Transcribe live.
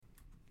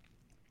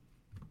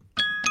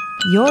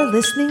You're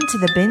listening to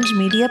the Binge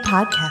Media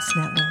Podcast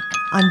Network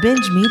on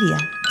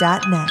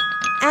bingemedia.net.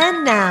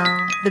 And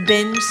now, the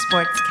Binge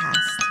Sportscast.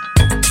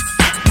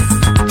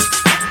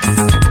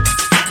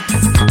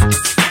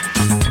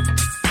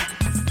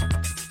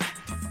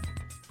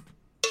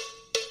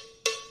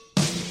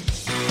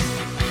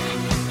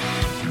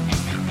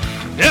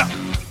 Yeah.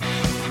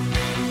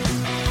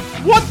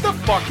 What the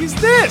fuck is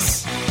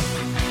this?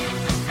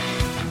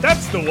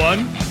 That's the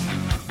one.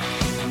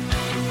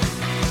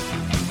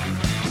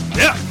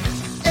 Yeah.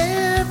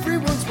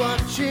 Everyone's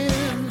watching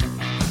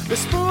the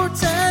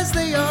sports as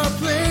they are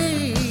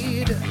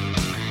played.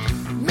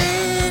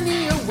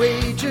 Many a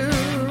wager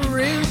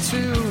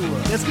into.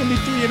 That's going to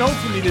be 3-0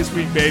 for me this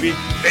week, baby.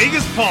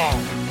 Vegas Paul.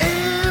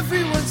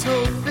 Everyone's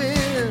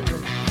hoping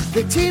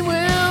the team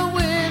will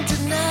win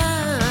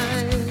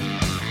tonight.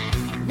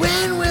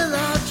 When will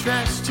our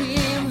trash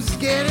teams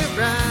get it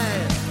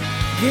right?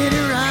 Get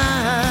it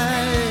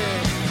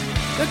right.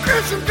 Now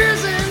grab some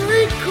beers and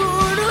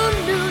record a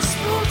new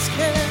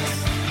Sportscast.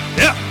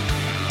 Yeah.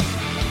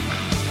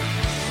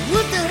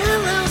 What the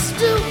hell else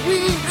do we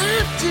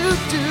have to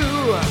do?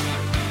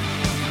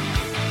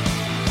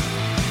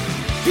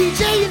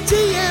 PJ and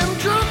TM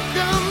drunk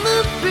on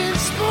the Binge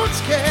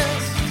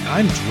Sportscast.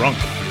 I'm drunk.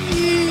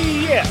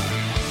 Yeah.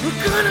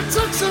 We're gonna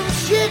talk some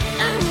shit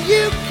and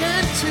you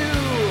can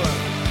too.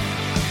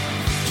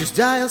 Just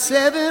dial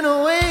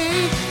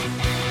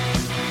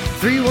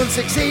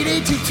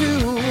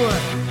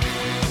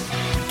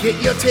 708-316-8822.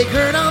 Get your take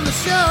heard on the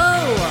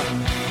show.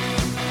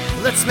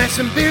 Let's smash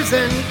some beers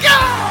and go!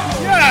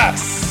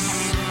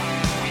 Yes.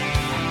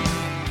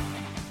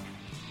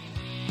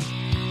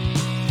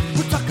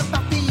 We're talking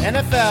about the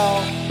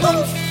NFL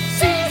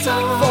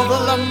postseason for the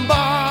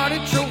Lombardi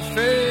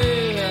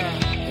Trophy.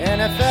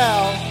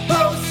 NFL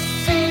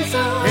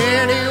postseason.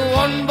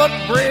 Anyone but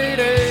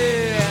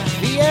Brady.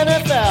 The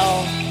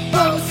NFL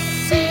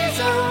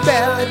postseason.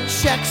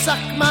 Belichick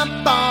suck my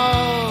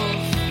balls.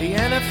 The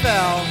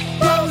NFL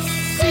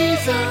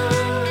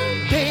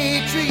postseason.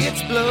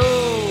 Patriots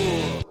blow.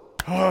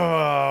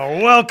 Oh,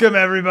 welcome,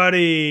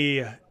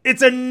 everybody.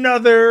 It's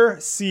another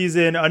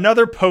season,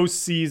 another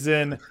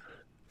postseason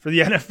for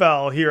the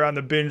NFL here on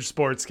the Binge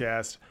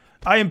Sportscast.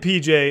 I am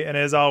PJ, and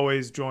as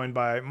always, joined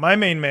by my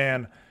main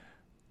man,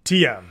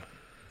 TM.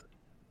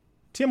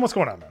 TM, what's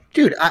going on, man?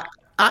 Dude,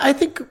 I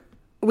think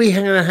we're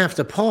going to have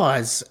to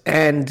pause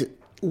and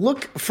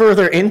look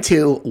further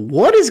into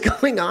what is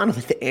going on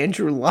with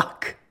Andrew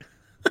Luck.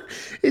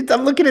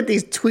 I'm looking at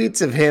these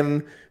tweets of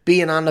him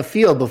being on the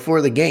field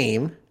before the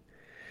game.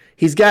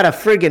 He's got a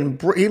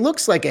he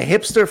looks like a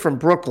hipster from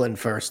Brooklyn,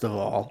 first of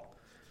all.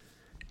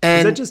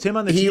 And is that just him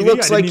on the TV? He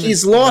looks like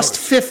he's lost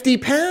 50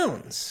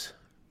 pounds.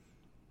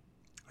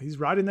 He's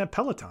riding that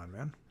Peloton,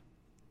 man.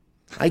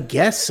 I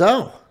guess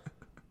so.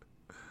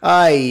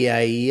 My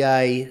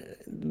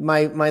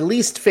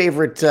least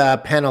favorite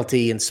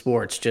penalty in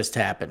sports just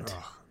happened.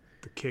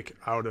 The kick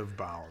out of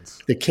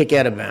bounds. The kick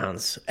out of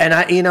bounds. And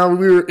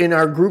we were in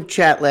our group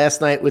chat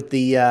last night with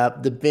the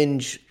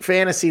Binge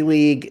Fantasy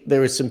League.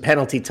 There was some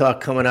penalty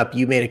talk coming up.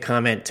 You made a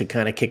comment to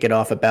kind of kick it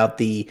off about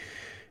the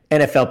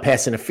NFL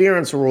pass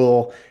interference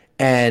rule,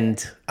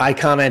 and I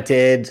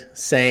commented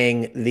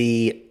saying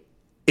the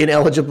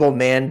ineligible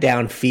man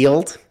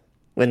downfield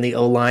when the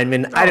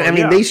O-lineman.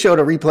 They showed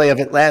a replay of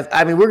it last.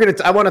 I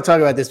want to talk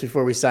about this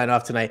before we sign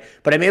off tonight,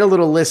 but I made a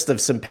little list of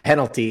some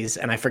penalties,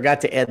 and I forgot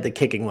to add the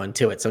kicking one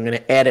to it, so I'm going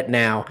to add it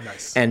now.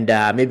 Nice. And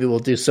maybe we'll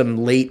do some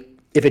late.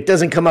 If it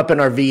doesn't come up in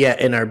our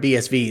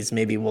BSVs,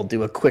 maybe we'll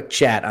do a quick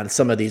chat on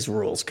some of these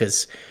rules,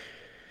 because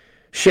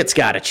shit's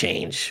got to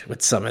change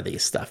with some of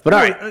these stuff. But all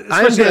right,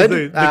 I'm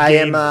good. I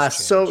am.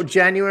 So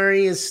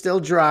January is still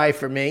dry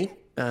for me.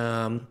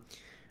 I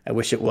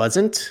wish it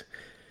wasn't.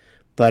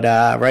 But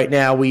right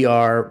now we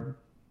are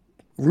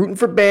rooting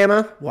for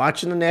Bama,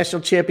 watching the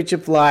National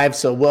Championship live.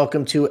 So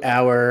welcome to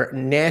our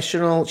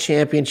National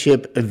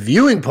Championship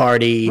viewing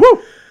party.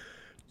 Woo!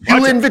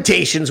 Two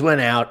invitations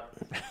went out.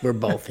 We're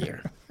both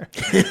here.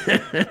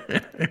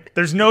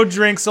 There's no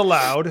drinks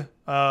allowed.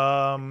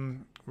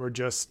 We're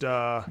just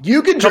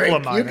you can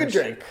drink. You can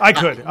drink. I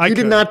could. You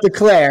did not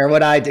declare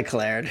what I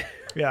declared.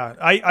 Yeah,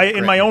 I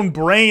in my own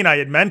brain I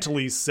had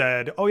mentally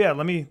said, "Oh yeah,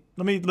 let me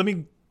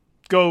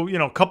go,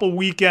 a couple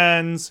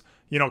weekends,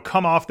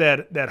 come off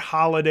that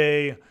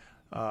holiday,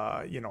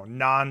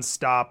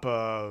 nonstop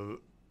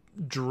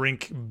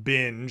drink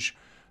binge."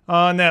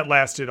 And that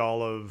lasted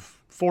all of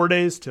 4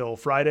 days till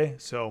Friday.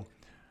 So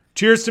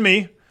cheers to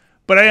me.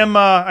 But I am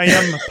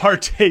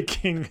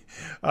partaking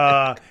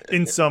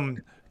in some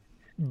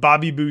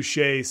Bobby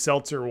Boucher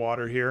seltzer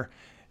water here.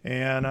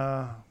 And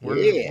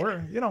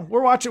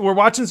we're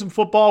watching some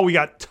football. We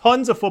got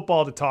tons of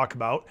football to talk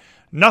about.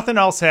 Nothing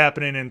else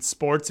happening in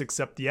sports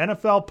except the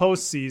NFL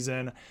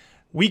postseason,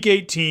 Week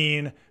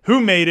 18, who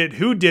made it,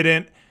 who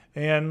didn't,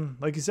 and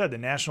like you said, the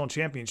national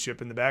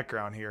championship in the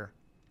background here.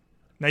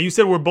 Now, you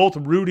said we're both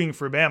rooting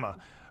for Bama.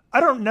 I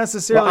don't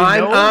necessarily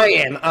know. I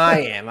am.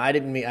 I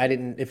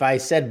didn't. If I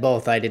said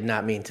both, I did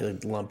not mean to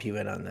lump you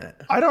in on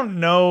that. I don't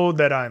know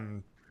that I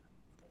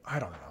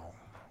don't know.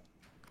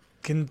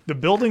 can the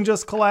building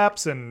just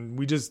collapse and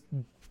we just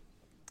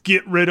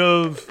get rid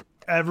of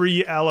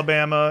every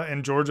Alabama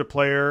and Georgia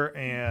player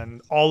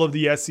and all of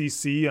the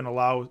SEC and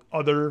allow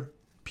other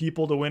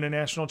people to win a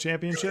national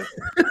championship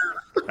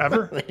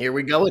ever? Here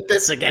we go with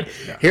this again.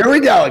 Yeah. Here we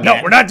go again.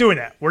 No, we're not doing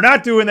that. We're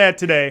not doing that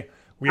today.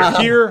 We are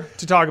here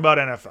to talk about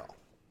NFL.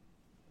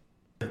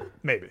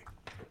 Maybe.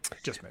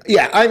 Just maybe.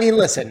 Yeah, I mean,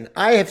 listen,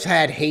 I have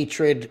had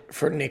hatred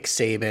for Nick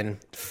Saban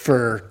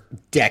for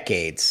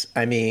decades.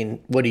 I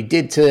mean, what he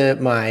did to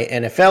my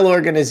NFL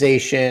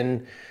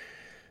organization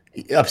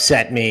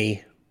upset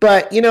me.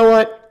 But you know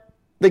what?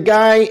 The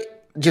guy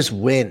just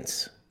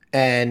wins.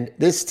 And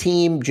this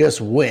team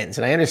just wins.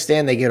 And I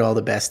understand they get all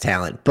the best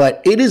talent.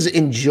 But it is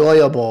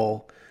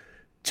enjoyable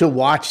to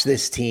watch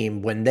this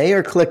team when they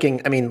are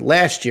clicking. I mean,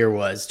 last year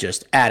was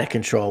just out of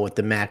control with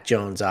the Mac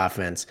Jones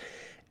offense.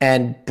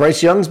 And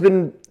Bryce Young's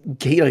been,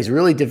 he's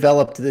really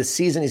developed this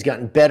season. He's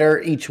gotten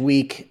better each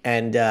week.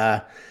 And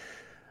I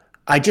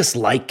just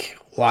like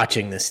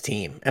watching this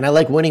team. And I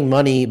like winning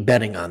money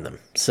betting on them.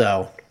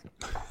 So...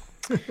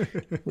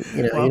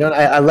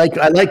 I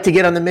like to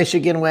get on the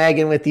Michigan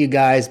wagon with you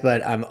guys,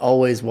 but I'm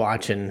always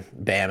watching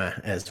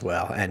Bama as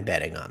well and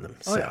betting on them.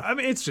 So. Oh, yeah. I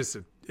mean, it's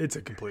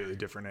a completely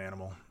different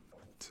animal.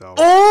 So,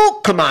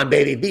 oh, come on,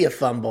 baby, be a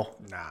fumble.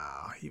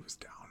 Nah, he was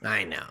down.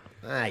 I know.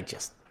 I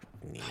just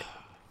need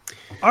it.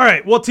 All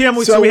right. Well,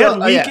 TM, so we had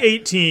week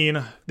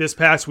 18 this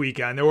past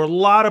weekend. There were a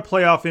lot of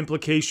playoff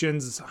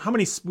implications. How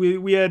many?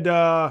 We had,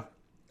 I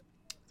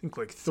think,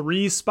 like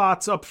 3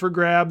 spots up for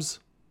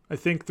grabs. I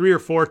think 3 or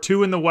 4,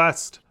 2 in the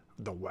West,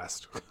 2 in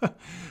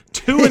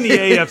the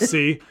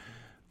AFC,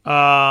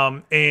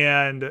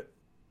 and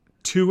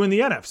 2 in the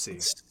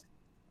NFC.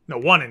 No,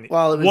 1 in the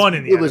one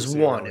in the NFC. It was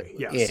one.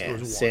 Yes, yeah, it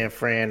was 1. San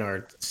Fran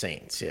or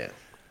Saints. Yeah.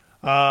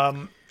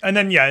 And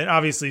then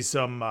obviously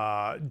some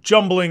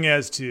jumbling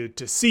as to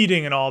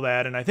seeding and all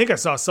that. And I think I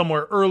saw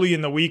somewhere early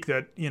in the week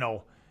that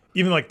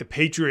even like the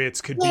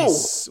Patriots could be.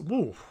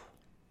 Whoa.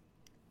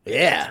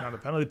 Yeah. Not a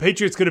penalty. The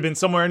Patriots could have been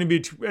somewhere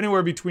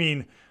anywhere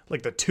between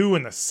like the 2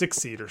 and the 6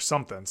 seed or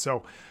something.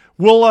 So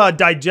we'll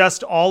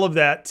digest all of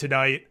that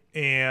tonight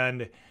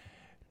and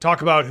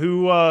talk about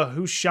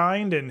who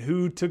shined and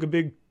who took a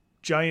big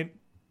giant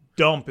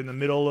dump in the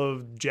middle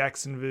of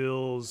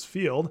Jacksonville's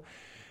field.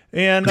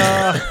 And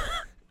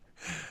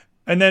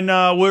and then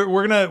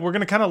we're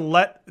gonna kind of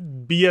let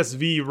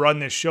BSV run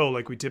this show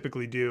like we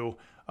typically do.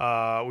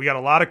 We got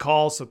a lot of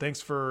calls, so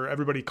thanks for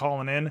everybody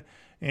calling in.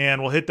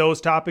 And we'll hit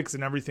those topics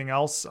and everything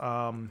else.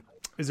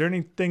 Is there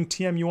anything,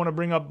 TM, you want to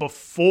bring up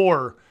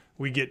before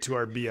we get to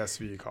our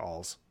BSV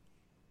calls?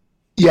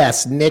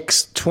 Yes,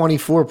 Nick's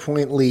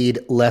 24-point lead,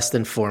 less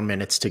than 4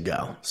 minutes to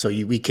go. So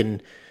we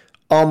can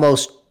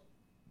almost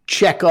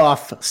check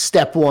off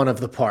step 1 of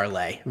the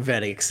parlay.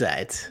 Very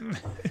excited.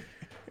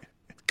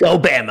 Go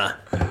Bama.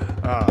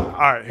 All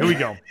right, here we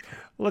go.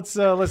 Let's do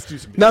some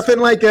BSV. Nothing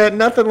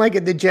like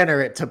a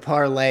degenerate to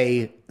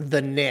parlay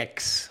the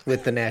Knicks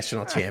with the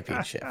national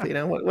championship.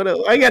 What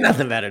I got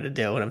nothing better to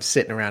do when I'm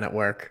sitting around at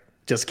work.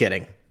 Just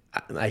kidding.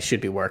 I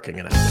should be working.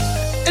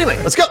 Anyway,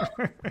 let's go.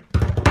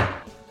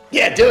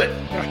 Yeah, do it.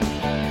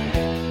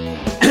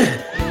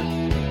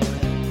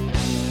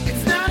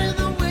 It's not in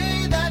the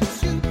way that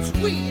you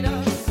tweet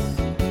us.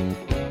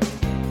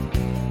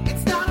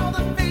 It's not all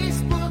the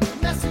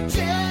Facebook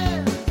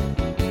messages.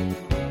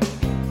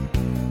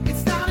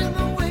 It's not in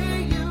the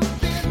way you've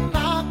been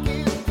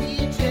locking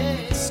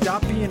PJs.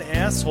 Stop being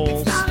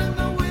assholes. It's not in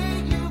the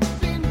way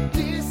you've been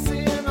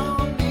dissing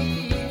on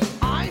me.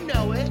 I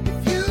know it.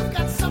 If you've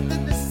got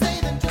something to say,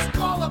 then just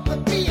call up the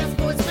BS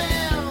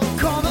voicemail.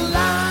 Call the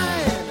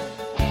line.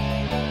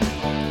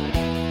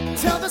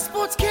 Tell the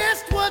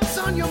Sportscast what's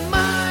on your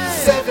mind.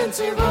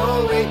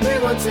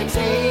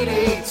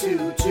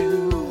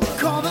 708-316-8822.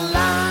 Call the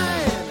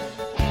line.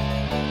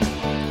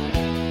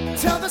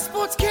 Tell the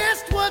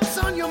Sportscast what's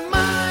on your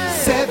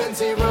mind.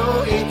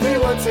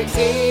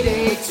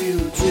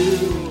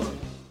 708-316-8822.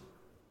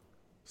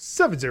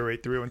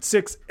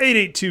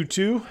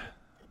 708-316-8822.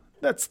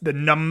 That's the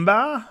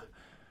number.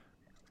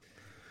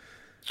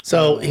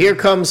 So here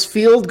comes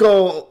field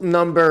goal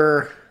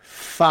number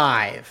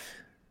 5.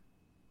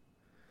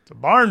 It's a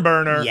barn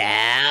burner.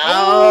 Yeah.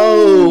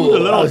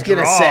 Oh, I was going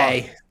to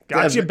say.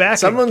 Got you back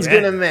Someone's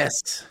again. going to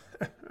miss.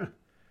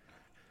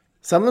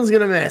 Someone's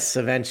going to miss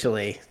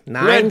eventually.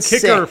 Red 9-6.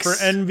 kicker for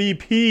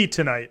MVP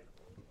tonight,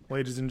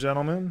 ladies and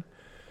gentlemen.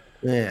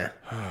 Yeah.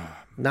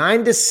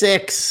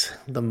 9-6.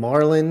 The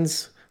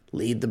Marlins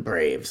lead the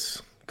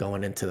Braves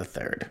going into the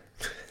third.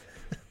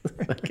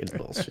 Fucking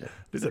bullshit.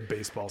 This is a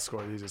baseball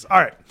score. All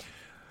right.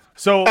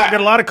 So we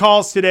got a lot of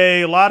calls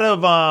today. A lot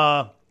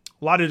of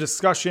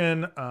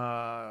discussion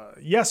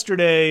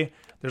yesterday.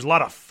 There's a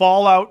lot of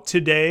fallout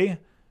today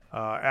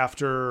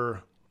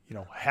after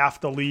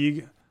half the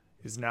league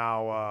is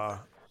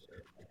now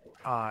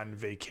on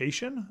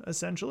vacation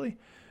essentially,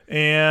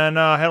 and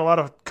had a lot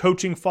of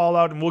coaching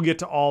fallout, and we'll get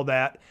to all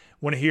that.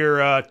 Want to hear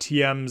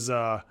TM's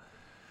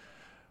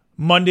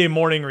Monday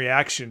morning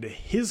reaction to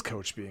his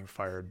coach being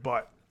fired,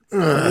 but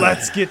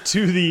let's get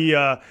to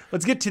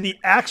the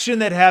action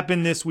that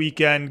happened this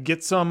weekend.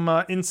 Get some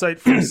insight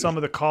from some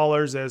of the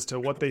callers as to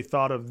what they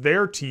thought of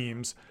their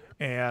teams,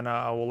 and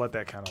we'll let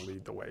that kind of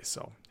lead the way.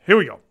 So here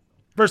we go.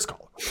 First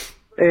call.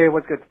 Hey,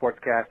 what's good,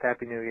 Sportscast?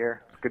 Happy New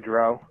Year. Good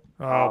Joe.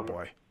 Oh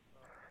boy.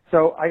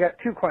 So I got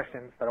two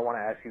questions that I want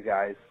to ask you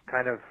guys,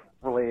 kind of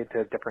related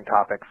to different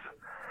topics.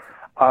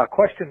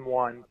 Question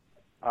one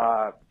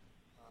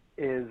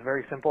is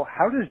very simple.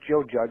 How does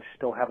Joe Judge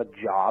still have a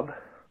job?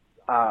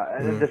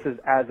 And this is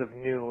as of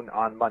noon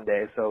on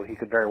Monday, so he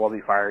could very well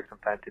be fired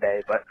sometime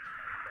today. But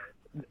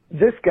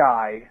this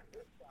guy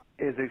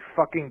is a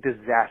fucking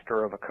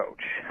disaster of a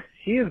coach.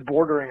 He is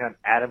bordering on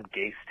Adam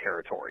Gase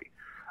territory.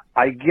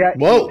 I get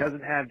he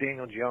doesn't have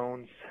Daniel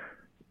Jones,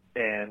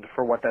 and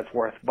for what that's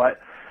worth, but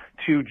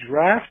to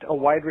draft a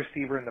wide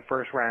receiver in the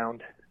first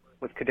round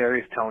with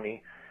Kadarius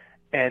Toney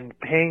and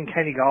paying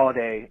Kenny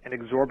Golladay an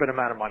exorbitant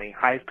amount of money,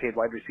 highest paid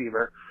wide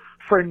receiver,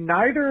 for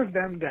neither of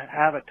them to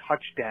have a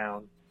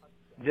touchdown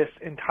this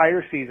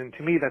entire season,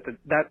 to me,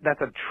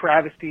 that's a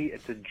travesty.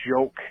 It's a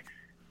joke.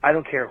 I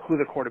don't care who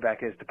the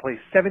quarterback is. To play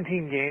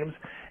 17 games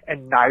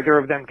and neither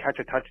of them catch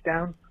a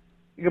touchdown,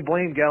 you can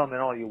blame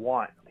Gettleman all you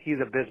want. He's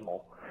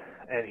abysmal.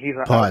 And he's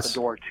out the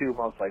door, too,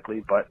 most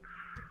likely. But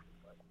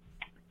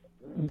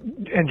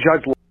and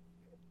Judge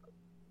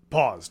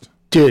paused.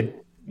 Dude,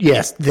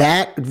 yes,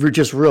 that,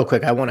 just real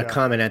quick, I want to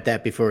comment at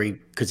that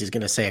because he's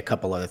going to say a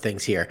couple other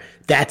things here.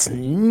 That's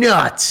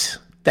nuts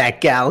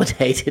that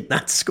Galladay did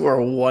not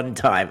score one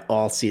time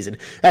all season.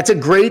 That's a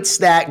great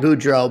stat,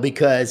 Goudreau,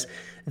 because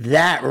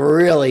that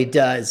really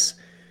does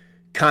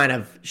kind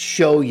of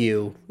show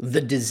you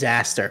the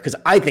disaster, because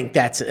I think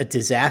that's a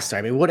disaster.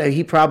 I mean,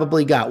 he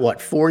probably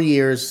got 4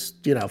 years,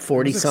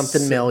 40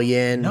 something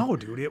million. No,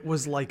 dude, it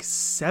was like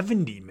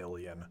 70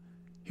 million.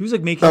 He was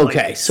like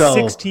making so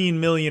 16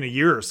 million a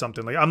year or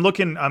something. Like I'm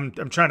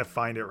trying to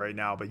find it right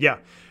now, but yeah,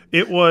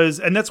 it was,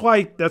 and that's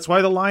why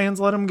the Lions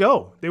let him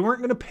go. They weren't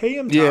going to pay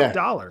him top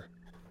dollar,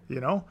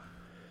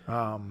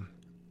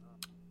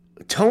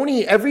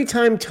 Toney, every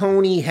time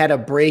Toney had a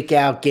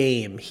breakout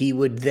game, he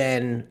would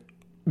then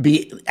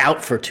be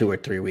out for 2 or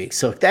 3 weeks.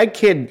 So if that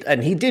kid,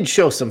 and he did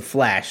show some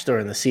flash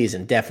during the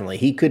season, definitely.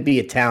 He could be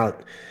a talent.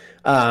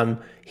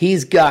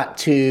 He's got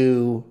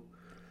to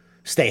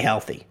stay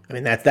healthy. I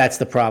mean, that's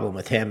the problem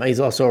with him. He's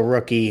also a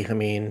rookie. I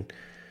mean,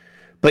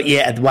 but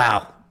yeah,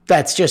 wow.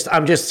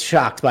 I'm just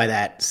shocked by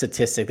that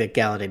statistic that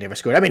Galladay never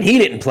scored. I mean, he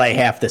didn't play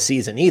half the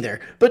season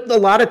either. But a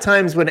lot of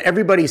times when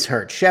everybody's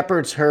hurt,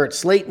 Shepard's hurt,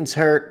 Slayton's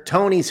hurt,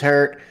 Toney's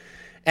hurt,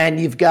 and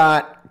you've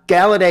got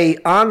Galladay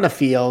on the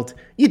field,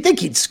 you'd think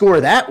he'd score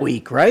that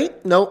week,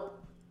 right? Nope.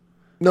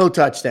 No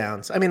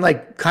touchdowns. I mean,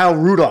 like Kyle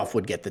Rudolph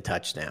would get the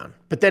touchdown.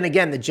 But then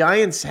again, the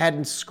Giants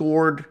hadn't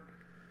scored.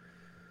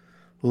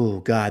 Oh,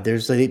 God.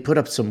 They put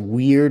up some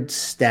weird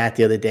stat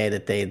the other day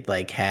that they'd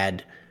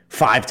had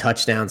 5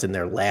 touchdowns in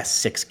their last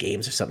 6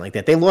 games or something like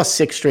that. They lost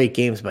 6 straight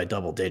games by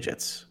double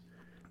digits.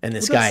 And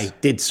this guy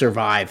did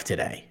survive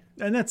today.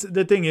 And that's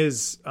the thing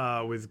is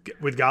with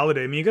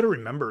Galladay, I mean, you got to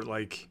remember,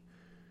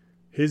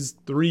 his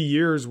 3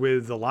 years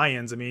with the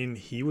Lions, I mean,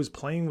 he was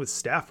playing with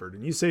Stafford.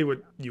 And you say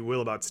what you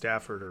will about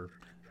Stafford, or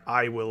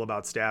I will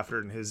about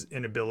Stafford and his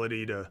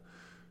inability to,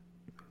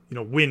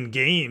 win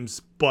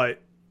games,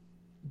 but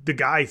the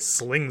guy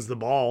slings the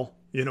ball.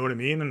 You know what I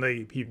mean? And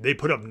they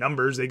put up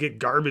numbers. They get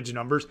garbage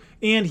numbers.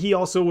 And he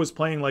also was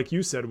playing, like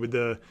you said, with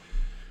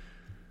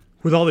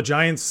all the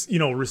Giants,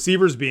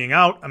 receivers being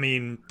out. I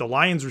mean, the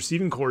Lions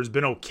receiving core has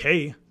been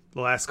okay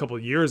the last couple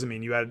of years. I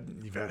mean, you've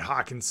had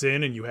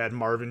Hawkinson, and you had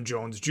Marvin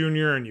Jones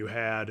Jr., and you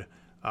had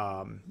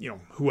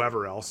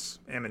whoever else.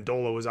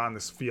 Amendola was on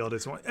this field.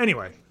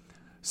 Anyway,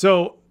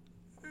 so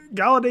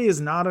Galladay is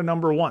not a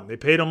number one. They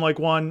paid him like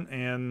one,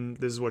 and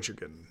this is what you're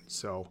getting.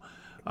 So.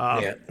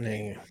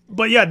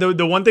 But yeah,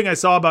 the one thing I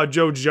saw about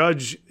Joe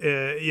Judge,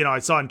 I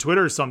saw on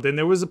Twitter or something,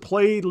 there was a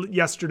play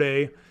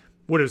yesterday,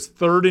 what it was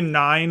 3rd and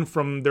 9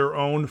 from their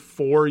own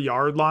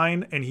 4-yard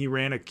line, and he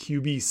ran a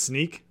QB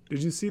sneak.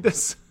 Did you see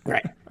this?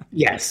 Right.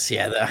 Yes.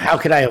 Yeah. How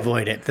could I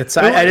avoid it?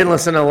 I didn't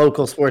listen to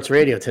local sports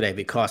radio today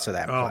because of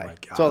that play. Oh my gosh.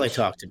 That's all they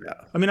talked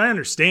about. I mean, I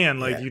understand,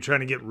 you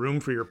trying to get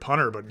room for your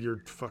punter, but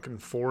you're fucking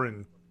 4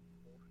 and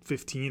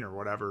 15 or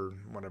whatever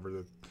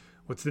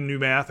what's the new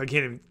math? I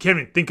can't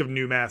even think of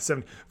new math.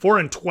 4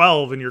 and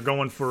 12, and you're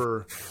going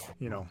for,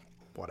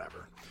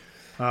 whatever.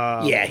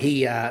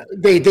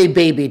 They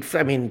babied.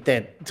 I mean,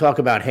 they talk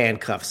about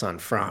handcuffs on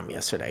Fromm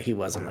yesterday. He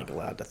wasn't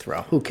allowed to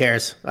throw. Who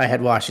cares? I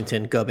had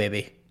Washington. Go,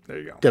 baby. There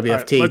you go.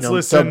 WFT. Right, let's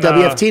listen.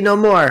 WFT no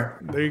more.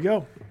 There you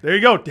go.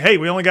 Hey,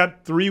 we only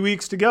got 3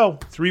 weeks to go.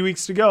 3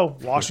 weeks to go.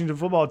 Washington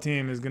football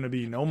team is going to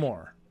be no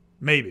more.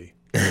 Maybe.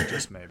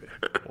 Just maybe.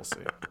 We'll see.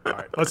 All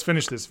right, let's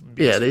finish this.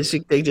 Yeah, they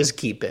just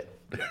keep it.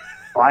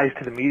 Lies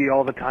to the media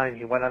all the time.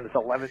 He went on this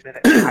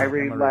 11-minute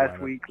tirade last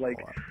week,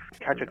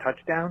 catch a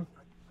touchdown.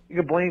 You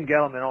can blame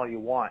Gettleman all you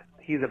want.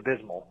 He's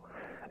abysmal.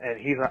 And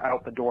he's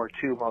out the door,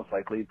 too, most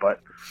likely.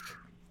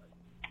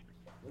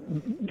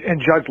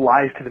 And Judge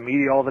lies to the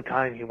media all the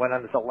time. He went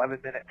on this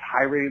 11-minute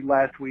tirade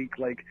last week.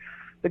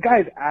 The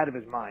guy's out of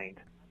his mind.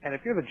 And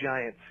if you're the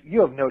Giants,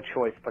 you have no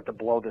choice but to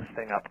blow this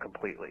thing up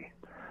completely.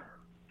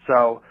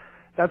 So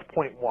that's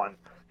point one.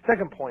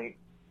 Second point,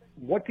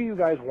 what do you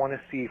guys want to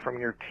see from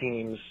your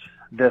teams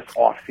this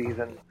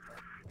offseason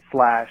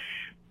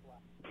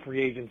 /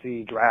 free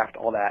agency, draft,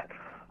 all that?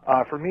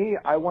 For me,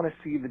 I want to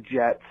see the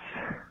Jets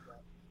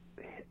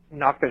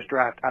knock this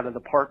draft out of the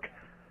park,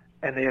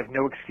 and they have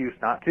no excuse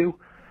not to,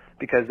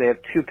 because they have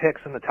 2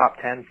 picks in the top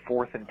 10,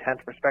 4th and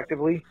 10th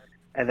respectively,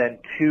 and then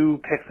 2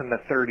 picks in the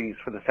 30s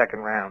for the second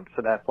round.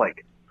 So that's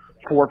like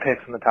 4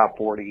 picks in the top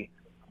 40.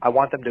 I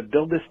want them to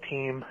build this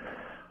team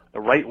the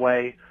right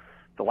way.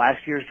 The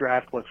last year's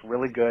draft looks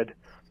really good.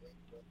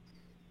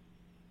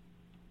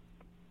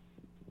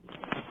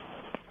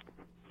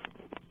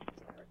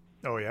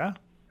 Oh, yeah?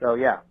 So,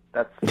 yeah,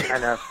 that's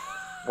kind of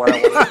what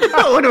I want to see.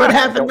 I wonder what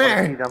happened I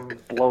there. don't want to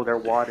see them blow their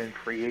wad in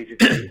free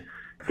agency.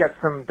 Get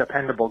some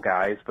dependable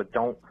guys, but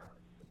don't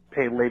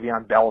pay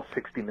Le'Veon Bell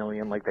 $60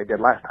 million like they did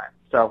last time.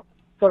 So,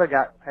 that's what I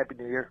got. Happy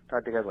New Year.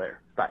 Talk to you guys later.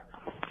 Bye.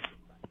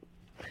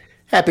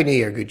 Happy New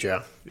Year, good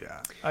Joe.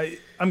 Yeah.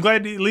 I'm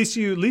glad at least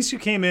you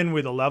came in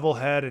with a level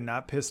head and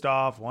not pissed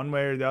off one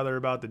way or the other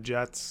about the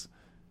Jets.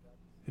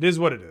 It is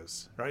what it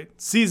is, right?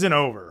 Season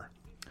over.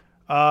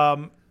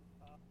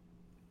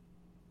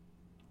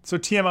 So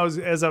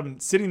TM, as I'm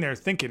sitting there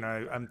thinking,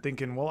 I'm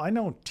thinking, well, I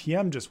know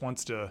TM just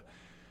wants to,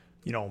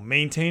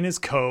 maintain his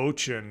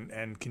coach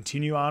and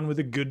continue on with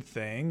a good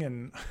thing.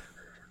 And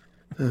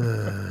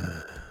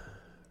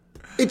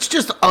it's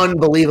just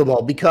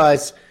unbelievable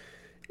because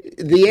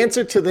the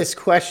answer to this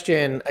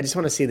question, I just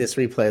want to see this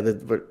replay.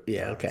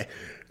 Okay.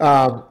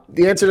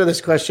 The answer to this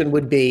question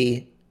would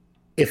be,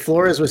 if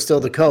Flores was still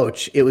the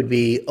coach, it would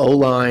be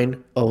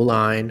O-line,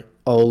 O-line,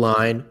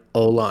 O-line,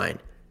 O-line.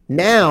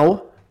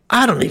 Now,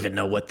 I don't even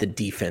know what the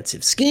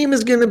defensive scheme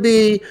is going to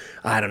be.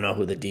 I don't know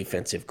who the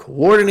defensive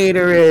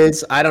coordinator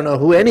is. I don't know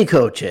who any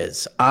coach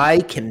is.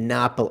 I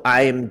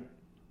am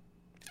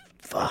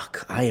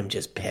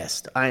just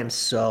pissed. I am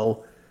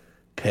so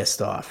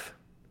pissed off.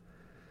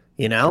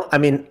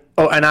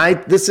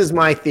 This is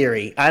my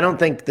theory. I don't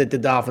think that the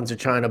Dolphins are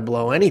trying to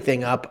blow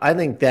anything up. I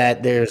think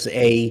that there was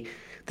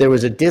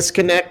a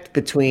disconnect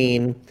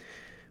between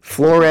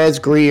Flores,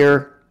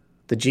 Greer,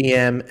 the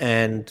GM,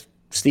 and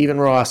Stephen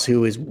Ross,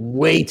 who is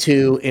way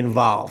too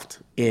involved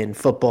in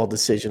football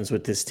decisions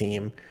with this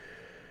team.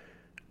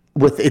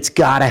 It's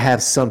got to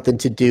have something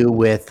to do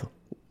with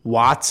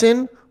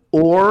Watson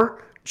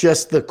or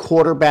just the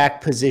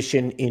quarterback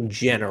position in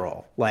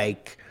general.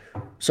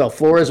 So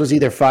Flores was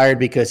either fired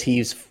because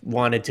he's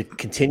wanted to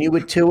continue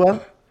with Tua,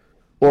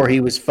 or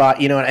he was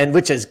and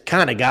which has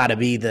kind of got to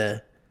be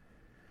the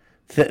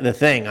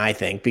thing, I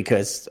think,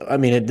 because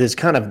there's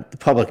kind of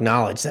public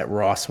knowledge that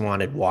Ross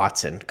wanted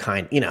Watson.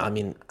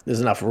 There's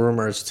enough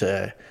rumors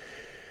to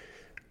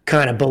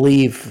kind of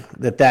believe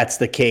that that's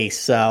the case.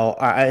 So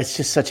it's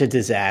just such a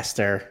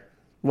disaster.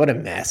 What a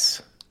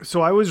mess.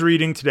 So I was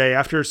reading today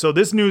so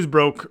this news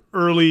broke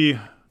early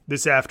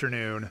this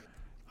afternoon.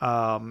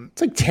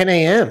 It's like 10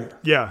 a.m.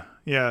 Yeah.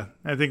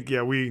 I think,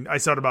 I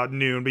saw it about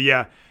noon,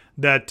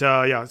 but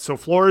so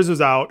Flores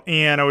was out,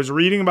 and I was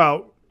reading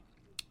about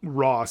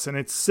Ross, and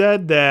it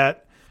said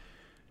that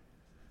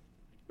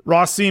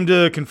Ross seemed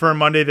to confirm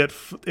Monday that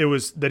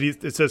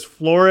it says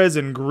Flores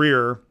and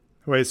Greer,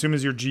 who I assume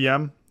is your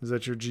GM. Is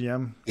that your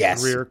GM?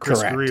 Yes, Greer, Chris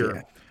correct, Greer.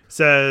 yeah.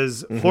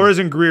 Says Flores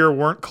and Greer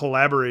weren't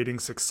collaborating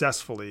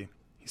successfully.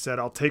 He said,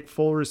 I'll take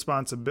all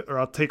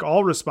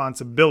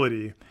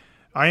responsibility.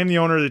 I am the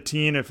owner of the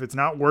team. If it's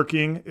not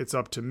working, it's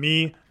up to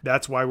me.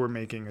 That's why we're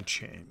making a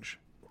change.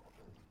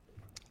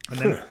 And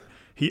then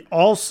he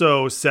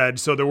also said,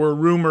 so there were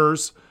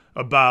rumors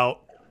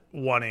about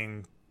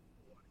wanting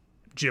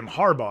Jim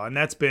Harbaugh, and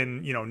that's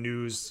been,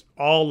 news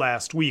all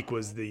last week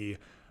was the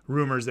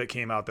rumors that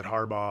came out that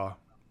Harbaugh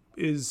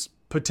is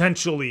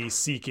potentially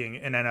seeking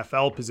an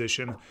NFL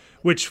position,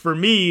 which for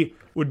me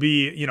would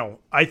be,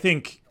 I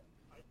think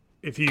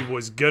if he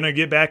was going to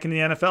get back in the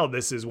NFL,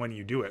 this is when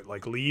you do it.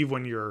 Leave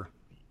when you're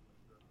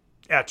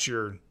at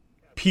your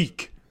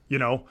peak,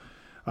 and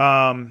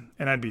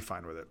I'd be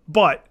fine with it.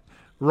 But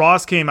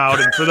Ross came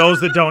out, and for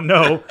those that don't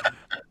know,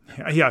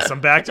 yes,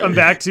 I'm back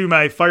to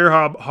my fire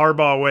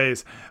Harbaugh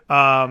ways.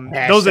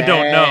 Those that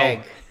don't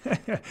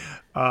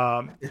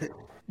know,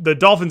 the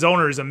Dolphins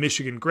owner is a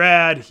Michigan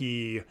grad.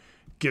 He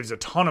gives a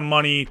ton of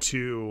money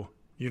to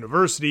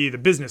university. The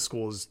business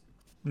school is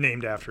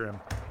named after him.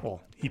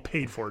 Well, he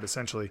paid for it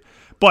essentially.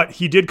 But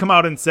he did come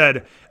out and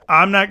said,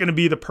 I'm not going to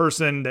be the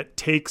person that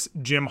takes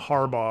Jim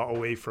Harbaugh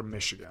away from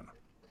Michigan.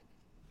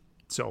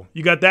 So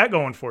you got that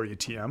going for you,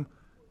 TM.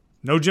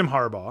 No Jim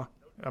Harbaugh.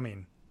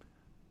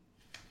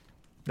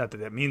 Not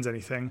that means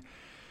anything.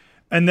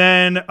 And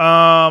then,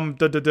 and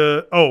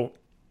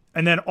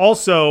then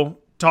also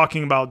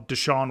talking about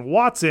Deshaun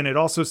Watson, it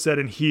also said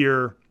in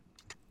here,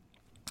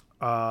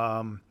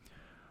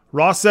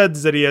 Ross said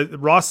that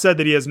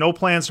he has no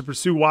plans to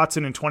pursue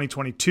Watson in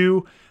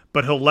 2022,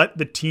 but he'll let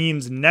the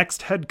team's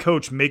next head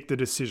coach make the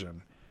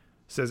decision.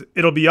 Says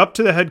it'll be up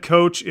to the head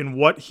coach in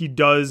what he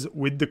does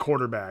with the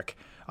quarterback.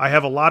 I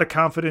have a lot of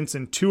confidence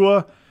in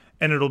Tua,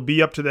 and it'll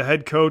be up to the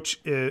head coach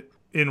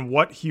in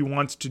what he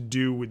wants to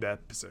do with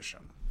that position.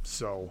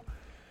 So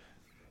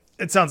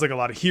it sounds like a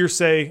lot of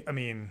hearsay. I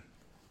mean,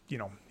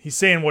 he's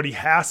saying what he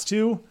has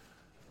to,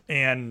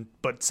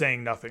 but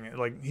saying nothing.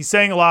 Like, he's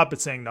saying a lot,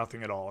 but saying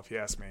nothing at all, if you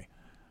ask me.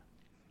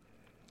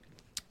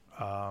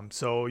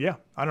 So yeah,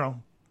 I don't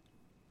know.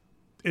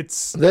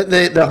 It's the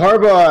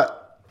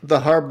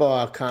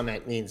Harbaugh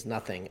comment means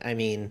nothing. I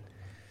mean,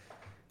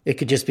 it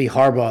could just be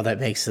Harbaugh that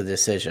makes the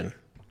decision.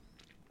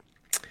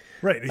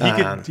 Right.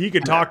 He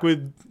could talk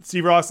with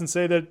Steve Ross and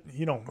say that,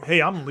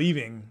 hey, I'm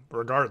leaving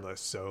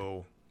regardless.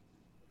 So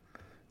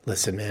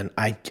listen, man,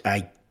 I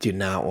do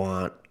not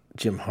want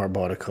Jim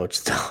Harbaugh to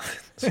coach the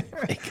Dolphins.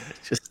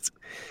 Just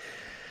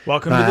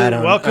welcome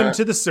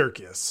to the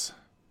circus.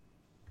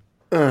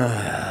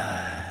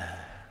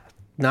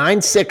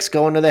 9-6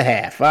 going to the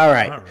half. All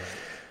right.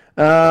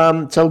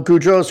 So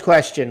Goudreau's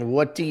question: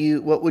 what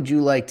would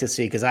you like to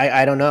see? Because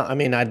I don't know. I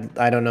mean,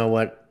 I don't know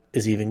what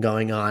is even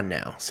going on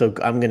now. So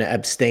I'm going to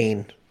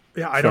abstain.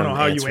 Yeah, I don't know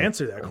how you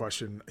answer that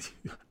question.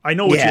 I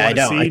know what you want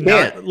to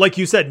see. Like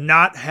you said,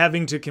 not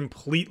having to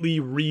completely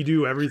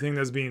redo everything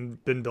that's been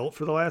built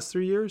for the last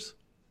 3 years.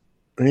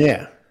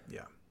 Yeah.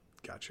 Yeah.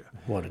 Gotcha.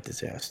 What a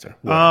disaster.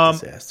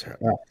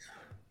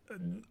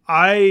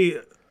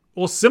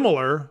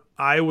 Similar.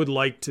 I would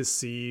like to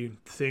see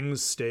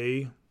things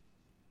stay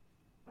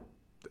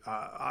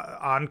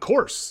on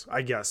course,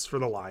 I guess, for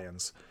the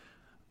Lions.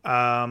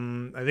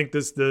 I think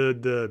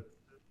the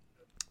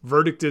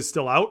verdict is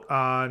still out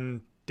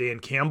on Dan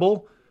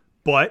Campbell,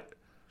 but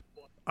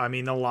I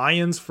mean, the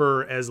Lions,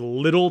 for as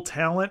little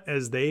talent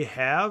as they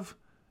have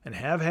and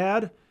have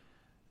had,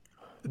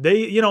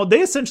 they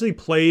essentially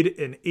played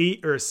an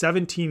 8 or a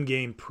 17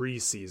 game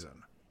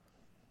preseason,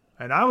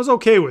 and I was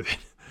okay with it.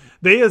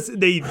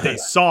 They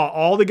saw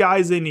all the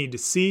guys they need to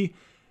see.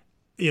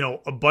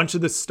 A bunch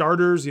of the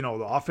starters, the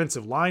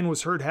offensive line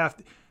was hurt half.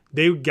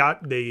 They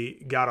got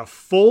a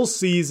full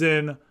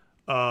season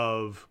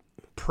of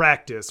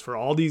practice for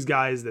all these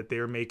guys that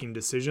they're making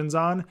decisions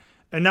on.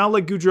 And now,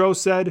 like Goudreau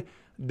said,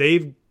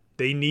 they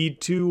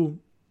need to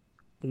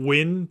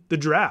win the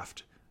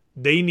draft.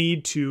 They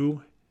need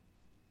to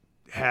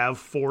have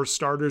 4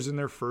 starters in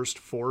their first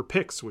 4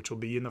 picks, which will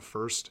be in the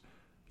first,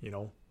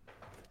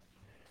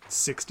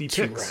 60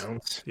 picks.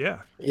 Rounds.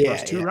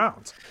 First 2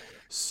 rounds.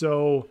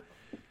 So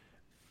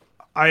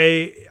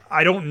I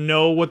don't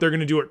know what they're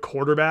going to do at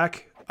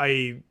quarterback.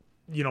 They're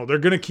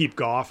going to keep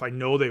Goff. I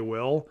know they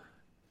will.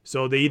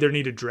 So they either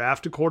need to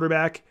draft a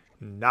quarterback,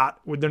 not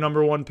with their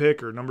number 1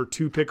 pick or number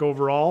 2 pick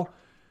overall.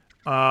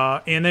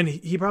 And then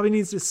he probably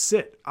needs to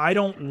sit. I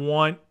don't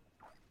want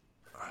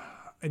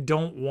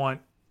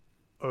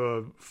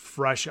a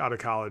fresh out of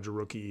college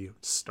rookie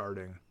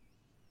starting.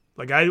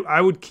 Like, I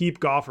would keep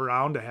Goff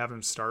around to have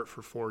him start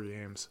for 4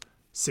 games,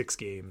 6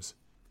 games,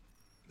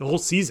 the whole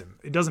season.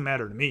 It doesn't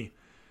matter to me.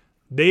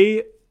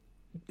 They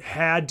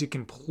had to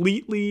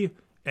completely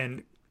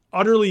and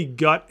utterly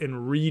gut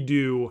and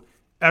redo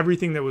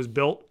everything that was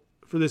built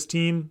for this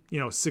team,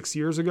 6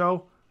 years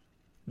ago,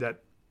 that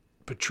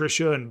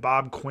Patricia and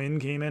Bob Quinn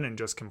came in and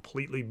just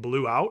completely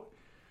blew out.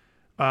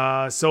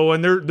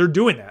 And they're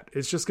doing that.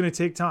 It's just going to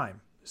take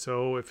time.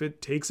 So if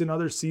it takes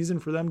another season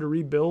for them to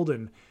rebuild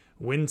and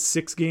win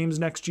 6 games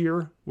next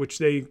year, which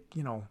they,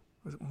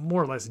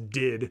 more or less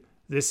did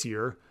this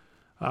year,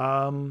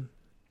 then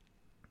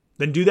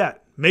do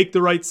that. Make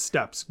the right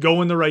steps.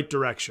 Go in the right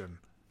direction.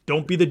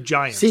 Don't be the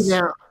Giants. See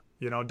now,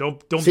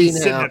 don't be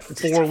sitting at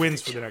 4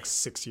 wins for the next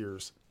 6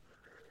 years.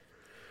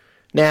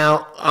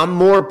 Now, I'm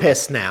more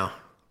pissed now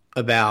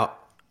about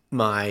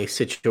my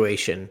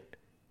situation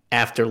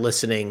after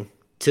listening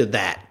to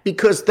that,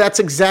 because that's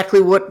exactly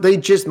what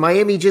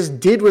Miami just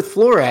did with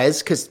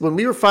Flores. Because when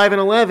we were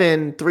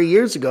 5-11 3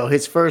 years ago,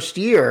 his first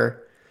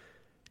year,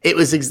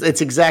 it's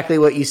exactly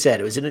what you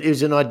said. It was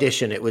an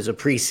audition. It was a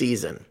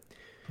preseason.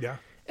 Yeah.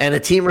 And a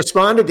team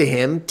responded to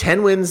him,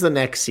 10 wins the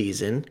next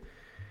season.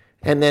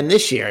 And then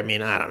this year, I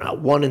mean, I don't know,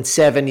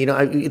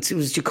 1-7. It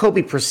was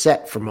Jacoby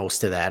Brissett for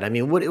most of that. I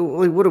mean, what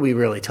are we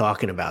really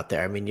talking about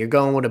there? I mean, you're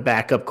going with a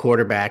backup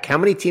quarterback. How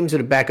many teams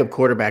with a backup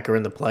quarterback are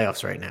in the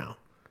playoffs right now?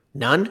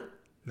 None?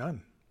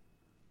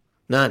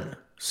 None.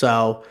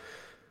 So,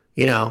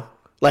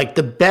 like,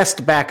 the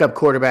best backup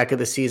quarterback of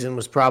the season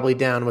was probably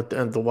down with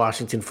the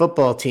Washington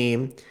football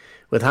team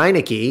with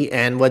Heineke,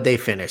 and what'd they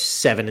finish?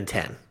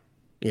 7-10.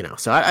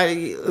 So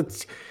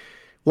it's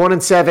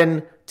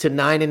 1-7 to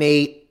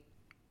 9-8.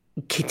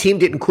 Team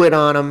didn't quit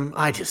on him.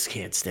 I just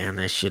can't stand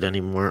that shit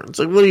anymore. It's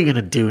like, what are you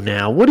gonna do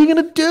now? What are you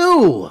gonna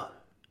do?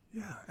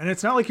 Yeah, and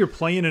it's not like you're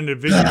playing in a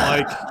division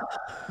like,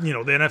 the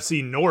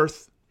NFC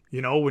North.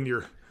 When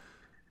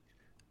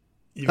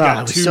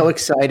I was so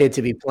excited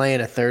to be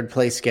playing a 3rd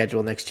place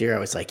schedule next year. I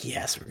was like,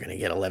 yes, we're gonna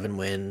get 11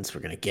 wins.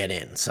 We're gonna get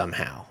in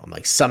somehow. I'm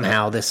like,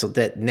 somehow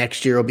that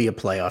next year will be a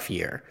playoff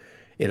year.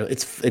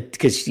 It's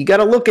because you got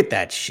to look at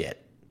that shit.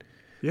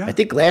 Yeah, I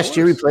think last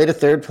year we played a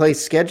 3rd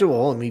place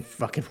schedule and we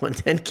fucking won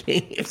 10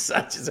 games.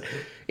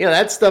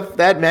 That stuff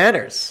that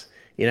matters.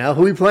 Who are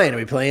we playing? Are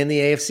we playing the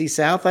AFC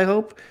South? I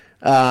hope.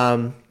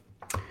 But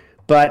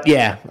But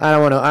yeah, I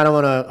don't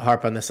want to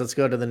harp on this. Let's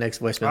go to the next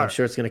voicemail. I'm right.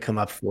 sure it's going to come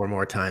up 4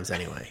 more times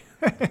anyway.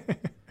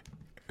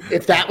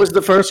 If that was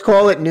the first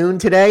call at noon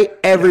today,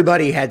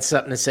 everybody had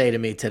something to say to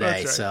me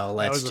today. Right. So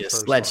let's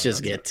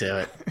just get to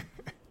it.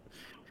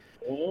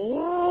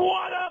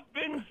 What up,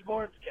 Binge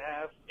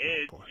Sportscast?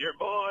 It's your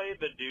boy,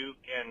 the Duke,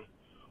 and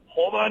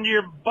hold on to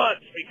your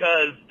butts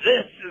because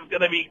this is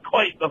going to be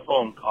quite the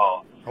phone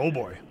call. Oh,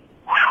 boy.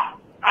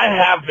 I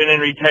have been in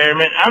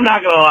retirement. I'm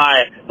not going to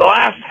lie. The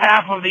last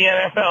half of the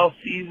NFL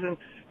season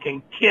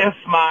can kiss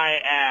my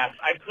ass.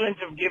 I couldn't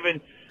have given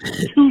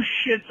 2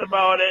 shits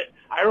about it.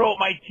 I wrote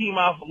my team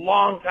off a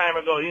long time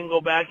ago. You can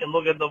go back and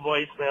look at the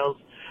voicemails.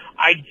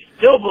 I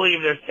still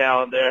believe there's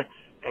talent there.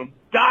 And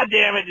God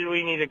damn it, did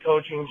we need a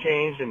coaching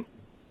change. And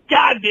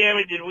God damn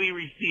it, did we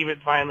receive it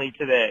finally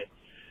today.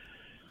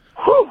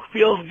 Whew,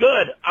 feels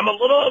good. I'm a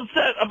little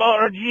upset about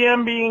our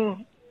GM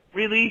being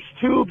released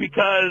too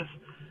because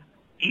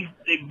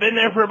they've been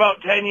there for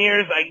about 10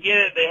 years. I get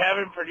it. They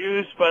haven't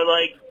produced, but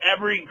like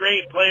every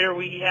great player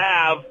we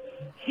have,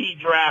 he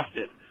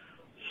drafted.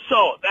 So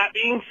that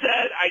being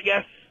said, I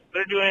guess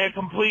they're doing a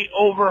complete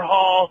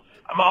overhaul.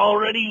 I'm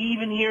already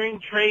even hearing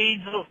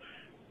trades of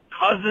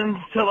Cousins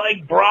to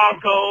like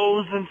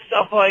Broncos and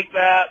stuff like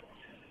that.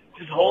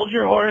 Just hold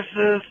your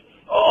horses.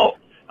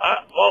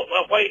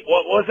 Wait,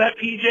 what was that,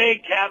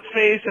 PJ? Cat's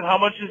face, and how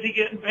much is he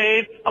getting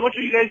paid? How much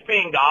are you guys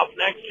paying Goff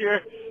next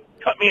year?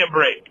 Cut me a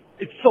break.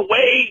 It's the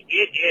way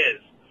it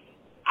is.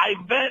 I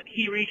bet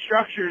he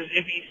restructures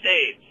if he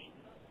stays.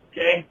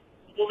 Okay?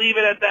 We'll leave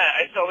it at that.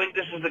 I still think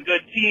this is a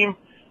good team.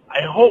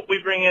 I hope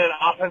we bring in an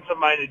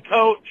offensive-minded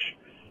coach.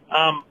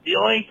 The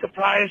only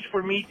surprise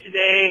for me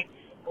today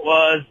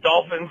was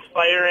Dolphins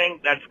firing.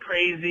 That's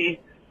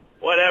crazy.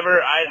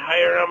 Whatever, I'd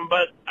hire him.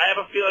 But I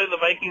have a feeling the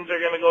Vikings are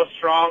going to go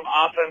strong,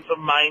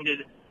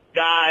 offensive-minded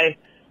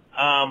guy.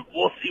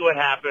 We'll see what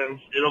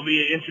happens. It'll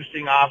be an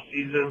interesting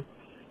offseason.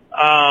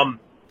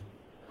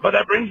 But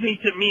that brings me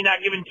to me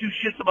not giving 2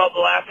 shits about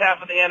the last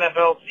half of the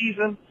NFL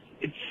season.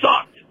 It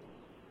sucked.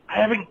 I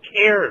haven't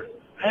cared.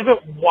 I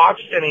haven't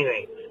watched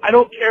anything. I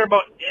don't care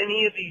about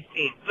any of these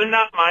teams. They're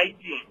not my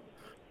team.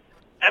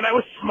 And I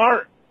was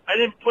smart. I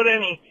didn't put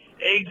any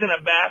eggs in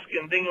a basket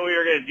and thinking we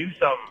were going to do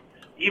something.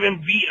 Even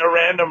beat a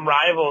random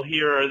rival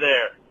here or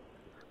there.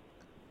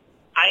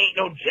 I ain't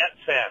no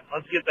Jets fan.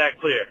 Let's get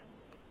that clear.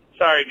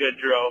 Sorry,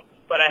 Goodrow,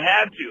 but I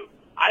had to.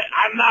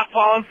 I'm not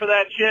falling for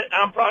that shit.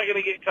 I'm probably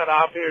going to get cut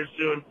off here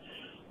soon.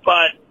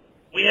 But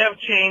we have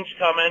change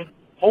coming.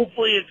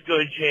 Hopefully it's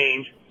good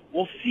change.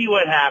 We'll see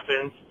what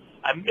happens.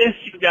 I miss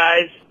you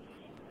guys.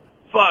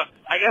 Fuck.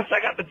 I guess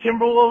I got the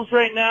Timberwolves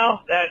right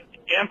now. That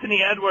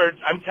Anthony Edwards,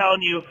 I'm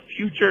telling you,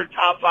 future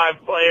top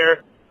 5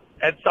 player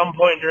at some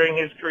point during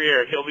his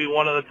career. He'll be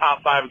one of the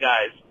top 5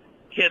 guys.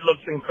 Kid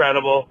looks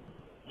incredible.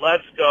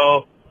 Let's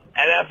go.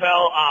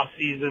 NFL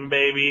offseason,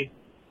 baby.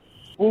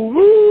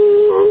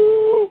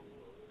 Woo-hoo!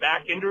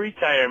 Back into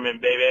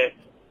retirement, baby.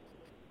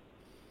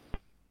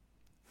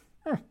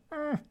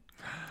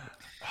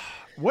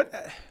 What?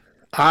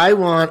 I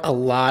want a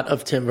lot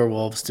of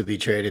Timberwolves to be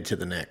traded to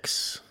the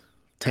Knicks.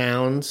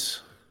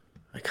 Towns,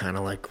 I kind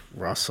of like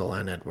Russell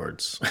and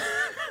Edwards.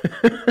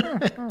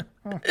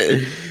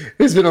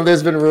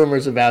 There's been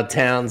rumors about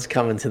Towns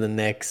coming to the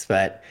Knicks,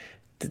 but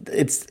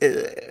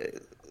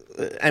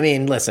I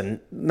mean, listen,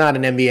 not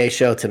an NBA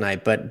show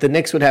tonight, but the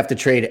Knicks would have to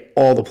trade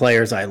all the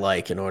players I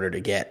like in order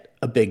to get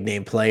a big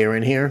name player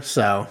in here.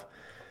 So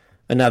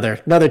another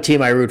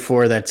team I root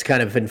for that's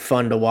kind of been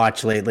fun to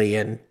watch lately,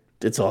 and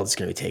it's all just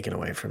going to be taken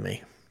away from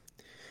me.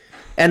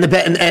 And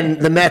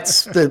the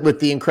Mets with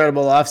the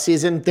incredible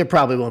offseason, there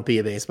probably won't be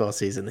a baseball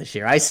season this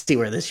year. I see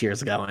where this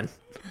year's going.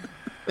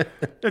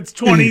 It's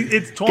 20.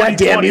 It's 20. God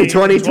damn you,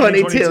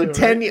 2022.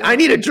 Right? I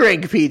need a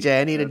drink, PJ.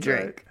 I need a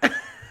drink.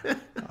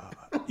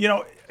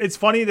 Right. It's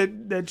funny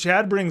that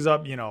Chad brings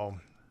up,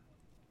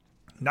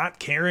 not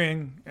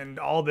caring and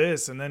all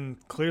this, and then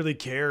clearly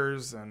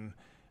cares.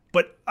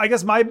 But I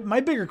guess my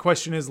bigger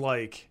question is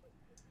like,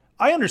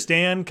 I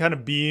understand kind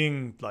of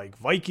being like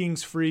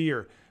Vikings free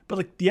but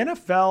like the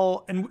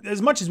NFL, and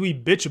as much as we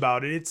bitch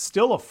about it, it's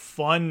still a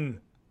fun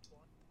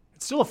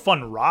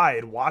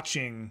ride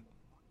watching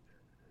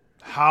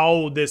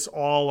how this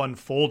all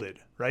unfolded,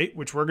 right?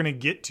 Which we're going to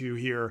get to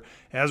here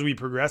as we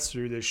progress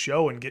through this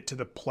show and get to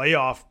the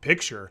playoff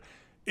picture.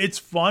 It's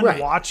fun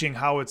watching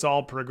how it's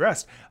all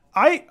progressed.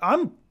 I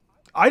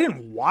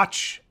didn't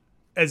watch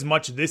as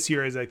much this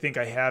year as I think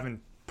I have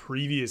in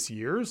previous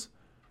years,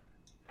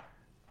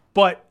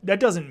 but that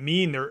doesn't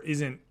mean there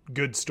isn't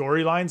good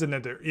storylines and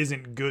that there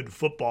isn't good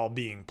football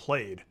being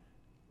played.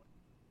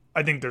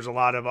 I think there's a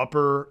lot of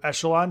upper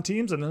echelon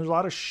teams and there's a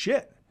lot of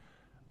shit.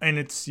 And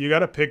you got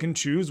to pick and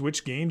choose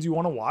which games you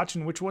want to watch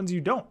and which ones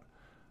you don't.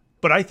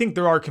 But I think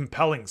there are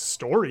compelling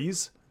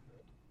stories.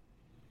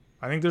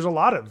 I think there's a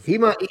lot of. He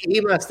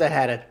must have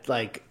had it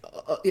like.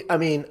 I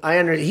mean,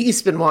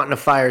 he's been wanting to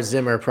fire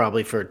Zimmer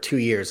probably for 2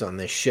 years on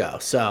this show.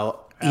 So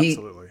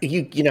absolutely,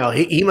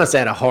 he must have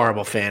had a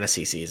horrible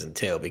fantasy season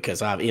too.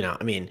 Because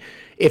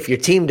if your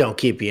team don't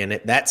keep you in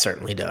it, that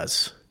certainly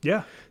does.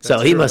 Yeah. So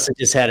that's he true. must have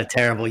just had a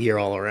terrible year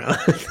all around.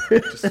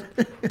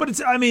 But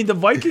the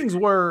Vikings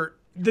were,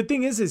 the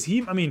thing is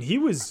he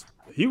was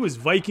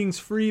Vikings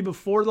free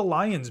before the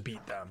Lions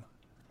beat them.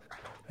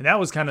 And that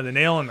was kind of the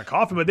nail in the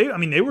coffin. But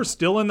they were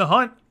still in the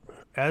hunt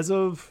as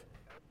of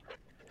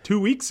 2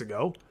 weeks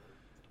ago.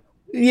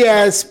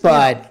 Yes,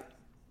 but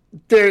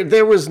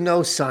there was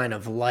no sign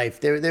of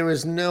life. There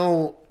was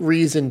no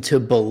reason to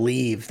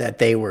believe that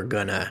they were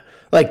gonna,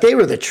 like, they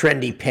were the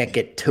trendy pick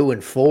at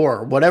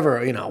 2-4, whatever,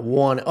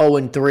 1-0-3,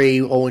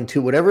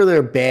 0-2, whatever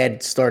their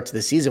bad start to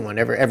the season.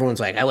 Whenever everyone's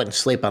like, I wouldn't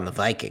sleep on the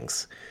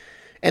Vikings,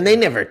 and they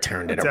never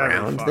turned it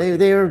around.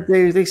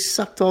 They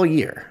sucked all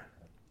year.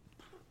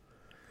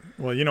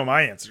 Well, you know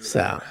my answer.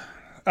 So,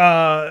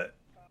 and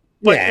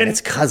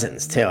it's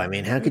Cousins too. I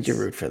mean, how could you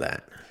root for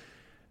that?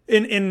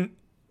 In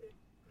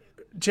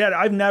Chad,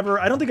 I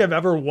don't think I've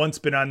ever once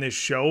been on this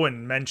show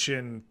and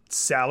mentioned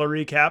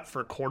salary cap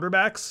for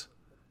quarterbacks,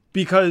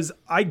 because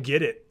I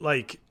get it.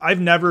 Like, I've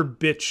never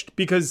bitched,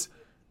 because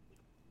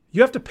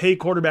you have to pay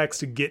quarterbacks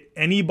to get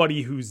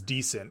anybody who's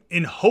decent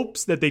in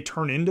hopes that they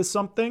turn into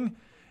something.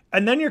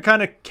 And then you're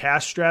kind of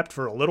cash strapped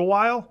for a little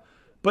while.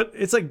 But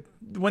it's like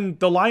when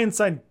the Lions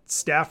signed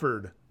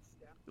Stafford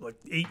like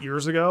 8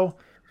 years ago,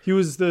 he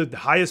was the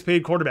highest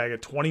paid quarterback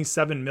at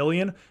 $27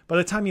 million. By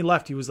the time he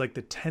left, he was like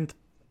the 10th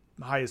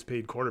highest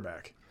paid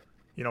quarterback.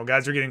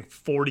 Guys are getting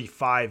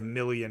 $45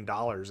 million,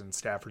 and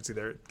Stafford's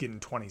either getting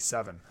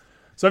 27.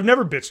 So I've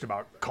never bitched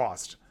about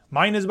cost.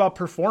 Mine is about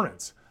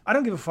performance. I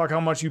don't give a fuck how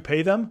much you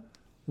pay them.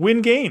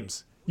 Win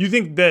games. You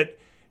think that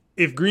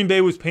if Green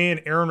Bay was paying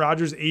Aaron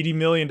Rodgers $80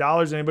 million,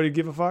 anybody would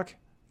give a fuck?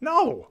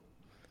 No.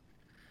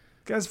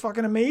 The guy's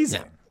fucking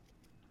amazing.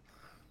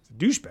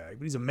 He's a douchebag,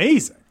 but he's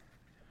amazing.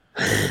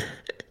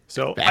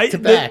 So back to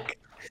back.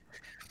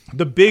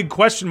 The big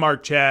question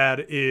mark,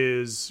 Chad,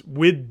 is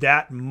with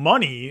that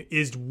money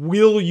is,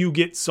 will you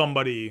get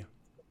somebody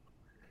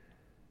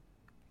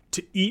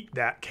to eat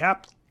that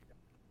cap,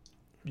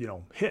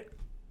 hit?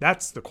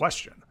 That's the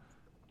question.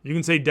 You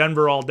can say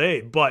Denver all day,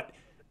 but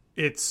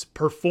it's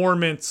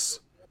performance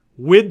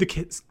with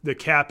the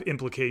cap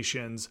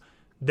implications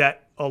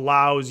that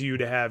allows you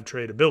to have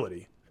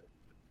tradability.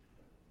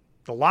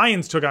 The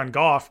Lions took on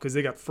Goff because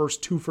they got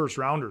two first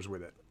rounders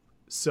with it.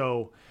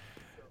 So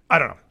I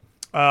don't know.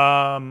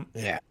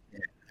 Yeah.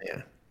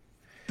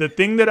 The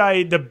thing that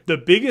the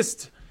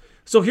biggest,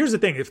 so here's the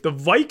thing. If the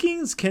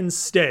Vikings can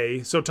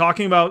stay, so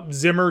talking about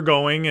Zimmer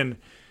going, and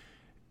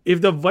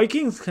if the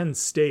Vikings can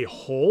stay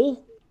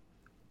whole,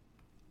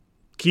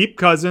 keep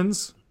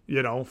Cousins,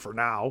 for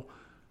now.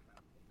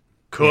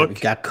 Cook. We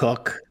got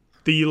Cook.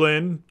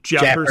 Thielen,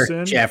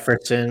 Jefferson.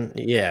 Jefferson.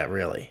 Yeah,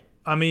 really.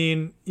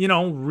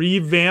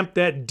 Revamp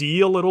that D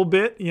a little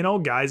bit.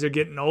 Guys are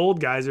getting old.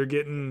 Guys are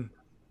getting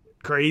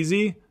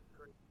crazy.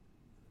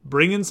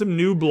 Bring in some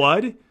new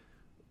blood.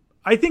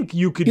 I think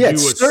you could do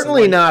it's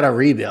certainly not a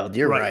rebuild.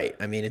 You're right.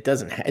 I mean, it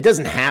doesn't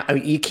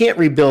have, you can't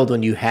rebuild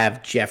when you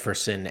have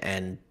Jefferson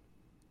and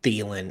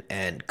Thielen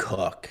and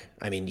Cook.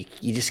 I mean,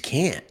 you just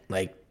can't.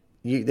 Like,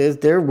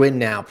 they're win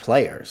now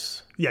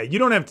players. Yeah, you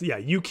don't have to. Yeah,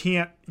 you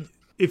can't.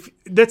 If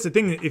that's the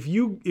thing, if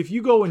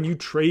you go and you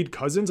trade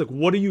Cousins, like,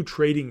 what are you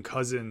trading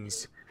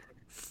Cousins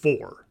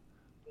for?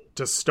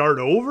 To start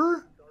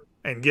over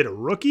and get a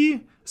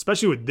rookie,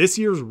 especially with this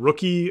year's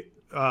rookie,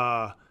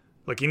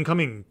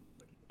 incoming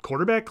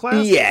quarterback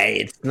class. Yeah,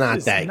 it's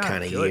not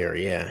kind of year.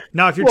 Yeah.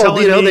 Now, if you're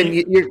telling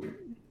me, then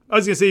I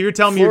was gonna say, you're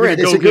telling me Flores, you're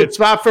gonna go it's a good get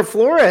spot for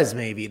Flores,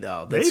 maybe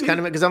though. That's maybe. Kind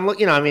of because I'm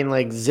looking.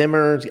 Like,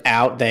 Zimmer's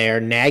out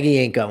there, Nagy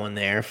ain't going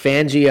there,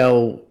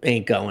 Fangio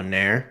ain't going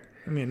there.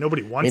 I mean,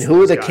 nobody wants.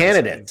 Who are the guys.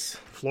 candidates?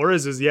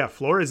 Flores is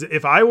Flores.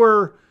 If I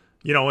were,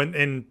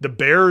 and the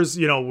Bears,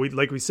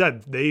 like we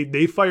said,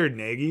 they fired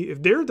Nagy.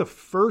 If they're the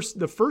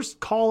first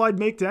call I'd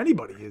make to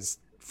anybody is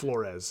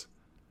Flores.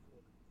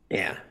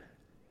 Yeah.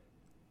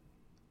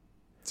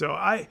 So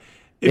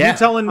you're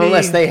telling me,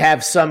 unless they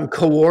have some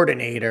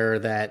coordinator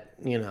that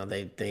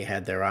they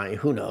had their eye,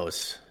 who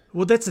knows?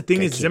 Well, that's the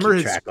thing, is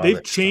Zimmer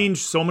they've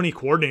changed so many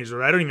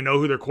coordinators. I don't even know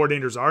who their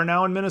coordinators are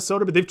now in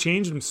Minnesota, but they've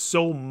changed them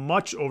so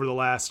much over the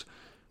last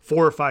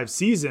 4 or 5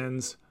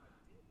 seasons.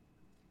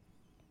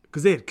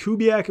 Because they had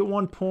Kubiak at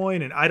one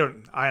point, and I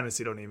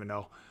honestly don't even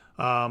know.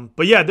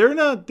 But yeah,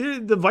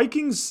 the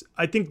Vikings,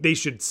 I think they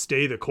should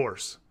stay the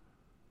course.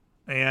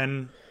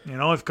 And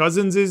if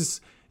Cousins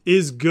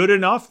is good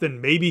enough,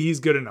 then maybe he's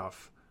good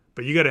enough.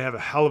 But you got to have a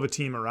hell of a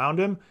team around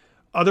him.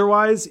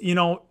 Otherwise,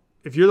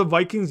 if you're the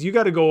Vikings, you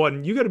got to go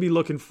and you got to be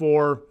looking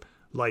for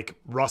like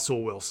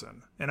Russell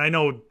Wilson. And I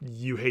know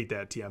you hate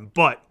that, TM,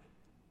 but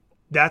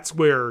that's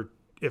where,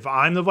 if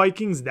I'm the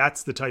Vikings,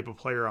 that's the type of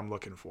player I'm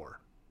looking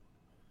for.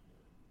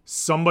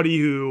 Somebody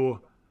who,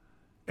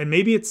 and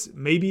maybe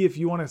if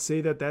you want to say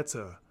that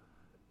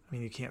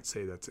you can't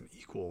say that's an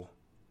equal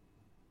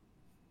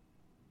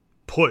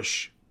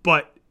push,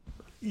 but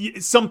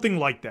something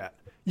like that.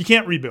 You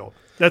can't rebuild.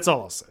 That's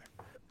all I'll say.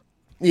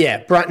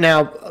 Yeah,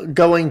 now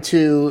going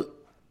to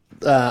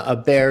a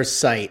Bears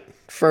site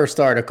First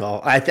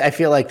article. I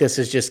feel like this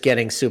is just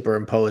getting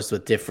superimposed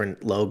with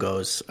different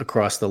logos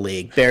across the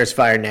league. Bears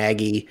fire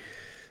Nagy.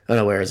 Oh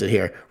no, where is it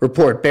here?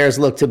 Report: Bears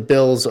look to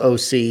Bills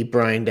OC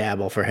Brian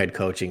Dabble for head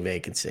coaching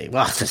vacancy.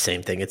 Well, it's the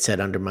same thing it said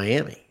under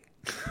Miami.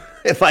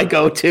 If I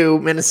go to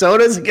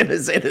Minnesota, is it going to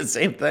say the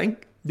same thing?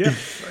 Yeah,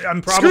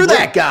 I'm probably. Screw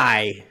that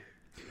guy.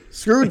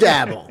 Screw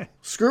Dabble.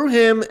 Screw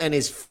him and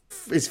his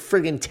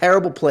friggin'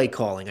 terrible play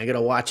calling. I got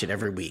to watch it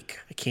every week.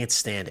 I can't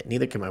stand it.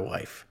 Neither can my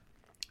wife.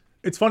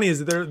 It's funny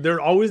is that they're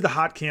always the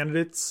hot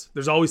candidates.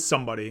 There's always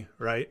somebody,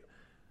 right?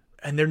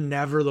 And they're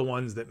never the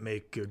ones that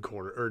make good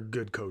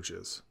good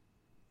coaches.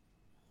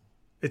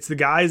 It's the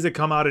guys that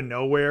come out of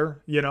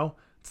nowhere, you know.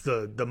 It's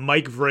the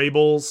Mike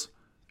Vrabels.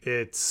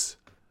 It's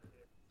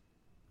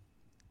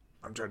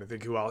I'm trying to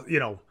think who else.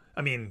 You know,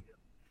 I mean,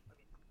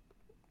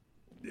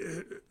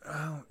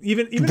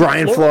 even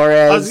Brian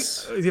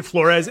Flores.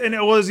 Flores, and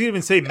it was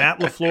even say Matt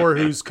LaFleur,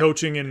 who's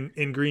coaching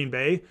in Green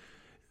Bay.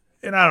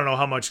 And I don't know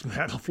how much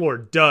Matt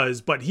LaFleur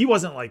does, but he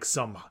wasn't like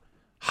some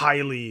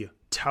highly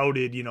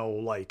touted, you know,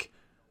 like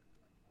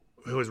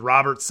it was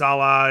Robert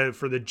Saleh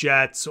for the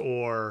Jets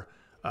or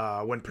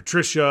when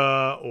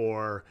Patricia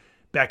or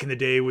back in the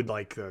day with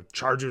like the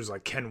Chargers,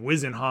 like Ken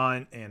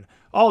Wisenhunt and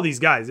all these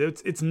guys.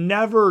 It's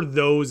never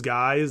those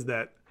guys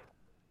that,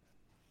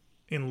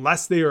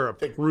 unless they are a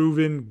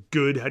proven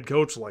good head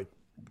coach like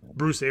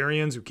Bruce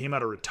Arians, who came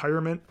out of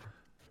retirement,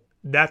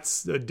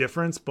 that's the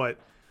difference. But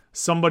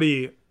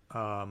somebody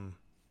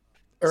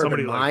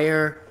Urban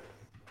Meyer.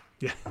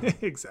 Yeah,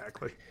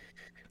 exactly.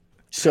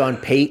 Sean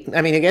Payton.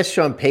 I mean, I guess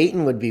Sean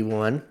Payton would be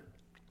one.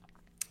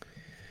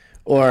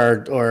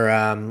 Or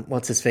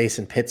what's his face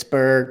in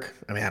Pittsburgh?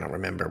 I mean, I don't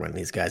remember when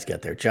these guys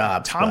got their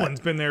jobs.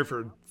 Tomlin's been there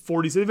for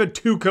 40. They've had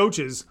two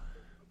coaches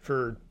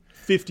for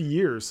 50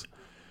 years.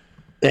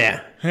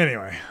 Yeah.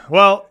 Anyway,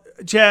 well,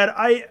 Chad,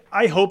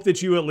 I hope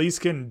that you at least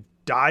can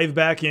dive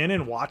back in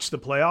and watch the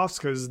playoffs,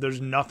 because there's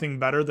nothing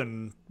better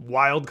than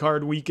wild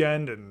card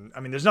weekend. And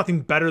I mean, there's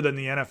nothing better than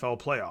the NFL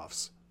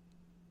playoffs,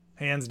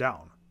 hands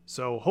down.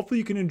 So hopefully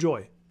you can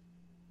enjoy,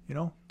 you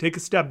know, take a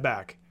step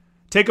back,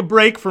 take a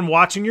break from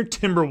watching your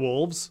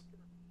Timberwolves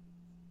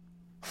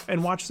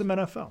and watch some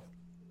NFL.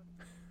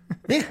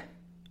 Yeah.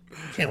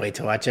 Can't wait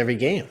to watch every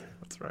game.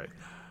 That's right.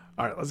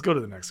 All right, let's go to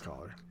the next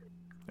caller.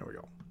 There we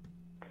go.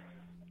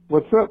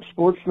 What's up,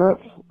 Sports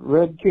Nuts?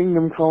 Red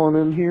Kingdom calling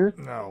in here.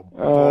 No,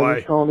 boy.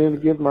 Just calling in to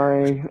give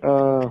my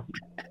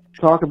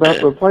talk about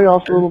the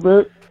playoffs a little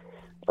bit.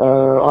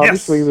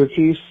 Obviously, Yes. the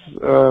Chiefs,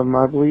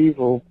 I believe,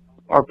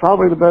 are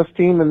probably the best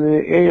team in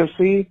the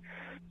AFC.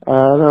 I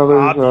know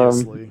there's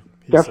Obviously,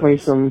 definitely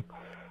some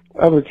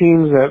other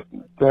teams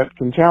that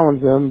can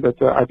challenge them, but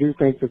I do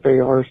think that they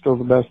are still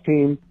the best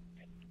team.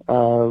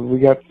 We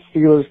got the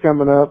Steelers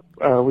coming up.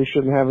 We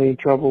shouldn't have any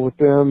trouble with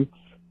them.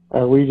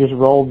 We just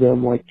rolled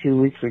them like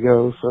 2 weeks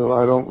ago, so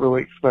I don't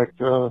really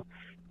expect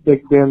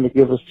Big Ben to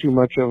give us too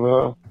much of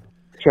a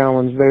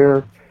challenge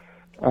there.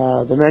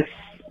 The next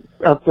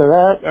after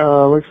that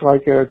looks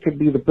like it could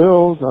be the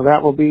Bills. Now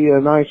that will be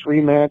a nice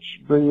rematch.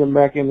 Bring them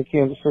back into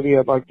Kansas City.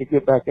 I'd like to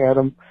get back at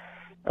them.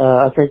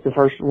 I think the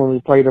first when we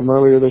played them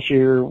earlier this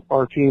year,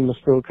 our team was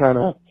still kind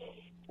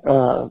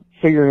of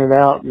figuring it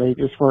out, and they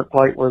just weren't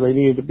quite where they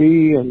needed to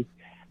be. And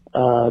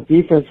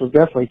defense was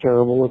definitely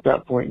terrible at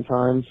that point in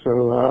time.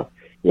 So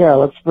yeah,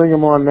 let's bring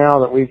them on now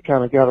that we've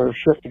kind of got our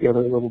shit together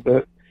a little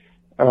bit.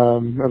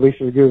 At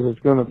least as good as it's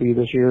going to be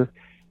this year.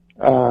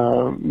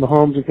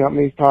 Mahomes and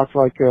company talks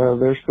like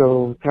they're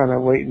still kind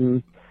of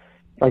waiting,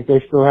 like they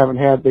still haven't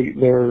had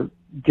their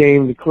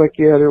game to click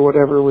yet or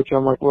whatever, which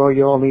I'm like, well,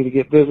 you all need to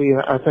get busy.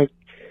 And I think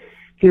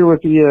here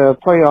with the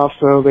playoffs,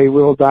 though, they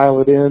will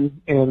dial it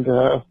in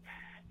and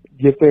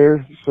get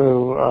there.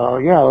 So,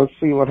 yeah, let's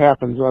see what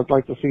happens. I'd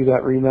like to see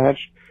that rematch.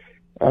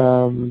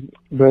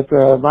 But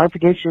my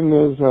prediction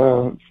is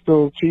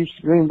still Chiefs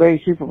Green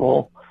Bay Super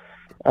Bowl.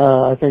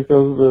 I think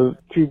those are the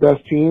two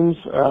best teams,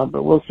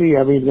 but we'll see.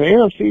 I mean, the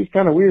NFC is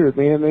kind of weird,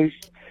 man.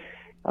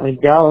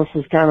 Dallas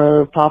is kind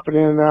of popping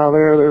in and out of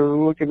there. They're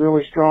looking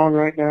really strong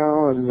right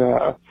now,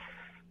 and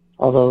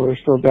although they're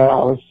still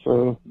Dallas,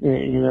 so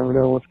you never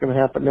know what's going to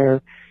happen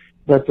there.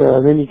 But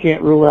then you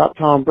can't rule out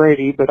Tom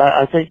Brady. But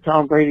I think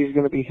Tom Brady is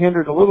going to be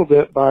hindered a little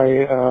bit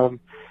by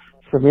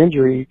some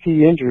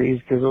key injuries,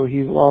 because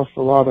he's lost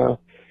a lot of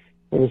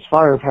his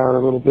firepower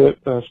a little bit,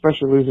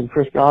 especially losing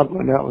Chris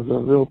Godwin. That was a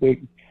real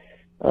big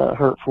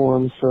hurt for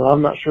him. So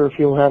I'm not sure if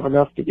he'll have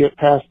enough to get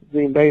past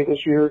Green Bay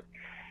this year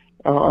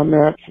on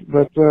that.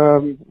 But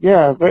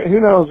yeah, but who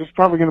knows? There's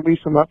probably going to be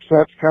some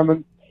upsets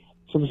coming,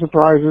 some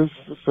surprises.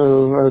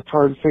 So it's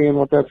hard saying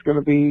what that's going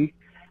to be.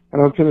 I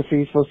know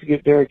Tennessee's supposed to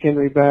get Derrick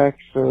Henry back,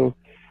 so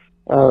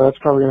that's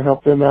probably going to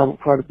help them out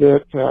quite a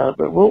bit.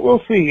 But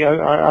we'll see.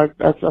 I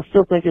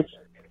still think it's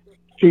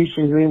Chiefs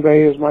and Green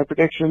Bay is my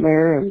prediction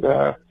there, and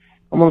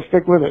I'm going to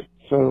stick with it.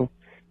 So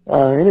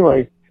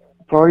anyway,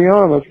 party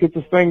on. Let's get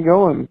this thing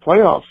going.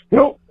 Playoffs.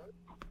 Yo.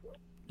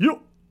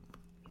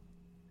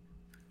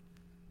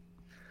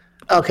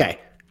 Okay.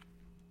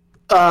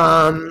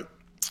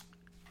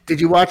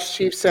 Did you watch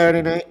Chiefs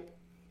Saturday night?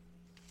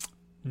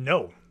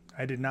 No,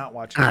 I did not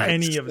watch All right,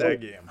 any of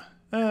that game.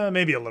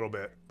 Maybe a little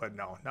bit, but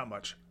no, not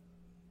much.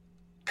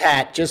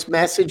 Pat, just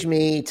message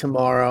me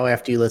tomorrow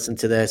after you listen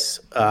to this,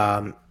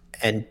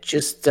 and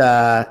just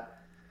let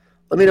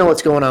me know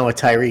what's going on with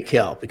Tyreek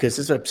Hill, because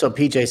this is so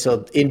PJ.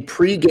 So in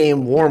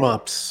pregame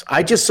warmups,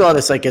 I just saw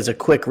this like as a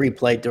quick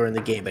replay during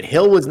the game, but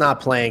Hill was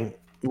not playing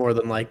more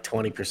than like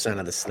 20%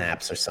 of the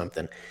snaps or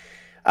something.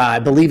 I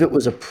believe it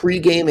was a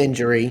pregame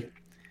injury,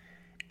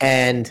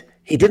 and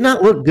he did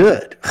not look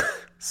good.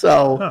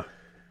 So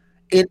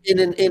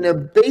in a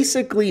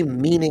basically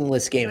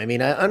meaningless game, I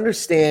mean, I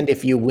understand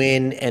if you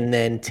win and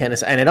then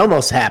tennis, and it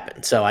almost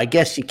happened. So I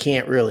guess you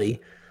can't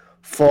really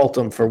fault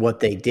them for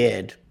what they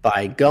did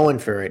by going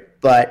for it.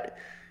 But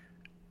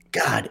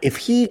God, if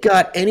he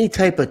got any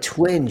type of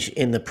twinge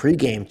in the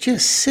pregame,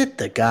 just sit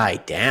the guy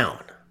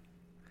down.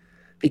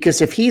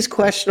 Because if he's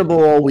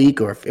questionable all week,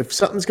 or if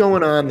something's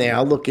going on there,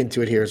 I'll look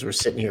into it here as we're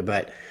sitting here.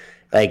 But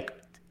like,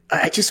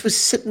 I just was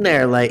sitting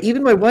there, like,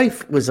 even my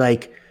wife was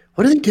like,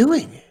 "What are they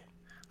doing?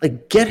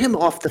 Like, get him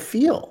off the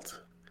field."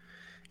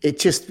 It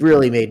just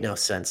really made no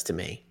sense to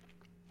me.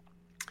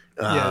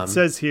 Yeah, it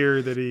says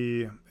here that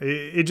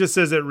it just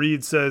says that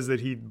Reed says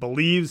that he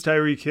believes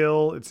Tyreek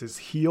Hill, it's his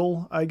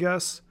heel, I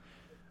guess,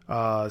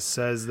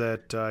 says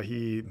that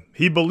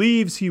he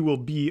believes he will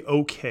be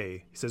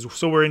okay. He says,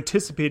 so we're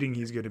anticipating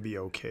he's going to be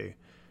okay.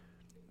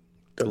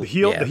 The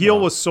heel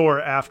was sore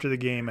after the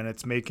game, and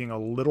it's making a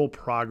little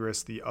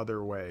progress the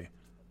other way.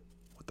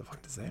 What the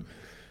fuck does that mean?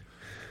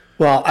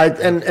 Well,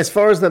 and as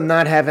far as them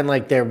not having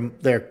like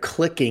their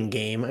clicking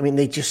game, I mean,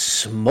 they just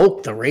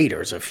smoked the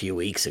Raiders a few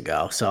weeks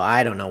ago. So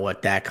I don't know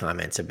what that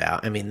comment's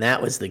about. I mean, that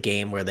was the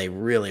game where they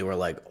really were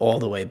like all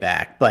the way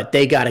back. But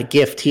they got a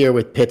gift here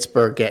with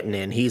Pittsburgh getting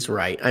in. He's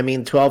right. I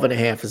mean,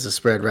 12.5 is the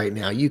spread right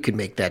now. You could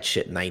make that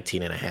shit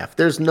 19.5.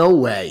 There's no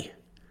way.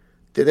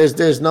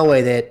 There's no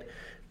way that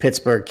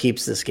Pittsburgh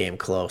keeps this game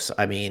close.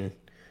 I mean,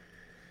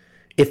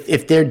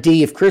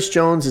 if Chris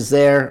Jones is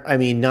there, I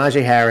mean,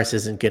 Najee Harris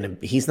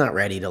he's not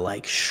ready to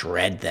like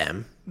shred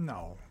them.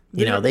 No.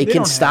 They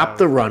can stop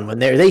the run when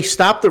they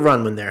stop the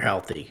run when they're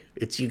healthy.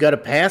 You got to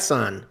pass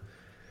on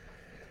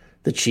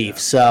the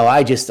Chiefs. Yeah. So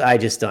I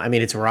just don't. I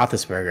mean, it's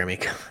Roethlisberger. I mean,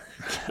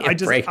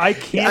 I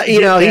can't.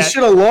 He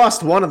should have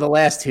lost one of the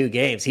last two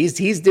games.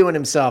 He's doing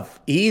himself.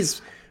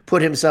 He's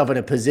put himself in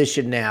a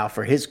position now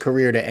for his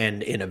career to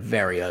end in a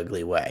very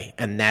ugly way,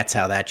 and that's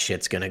how that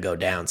shit's going to go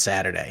down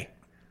Saturday.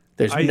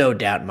 There's no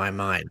doubt in my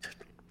mind.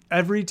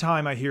 Every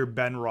time I hear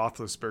Ben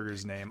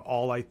Roethlisberger's name,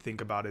 all I think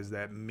about is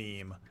that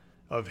meme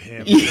of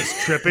him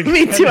just tripping.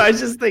 Me too. I was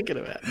just thinking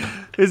about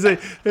it.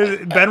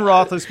 Ben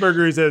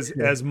Roethlisberger is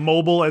as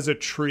mobile as a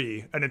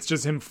tree, and it's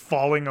just him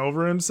falling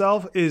over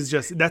himself.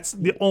 That's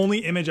the only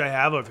image I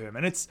have of him,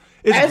 and it's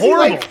as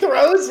horrible. He like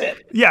throws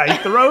it. Yeah,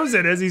 he throws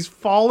it as he's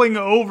falling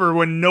over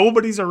when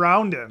nobody's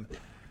around him,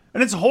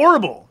 and it's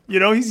horrible.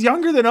 He's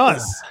younger than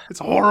us. It's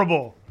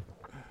horrible.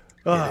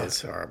 It is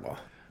horrible.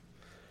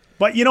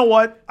 But you know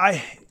what?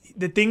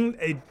 The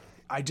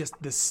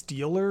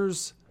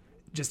Steelers,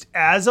 just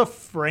as a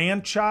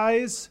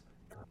franchise,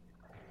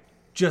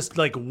 just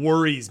like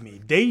worries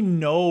me. They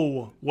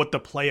know what the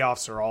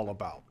playoffs are all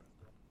about,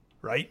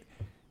 right?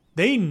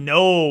 They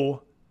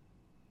know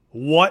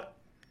what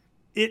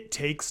it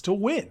takes to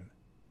win.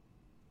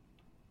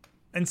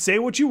 And say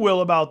what you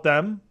will about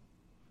them,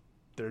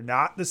 they're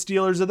not the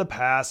Steelers of the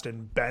past,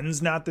 and Ben's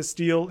not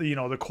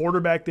the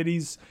quarterback that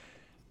he's.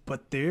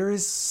 But there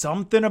is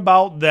something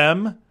about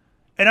them,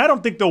 and I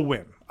don't think they'll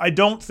win. I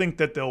don't think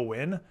that they'll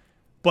win.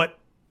 But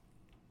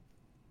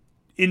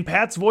in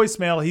Pat's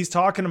voicemail, he's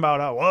talking about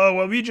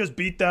how, we just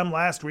beat them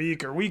last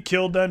week, or we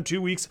killed them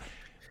 2 weeks.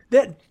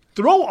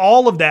 Throw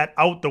all of that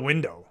out the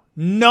window.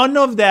 None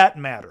of that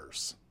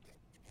matters.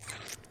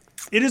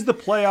 It is the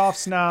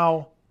playoffs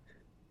now.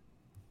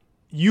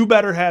 You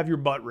better have your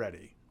butt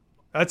ready.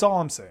 That's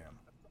all I'm saying.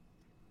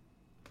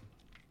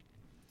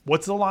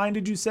 What's the line,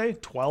 did you say?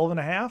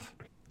 12.5?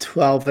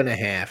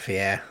 12.5,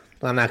 yeah.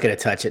 Well, I'm not going to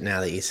touch it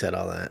now that you said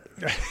all that.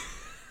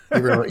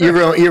 You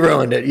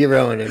ruined it. You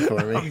ruined it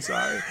for me. I'm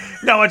sorry.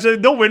 No,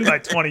 they'll win by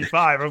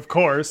 25, of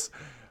course.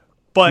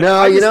 But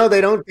no, they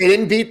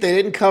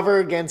didn't cover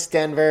against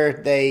Denver.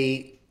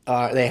 They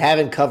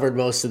haven't covered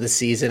most of the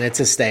season. It's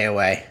a stay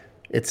away.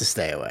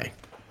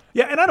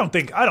 Yeah, and I don't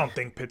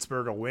think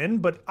Pittsburgh will win,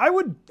 but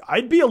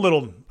I'd be a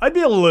little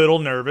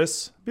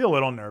nervous.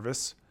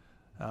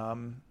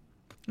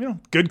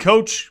 Good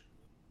coach,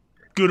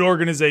 good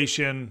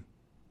organization,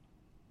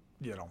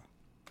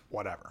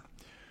 whatever.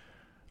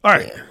 All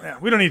right. Yeah,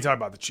 we don't need to talk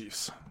about the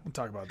Chiefs. We'll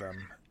talk about them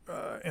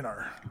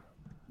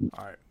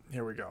all right,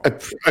 here we go.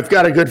 I've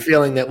got a good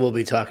feeling that we'll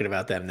be talking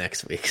about them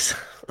next week. So.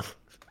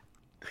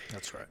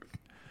 That's right.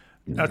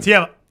 Now,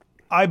 Tim,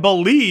 I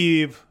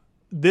believe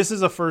this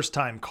is a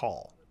first-time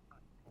call.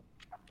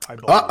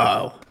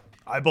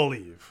 I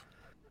believe.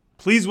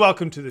 Please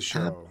welcome to the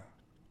show,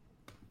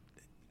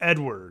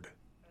 Edward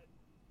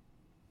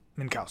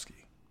Minkowski.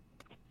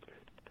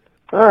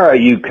 All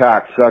right, you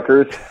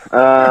cocksuckers.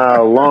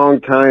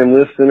 Long-time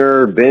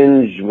listener,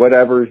 binge,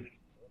 whatever,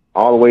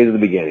 all the way to the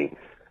beginning.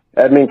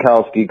 Ed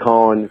Minkowski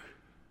calling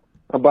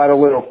about a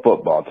little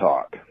football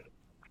talk.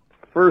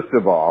 First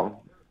of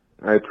all,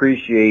 I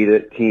appreciate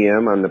it,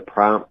 TM, on the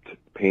prompt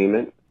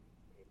payment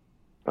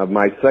of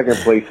my second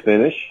place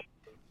finish.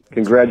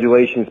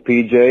 Congratulations,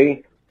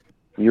 PJ.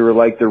 You were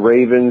like the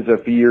Ravens a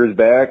few years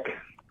back,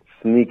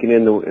 sneaking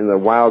in the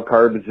wild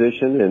card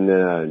position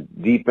and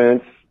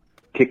defense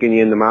kicking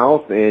you in the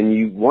mouth, and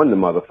you won the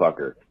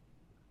motherfucker.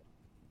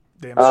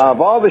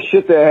 Of all the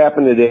shit that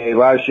happened today, a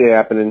lot of shit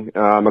happening.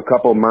 A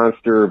couple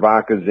monster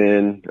vodkas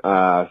in,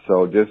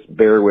 so just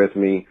bear with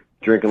me.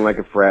 Drinking like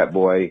a frat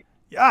boy.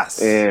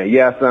 Yes. And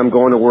yes, I'm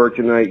going to work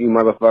tonight, you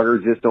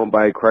motherfuckers. Just don't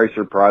buy a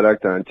Chrysler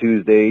product on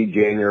Tuesday,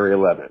 January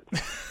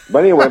 11th.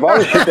 But anyway, of all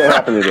the shit that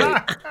happened today,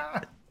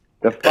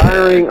 the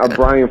firing of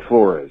Brian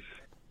Flores,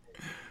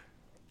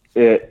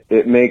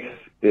 it makes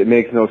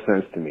no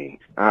sense to me.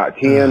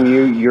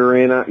 TM, you're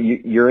in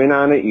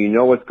on it. You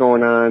know what's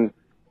going on.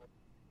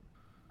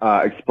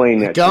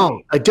 Explain that to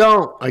me. I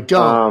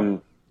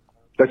don't.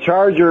 The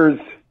Chargers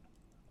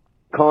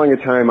calling a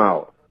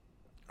timeout.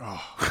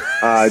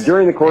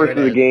 During the course of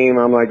the game,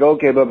 I'm like,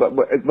 okay,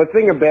 but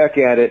thinking back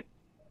at it,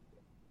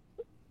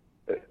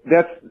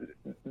 that's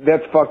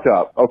fucked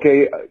up.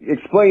 Okay,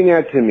 explain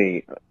that to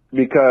me,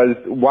 because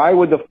why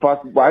the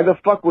fuck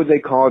would they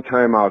call a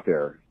timeout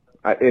there?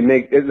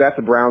 That's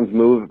a Browns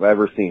move if I've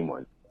ever seen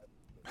one.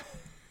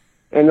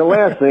 And the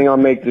last thing, I'll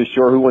make this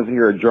short. Who wants to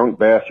hear a drunk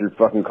bastard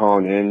fucking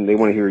calling in? They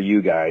want to hear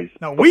you guys.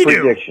 No, we do.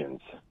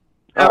 Predictions.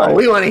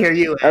 We want to hear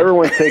you.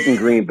 Everyone's taking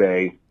Green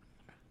Bay.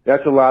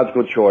 That's a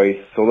logical choice.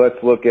 So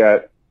let's look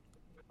at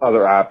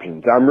other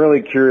options. I'm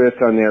really curious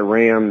on that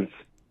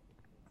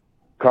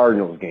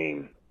Rams-Cardinals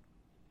game.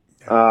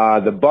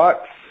 The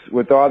Bucks,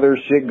 with all their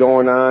shit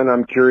going on,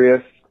 I'm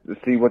curious to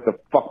see what the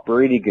fuck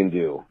Brady can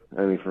do.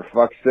 I mean, for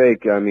fuck's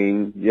sake. I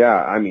mean,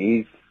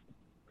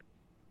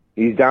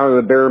 he's down to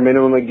the bare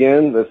minimum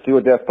again. Let's see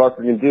what that fucker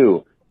can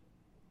do.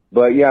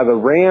 But yeah, the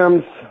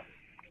Rams,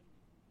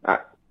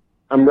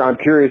 I'm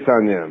curious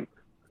on them.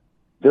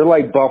 They're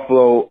like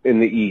Buffalo in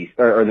the East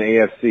or in the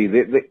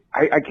AFC.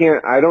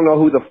 I don't know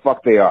who the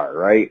fuck they are,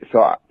 right?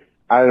 So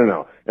I don't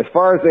know. As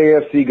far as the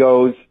AFC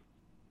goes,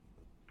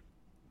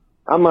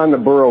 I'm on the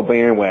Burrow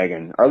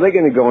bandwagon. Are they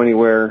going to go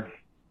anywhere?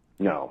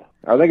 No.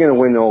 Are they going to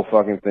win the whole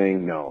fucking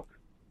thing? No.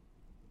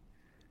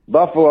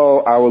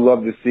 Buffalo, I would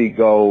love to see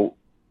go,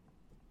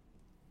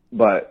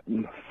 but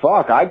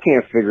fuck, I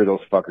can't figure those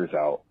fuckers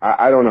out.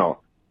 I don't know.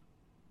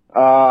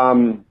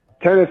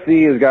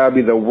 Tennessee has got to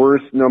be the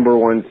worst number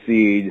one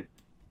seed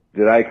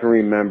that I can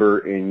remember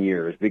in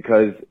years,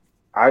 because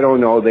I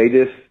don't know, they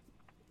just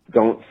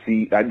don't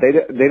see,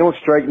 they don't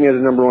strike me as a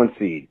number one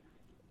seed.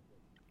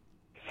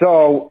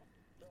 So,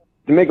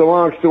 to make a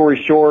long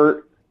story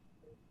short,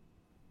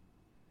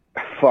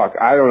 fuck,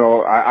 I don't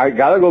know. I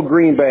gotta go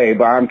Green Bay,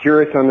 but I'm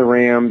curious on the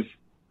Rams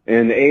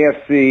and the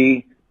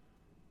AFC.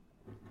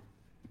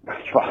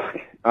 Fuck.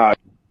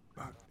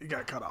 You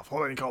got cut off.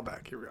 Hold on, you call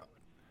back. Here we go.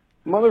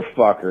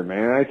 Motherfucker,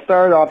 man. I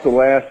started off the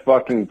last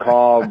fucking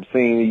call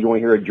saying you want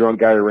to hear a drunk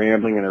guy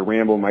rambling, and I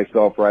rambled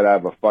myself right out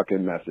of a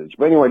fucking message.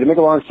 But anyway, to make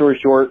a long story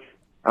short,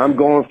 I'm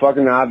going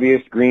fucking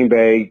obvious Green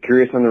Bay,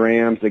 curious on the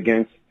Rams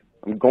I'm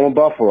going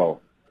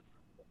Buffalo.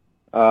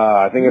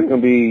 I think it's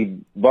going to be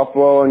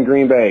Buffalo and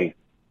Green Bay.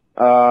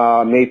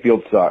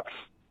 Mayfield sucks.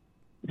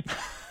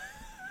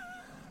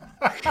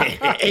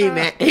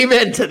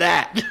 Amen to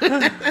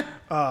that.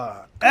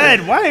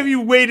 Ed, why have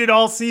you waited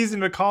all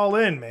season to call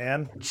in,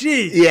 man?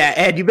 Jeez. Yeah,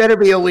 Ed, you better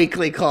be a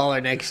weekly caller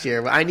next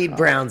year. I need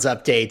Browns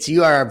updates.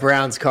 You are a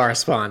Browns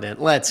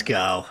correspondent. Let's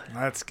go.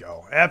 Let's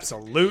go.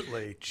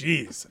 Absolutely.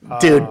 Jeez.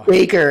 Dude,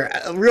 Baker,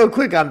 real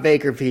quick on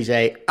Baker,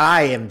 PJ.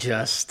 I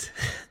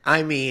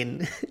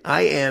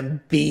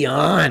am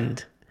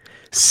beyond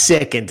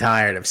sick and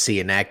tired of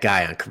seeing that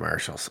guy on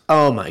commercials.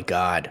 Oh, my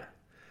God.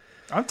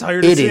 I'm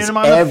tired of seeing him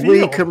on the field.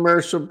 Every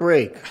commercial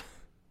break.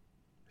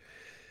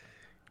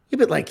 Yeah,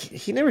 but like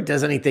he never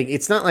does anything.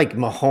 It's not like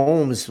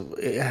Mahomes.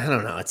 I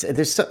don't know.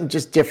 There's something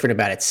just different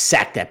about it.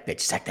 Sack that bitch.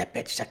 Sack that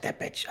bitch. Sack that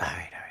bitch. All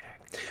right.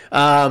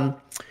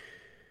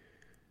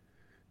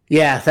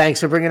 Yeah. Thanks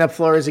for bringing up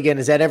Flores again.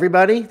 Is that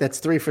everybody? That's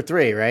 3 for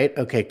 3, right?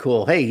 Okay.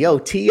 Cool. Hey, yo,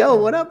 T.O.,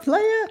 what up,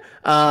 player?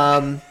 We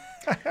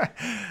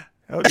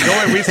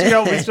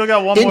still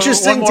got one more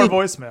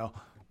voicemail.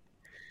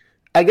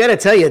 I got to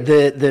tell you,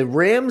 the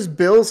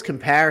Rams-Bills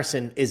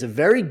comparison is a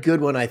very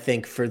good one, I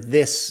think, for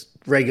this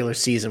regular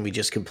season we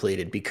just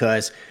completed,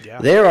 because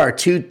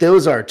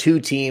those are two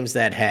teams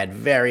that had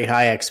very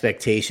high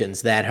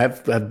expectations that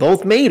have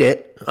both made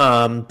it,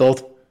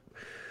 both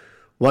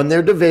won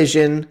their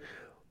division,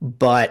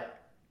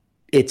 but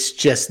it's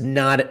just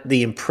not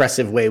the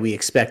impressive way we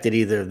expected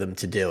either of them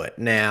to do it.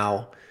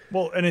 Now,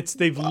 well, and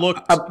they've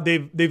looked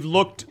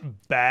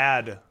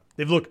bad.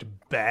 They've looked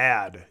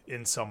bad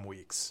in some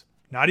weeks.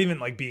 Not even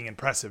like being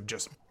impressive,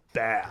 just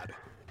bad.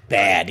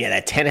 Bad. Yeah,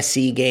 that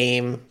Tennessee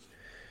game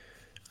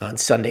on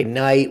Sunday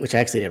night, which I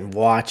actually didn't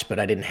watch, but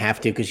I didn't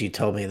have to because you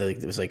told me that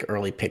it was like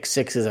early pick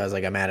sixes. I was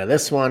like, I'm out of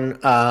this one.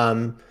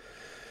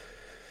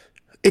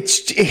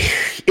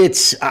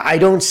 It's I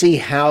don't see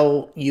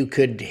how you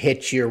could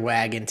hitch your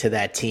wagon to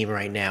that team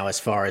right now as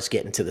far as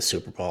getting to the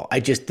Super Bowl.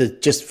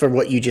 Just for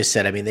what you just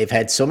said, I mean, they've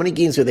had so many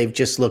games where they've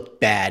just looked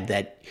bad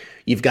that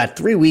you've got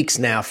 3 weeks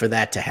now for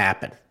that to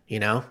happen,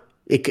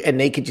 and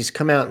they could just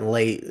come out and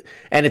lay,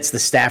 and it's the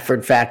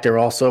Stafford factor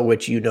also,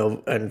 which you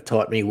know and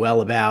taught me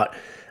well about.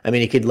 I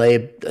mean, he could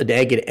lay an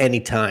egg at any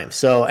time.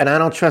 So, and I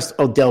don't trust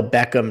Odell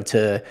Beckham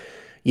to,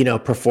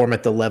 perform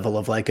at the level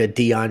of like a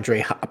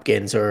DeAndre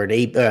Hopkins or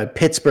a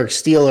Pittsburgh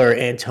Steeler,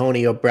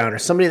 Antonio Brown, or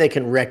somebody that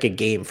can wreck a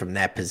game from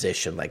that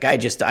position. Like I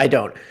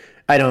don't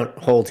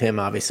hold him.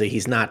 Obviously,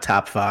 he's not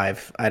top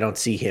 5. I don't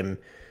see him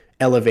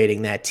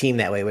elevating that team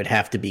that way. It would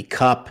have to be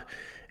Cup.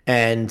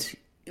 And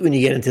when you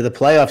get into the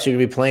playoffs, you're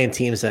going to be playing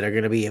teams that are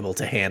going to be able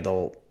to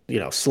handle,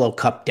 slow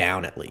Cup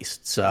down at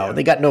least. So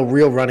They got no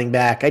real running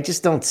back. I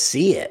just don't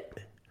see it.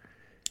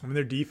 I mean,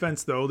 their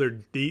defense, though,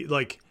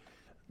 like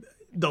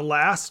the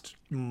last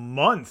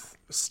month,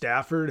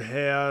 Stafford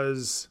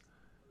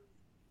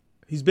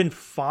he's been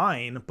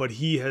fine, but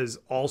he has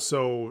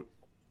also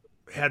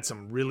had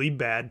some really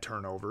bad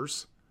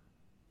turnovers,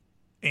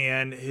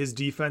 and his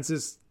defense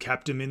has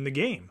kept him in the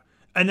game.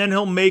 And then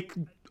he'll make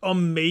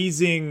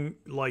amazing,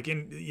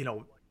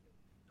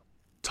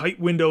 tight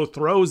window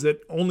throws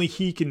that only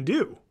he can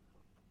do.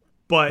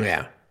 But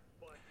yeah,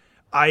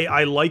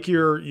 I like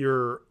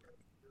your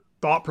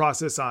thought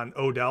process on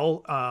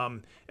Odell.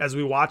 As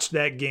we watched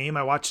that game,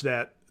 I watched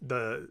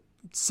the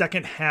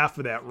second half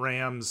of that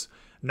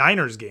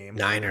Rams-Niners game.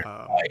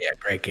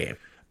 Great game.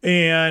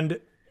 And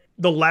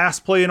the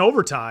last play in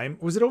overtime,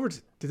 was it over?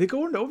 Did they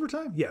go into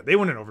overtime? Yeah, they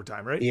went in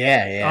overtime, right?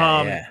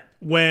 Yeah.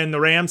 When the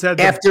Rams had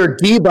after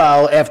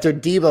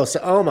Debo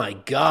said, "Oh my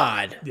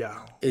God,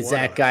 yeah, is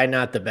that guy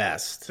not the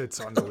best?" It's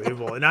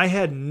unbelievable. And I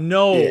had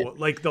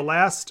the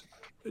last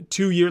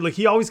 2 years,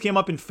 he always came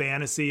up in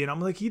fantasy, and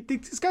I'm like,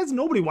 this guy's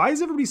nobody. Why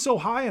is everybody so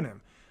high on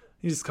him?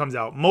 He just comes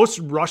out. Most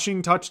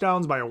rushing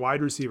touchdowns by a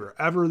wide receiver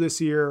ever this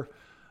year.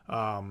 He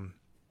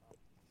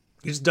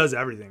just does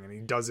everything, and he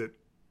does it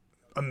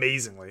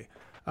amazingly.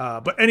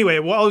 But anyway,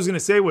 what I was going to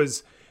say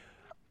was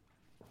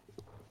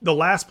the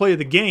last play of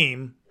the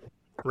game,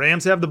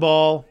 Rams have the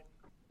ball,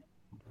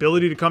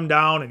 ability to come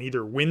down and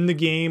either win the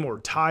game or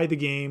tie the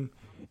game.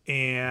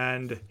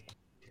 And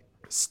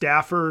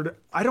Stafford,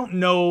 I don't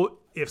know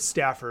if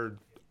Stafford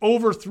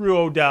overthrew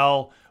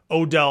Odell.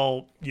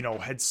 Odell,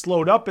 had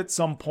slowed up at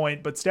some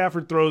point, but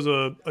Stafford throws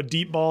a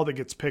deep ball that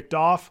gets picked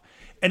off.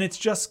 And it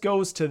just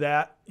goes to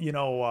that,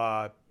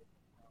 that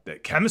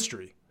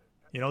chemistry,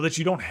 that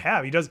you don't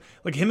have. He does,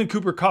 him and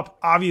Cooper Kupp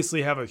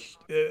obviously have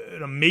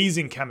an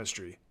amazing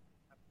chemistry.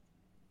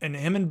 And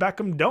him and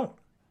Beckham don't.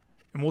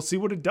 And we'll see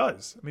what it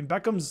does. I mean,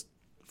 Beckham's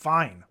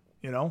fine,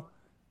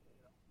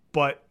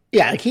 but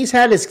yeah, he's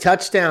had his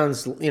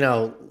touchdowns,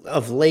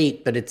 of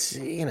late, but it's,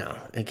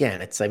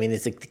 again,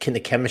 can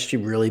the chemistry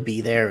really be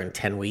there in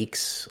 10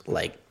 weeks?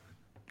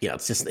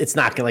 It's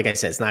not gonna, like I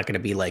said, it's not going to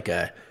be like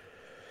a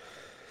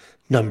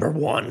number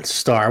one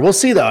star. We'll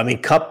see though. I mean,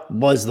 Kupp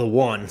was the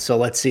one, so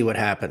let's see what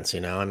happens,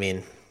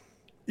 yeah.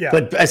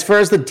 But as far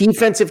as the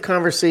defensive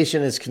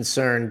conversation is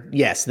concerned,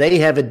 yes, they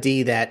have a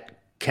D that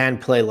can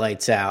play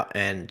lights out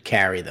and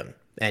carry them.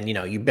 And,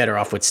 you're better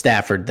off with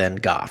Stafford than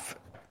Goff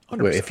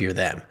 100%. If you're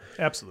them.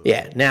 Absolutely.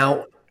 Yeah.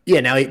 Now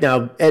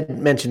Ed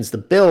mentions the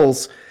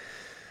Bills.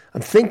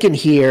 I'm thinking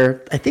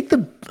here,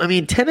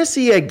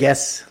 Tennessee, I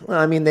guess,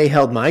 they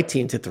held my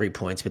team to 3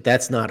 points, but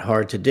that's not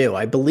hard to do.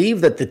 I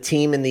believe that the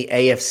team in the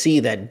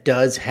AFC that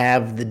does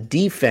have the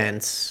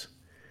defense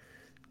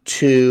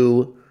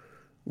to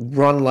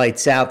run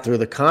lights out through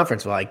the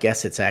conference, well, I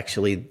guess it's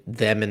actually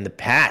them and the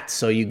Pats.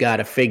 So you got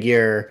to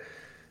figure,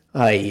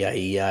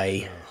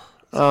 oh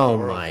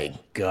my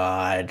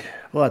God.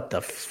 What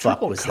the fuck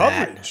triple was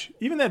coverage.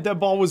 that? Even that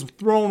ball was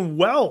thrown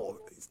well.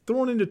 It's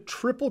thrown into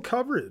triple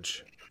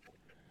coverage.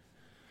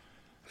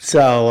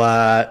 So,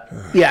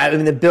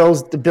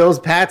 the Bills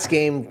Pats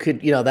game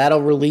could,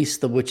 that'll release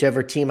the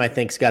whichever team I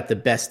think's got the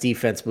best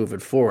defense moving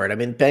forward. I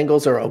mean,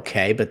 Bengals are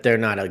okay, but they're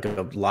not a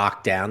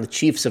lockdown. The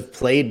Chiefs have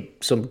played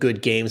some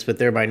good games, but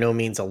they're by no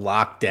means a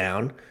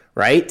lockdown,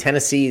 right?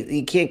 Tennessee,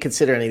 you can't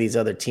consider any of these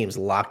other teams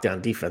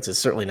lockdown defenses,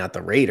 certainly not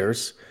the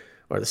Raiders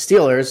or the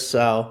Steelers.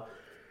 So,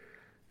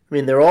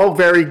 they're all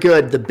very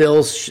good. The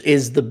Bills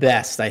is the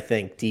best, I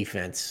think,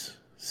 defense.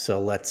 So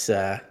let's,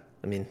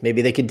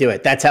 maybe they could do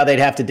it. That's how they'd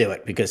have to do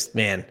it because,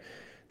 man,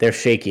 they're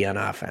shaky on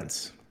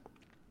offense.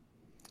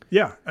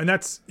 Yeah, and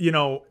that's,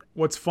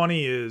 what's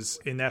funny is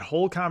in that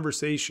whole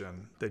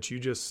conversation that you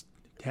just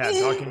had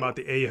talking about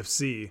the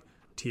AFC,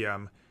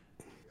 TM,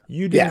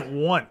 you didn't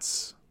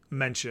once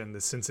mention the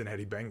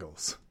Cincinnati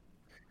Bengals.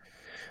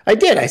 I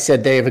did. I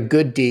said they have a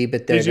good D,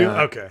 but they're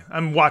not. Okay.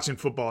 I'm watching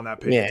football, not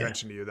paying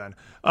attention to you then.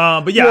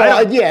 But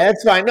yeah.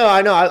 That's fine. No,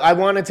 I know. I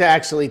wanted to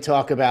actually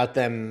talk about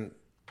them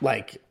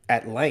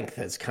at length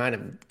as kind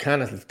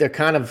of they're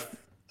kind of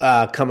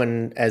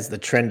coming as the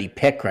trendy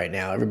pick right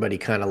now. Everybody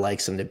kind of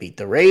likes them to beat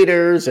the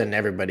Raiders, and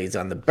everybody's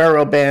on the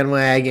Burrow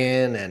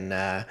bandwagon,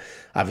 and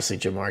obviously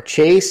Jamar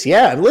Chase.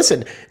 Yeah, and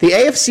listen, the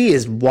AFC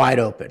is wide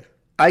open.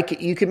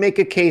 You can make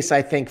a case,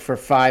 I think, for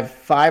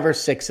five or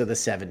six of the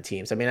 7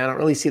 teams. I mean, I don't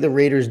really see the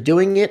Raiders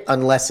doing it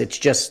unless it's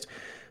just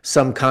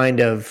some kind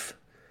of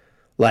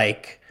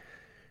like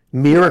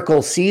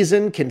miracle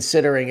season,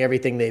 considering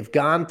everything they've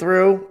gone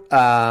through.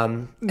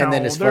 And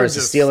then as far as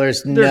the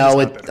Steelers,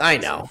 I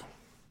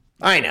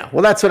know.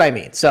 Well, that's what I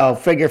mean. So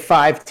figure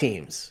 5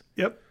 teams.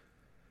 Yep.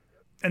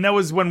 And that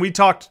was when we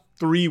talked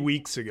 3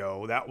 weeks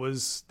ago. That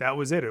was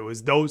it. It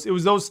was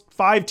those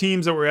 5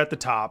 teams that were at the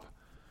top.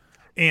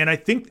 And I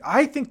think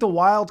the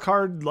wild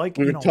card, like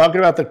we were talking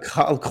about the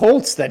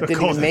Colts that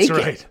didn't even make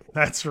it.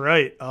 That's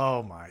right.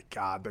 Oh my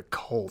God, the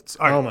Colts.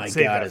 Oh my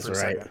God, is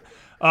right.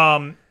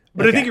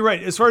 But I think you're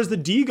right. As far as the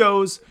D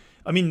goes,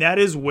 I mean that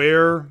is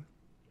where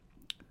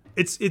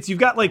it's you've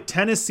got like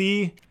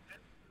Tennessee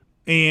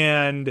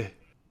and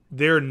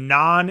their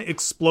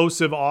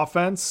non-explosive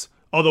offense.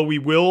 Although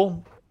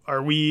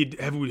have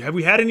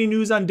we had any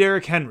news on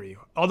Derrick Henry?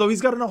 Although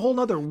he's got a whole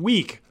nother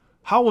week.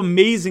 How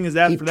amazing is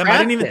that for them? I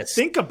didn't even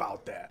think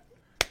about that.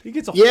 He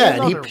gets a whole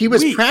nother he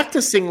was week.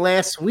 practicing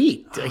last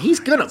week. He's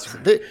gonna.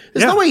 There's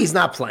no way he's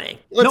not playing.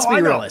 Let's be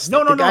realistic.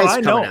 No, the guy's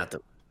I coming know. out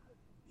them.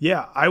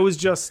 Yeah, I was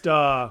just.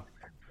 I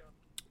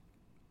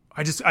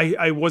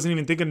wasn't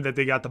even thinking that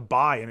they got the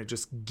bye, and it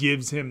just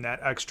gives him that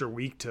extra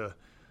week to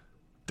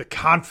the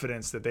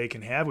confidence that they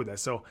can have with that.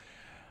 So.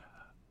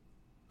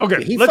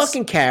 Okay, he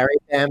fucking carries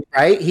them,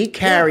 right? He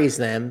carries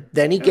them.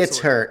 Then he gets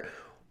hurt.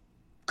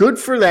 Good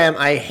for them.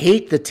 I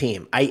hate the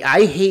team.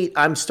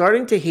 I'm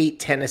starting to hate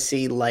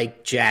Tennessee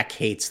like Jack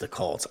hates the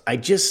Colts. I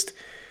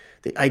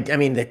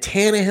mean, the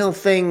Tannehill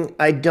thing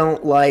I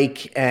don't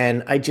like,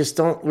 and I just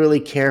don't really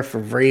care for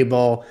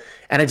Vrabel,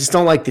 and I just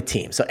don't like the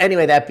team. So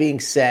anyway, that being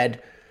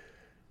said,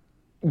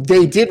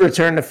 they did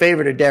return the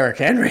favor to Derrick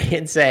Henry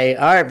and say,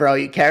 all right, bro,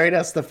 you carried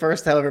us the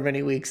first however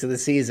many weeks of the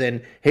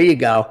season. Here you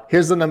go.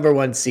 Here's the number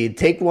 1 seed.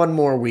 Take one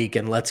more week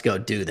and let's go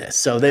do this.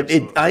 So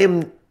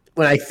when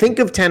I think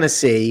of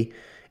Tennessee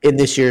in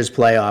this year's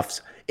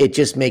playoffs, it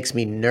just makes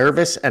me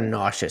nervous and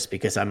nauseous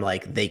because I'm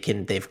like,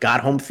 they've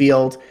got home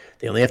field.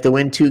 They only have to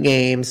win 2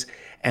 games,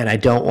 and I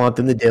don't want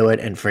them to do it.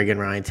 And friggin'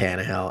 Ryan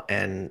Tannehill.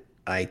 And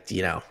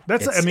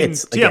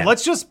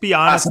let's just be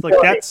honest.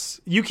 Like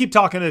you keep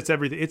talking. It's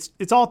everything.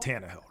 It's all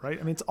Tannehill, right?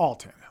 I mean, it's all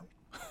Tannehill.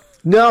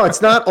 No,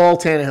 it's not all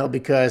Tannehill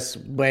because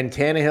when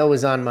Tannehill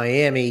was on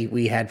Miami,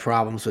 we had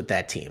problems with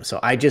that team. So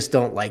I just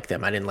don't like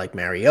them. I didn't like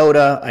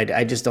Mariota.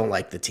 I just don't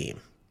like the team.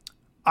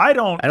 I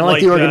don't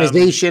like the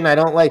organization. I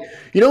don't like.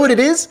 You know what it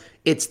is?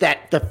 It's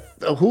that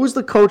who's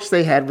the coach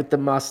they had with the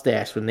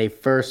mustache when they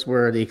first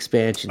were the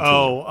expansion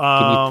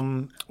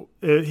team?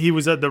 He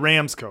was the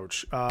Rams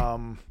coach.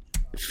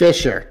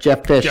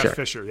 Jeff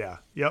Fisher. Yeah.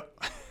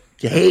 Yep.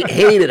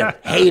 Hated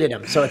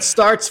him. So it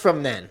starts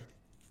from then.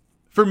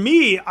 For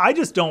me, I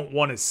just don't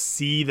want to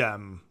see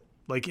them.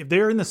 Like if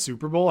they're in the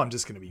Super Bowl, I'm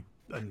just going to be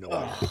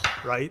annoyed,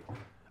 right?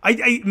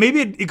 I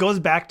maybe it goes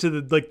back to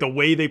the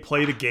way they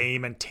play the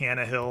game and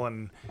Tannehill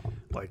and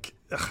like.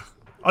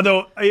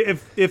 Although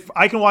if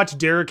I can watch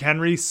Derrick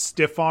Henry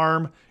stiff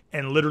arm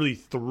and literally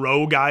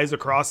throw guys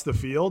across the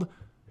field,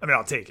 I mean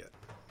I'll take it.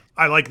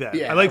 I like that.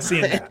 Yeah. I like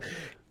seeing that.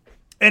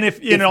 And if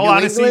in all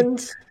honesty,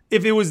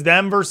 if it was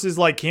them versus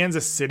like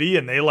Kansas City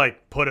and they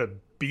like put a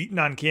beating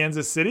on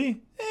Kansas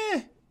City,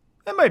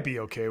 I might be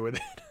okay with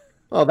it.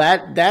 Well,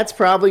 that's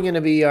probably going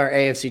to be our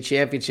AFC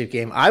Championship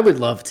game. I would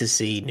love to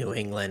see New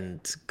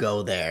England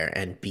go there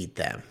and beat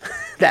them.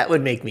 That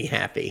would make me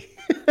happy.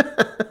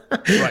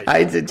 Right.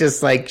 I'd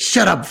just like,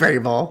 shut up,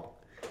 Vrabel.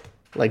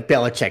 Like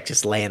Belichick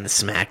just laying the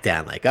smack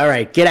down. Like, all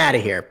right, get out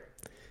of here,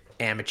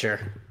 amateur.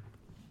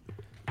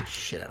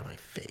 Shit out of my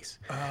face.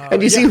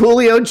 And you see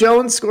Julio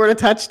Jones scored a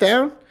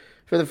touchdown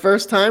for the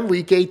first time,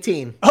 week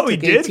 18. Oh, he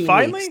did?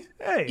 Finally? Weeks.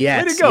 Hey,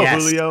 way to go,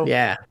 Julio.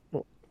 Yeah.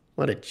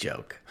 What a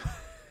joke.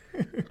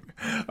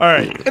 All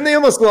right. And they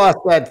almost lost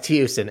that to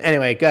Houston.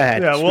 Anyway, go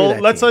ahead. Yeah, well,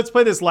 let's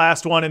play this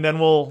last one, and then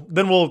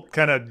we'll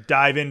kind of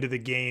dive into the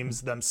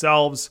games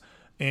themselves,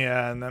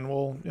 and then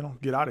we'll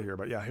get out of here.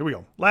 But yeah, here we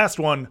go. Last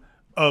one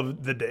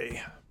of the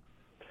day.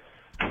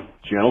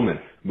 Gentlemen,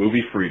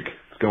 movie freak,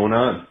 what's going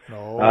on?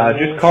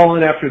 Just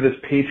calling after this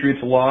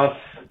Patriots loss,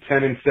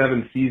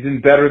 10-7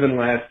 season, better than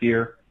last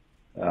year.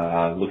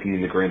 Looking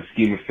in the grand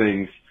scheme of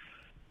things,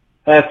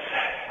 that's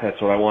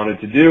what I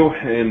wanted to do,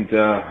 and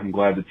I'm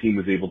glad the team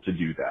was able to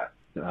do that.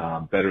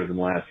 Better than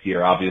last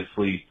year,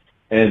 obviously.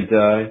 And,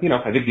 I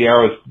think the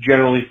arrow is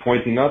generally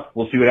pointing up.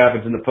 We'll see what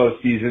happens in the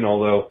postseason,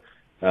 although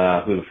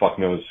who the fuck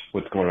knows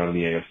what's going on in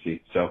the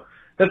AFC. So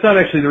that's not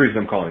actually the reason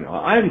I'm calling.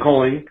 I'm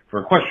calling for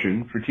a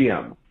question for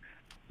TM.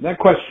 That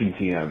question,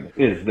 TM,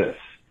 is this.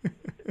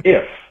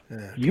 If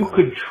you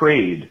could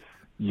trade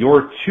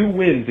your 2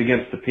 wins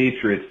against the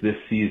Patriots this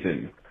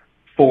season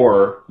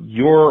for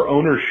your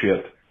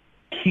ownership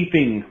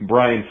keeping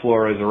Brian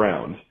Flores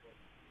around,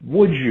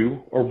 would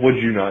you or would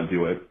you not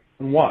do it,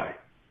 and why?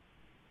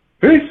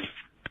 Peace.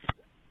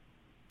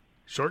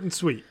 Short and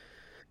sweet.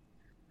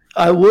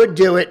 I would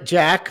do it,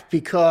 Jack,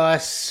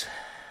 because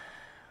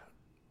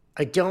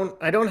I don't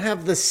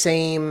have the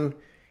same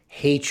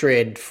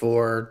hatred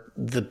for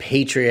the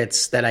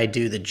Patriots that I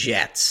do the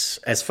Jets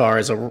as far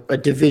as a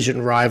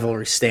division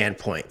rivalry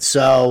standpoint.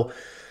 So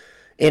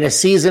in a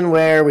season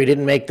where we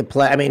didn't make the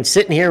play, I mean,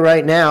 sitting here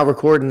right now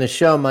recording the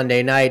show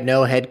Monday night,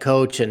 no head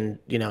coach and,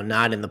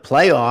 not in the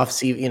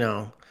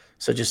playoffs,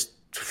 so just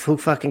who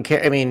fucking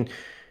care? I mean,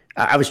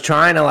 I was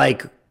trying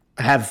to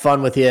have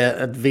fun with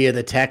you via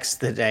the text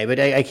today, but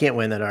I can't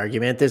win that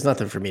argument. There's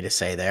nothing for me to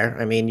say there.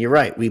 I mean, you're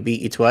right. We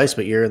beat you twice,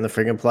 but you're in the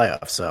friggin'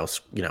 playoffs. So,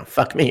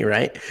 fuck me,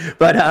 right?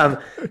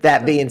 But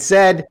that being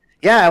said,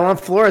 yeah, I want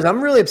Flores.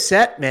 I'm really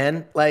upset,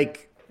 man.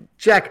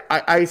 Jack,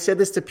 I said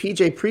this to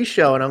PJ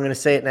pre-show, and I'm going to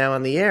say it now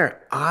on the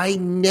air.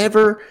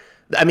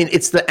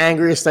 It's the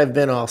angriest I've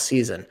been all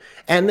season.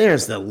 And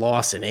there's the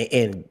loss in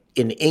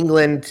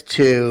England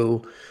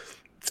to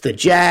the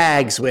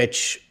Jags,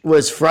 which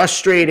was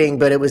frustrating,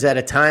 but it was at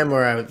a time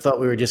where I thought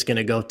we were just going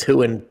to go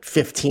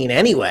 2-15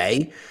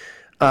 anyway.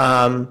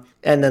 And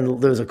then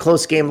there was a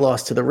close game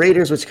loss to the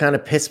Raiders, which kind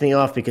of pissed me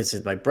off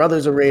because my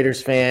brother's a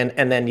Raiders fan.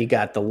 And then you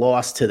got the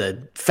loss to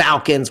the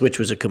Falcons, which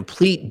was a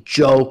complete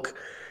joke.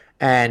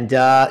 And,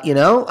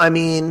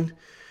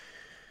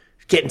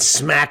 getting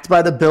smacked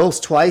by the Bills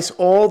twice,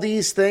 all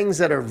these things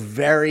that are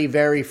very,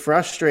 very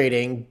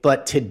frustrating.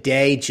 But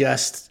today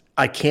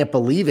I can't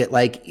believe it.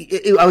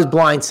 I was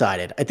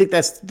blindsided. I think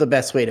that's the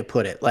best way to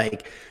put it.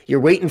 You're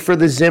waiting for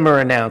the Zimmer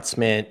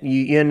announcement.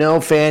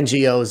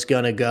 Fangio's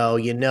going to go.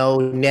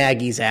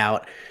 Nagy's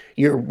out.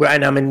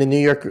 And I'm in the New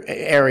York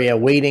area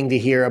waiting to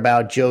hear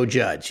about Joe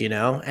Judge,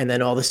 and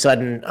then all of a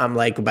sudden I'm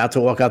about to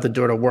walk out the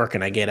door to work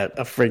and I get a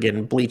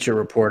friggin' Bleacher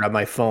Report on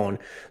my phone.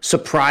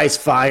 Surprise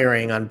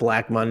firing on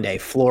Black Monday.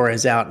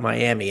 Flores out in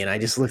Miami. And I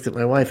just looked at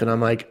my wife and I'm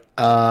like,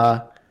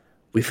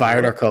 we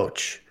fired our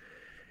coach.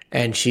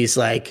 And she's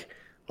like,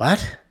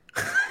 what?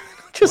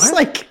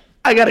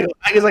 I gotta go.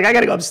 I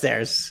gotta go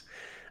upstairs.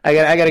 I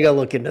gotta go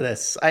look into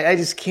this. I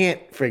just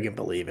can't friggin'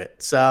 believe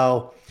it.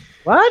 So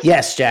what?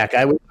 Yes, Jack.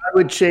 I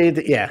would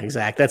trade. Yeah,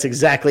 exactly. That's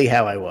exactly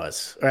how I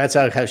was, or that's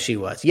how she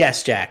was.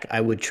 Yes, Jack.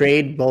 I would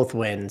trade both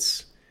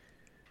wins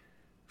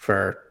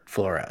for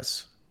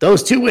Flores.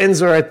 Those 2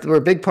 wins were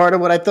a big part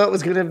of what I thought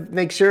was going to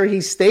make sure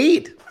he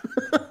stayed.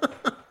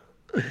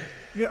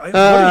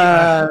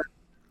 Yeah.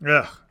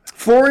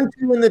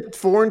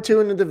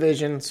 4-2 in the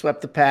division.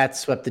 Swept the Pats.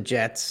 Swept the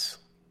Jets.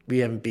 We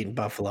haven't beaten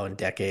Buffalo in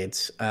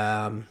decades.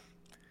 But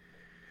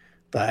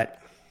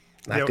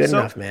not good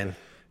enough, man.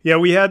 Yeah,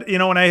 we had,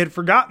 and I had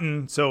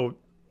forgotten, so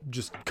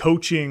just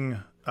coaching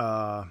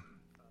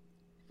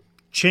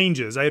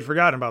changes. I had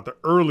forgotten about the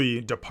early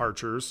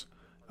departures.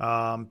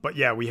 But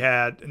yeah, we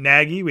had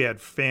Nagy, we had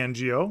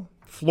Fangio,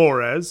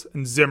 Flores,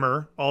 and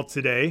Zimmer all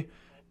today.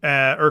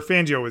 Or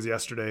Fangio was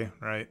yesterday,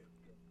 right?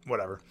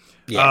 Whatever.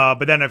 Yeah.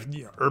 But then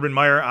Urban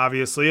Meyer,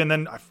 obviously, and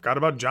then I forgot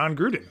about John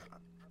Gruden,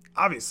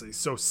 obviously.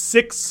 So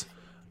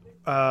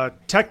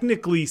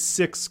technically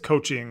six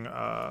coaching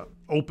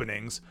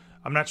openings.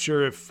 I'm not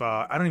sure if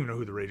I don't even know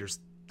who the Raiders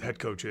head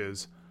coach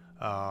is.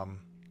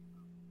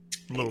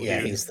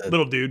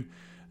 Little dude,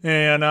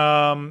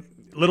 and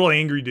little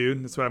angry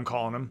dude. That's what I'm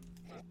calling him.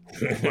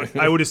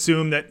 I would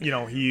assume that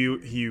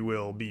he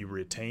will be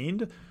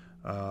retained.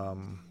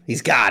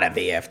 He's got to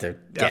be after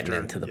getting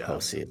into the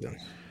postseason.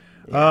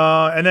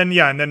 Yeah. And then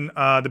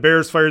the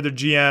Bears fired their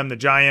GM. The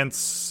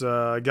Giants,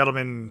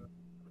 Gettleman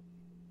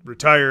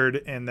retired,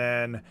 and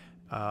then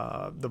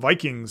the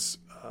Vikings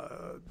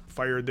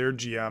fired their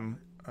GM,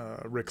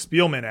 Rick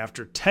Spielman,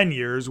 after 10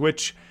 years.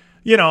 Which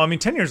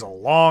 10 years is a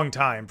long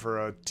time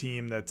for a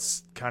team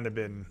that's kind of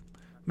been.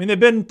 They've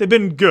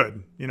been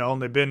good.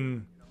 They've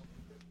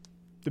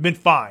been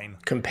fine.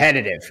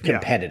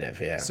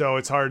 Competitive, yeah. So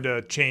it's hard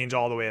to change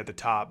all the way at the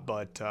top,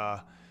 but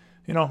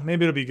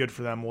maybe it'll be good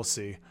for them. We'll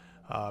see.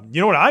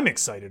 You know what I'm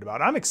excited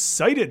about? I'm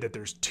excited that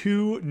there's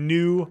 2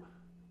 new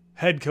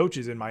head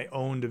coaches in my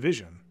own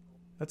division.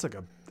 That's a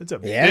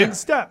big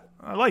step.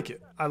 I like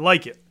it.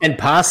 And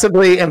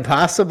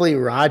possibly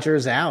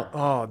Rodgers out.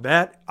 Oh,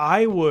 that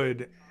I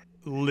would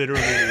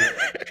literally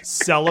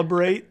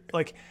celebrate.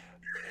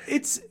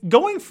 It's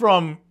going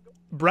from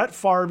Brett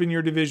Favre in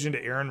your division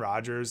to Aaron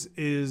Rodgers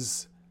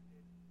it's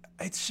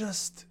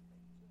just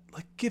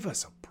give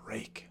us a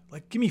break.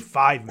 Give me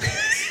 5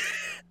 minutes.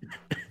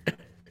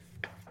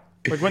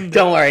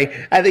 Don't worry.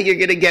 I think you're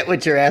going to get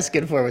what you're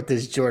asking for with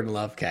this Jordan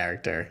Love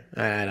character.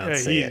 I don't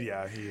see it.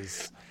 Yeah, he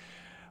is.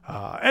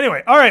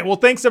 Anyway, all right. Well,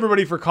 thanks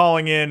everybody for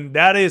calling in.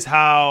 That is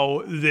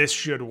how this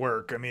should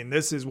work.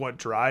 This is what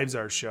drives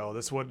our show.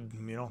 This is what,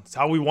 it's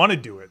how we want to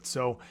do it.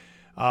 So,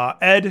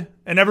 Ed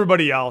and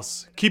everybody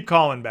else, keep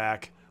calling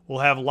back. We'll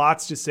have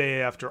lots to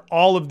say after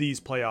all of these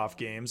playoff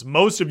games.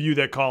 Most of you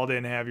that called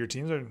in have your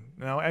teams.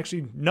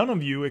 Actually, none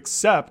of you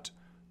except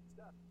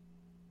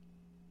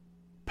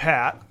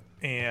Pat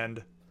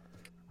and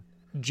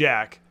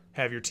Jack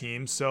have your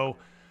teams. So,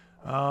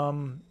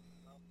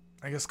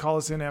 I guess call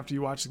us in after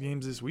you watch the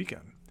games this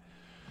weekend.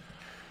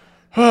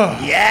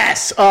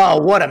 Yes. Oh,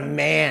 what a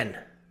man.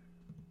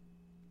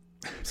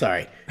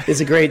 Sorry. This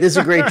is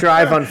a great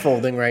drive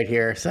unfolding right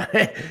here.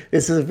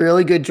 This is a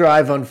really good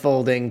drive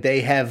unfolding.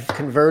 They have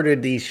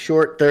converted these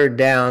short third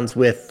downs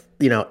with,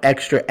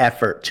 extra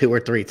effort 2 or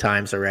 3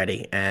 times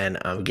already, and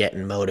I'm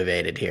getting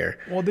motivated here.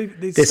 Well,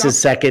 this is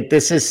second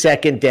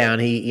down.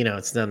 It's now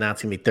it's gonna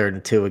be 3rd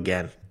and 2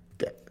 again.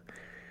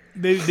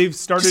 They've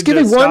started. Just give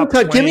me one.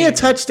 Give me a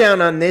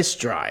touchdown on this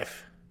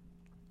drive.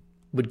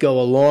 Would go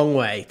a long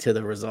way to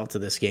the result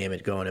of this game.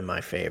 It going in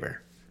my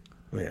favor.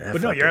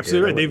 But no, you're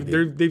absolutely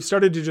right. They've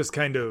started to just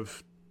kind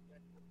of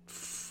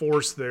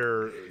force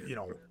their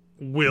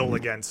will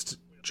against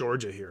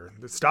Georgia here.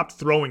 They stopped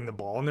throwing the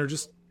ball and they're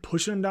just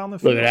pushing them down the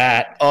field. Look at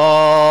that!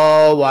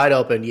 Oh, wide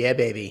open. Yeah,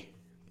 baby.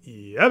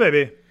 Yeah,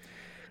 baby.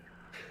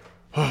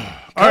 All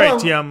right,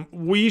 TM.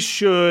 We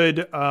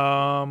should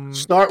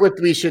start with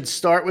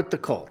the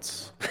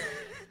Colts.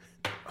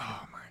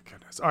 Oh my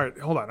goodness! All right,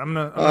 hold on. I'm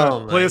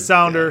gonna play a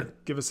sounder. God.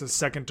 Give us a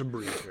second to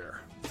breathe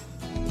here.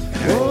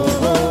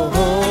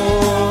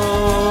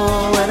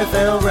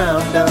 NFL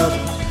Roundup.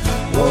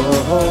 Whoa,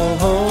 ho,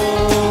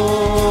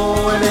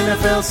 ho, an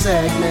NFL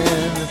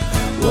segment.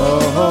 Whoa,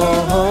 ho,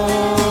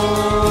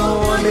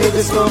 ho, I made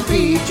this for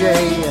PJ.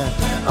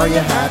 Are you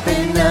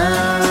happy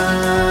now?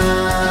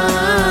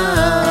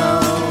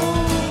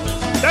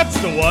 That's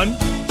the one.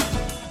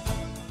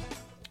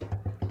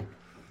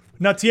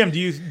 Now, TM,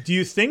 do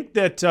you think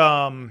that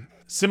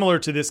similar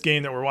to this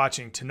game that we're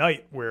watching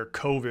tonight, where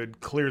COVID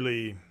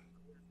clearly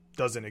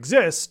doesn't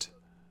exist?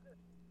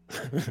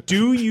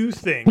 Do you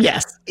think?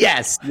 Yes.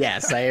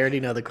 I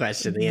already know the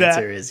question. The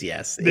answer is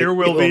yes. There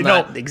will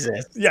not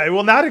exist. Yeah, it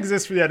will not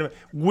exist for the end.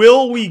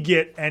 Will we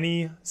get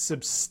any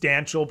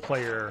substantial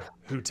player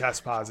who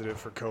tests positive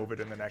for COVID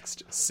in the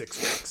next 6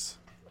 weeks?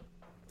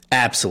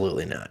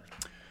 Absolutely not.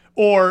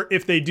 Or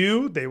if they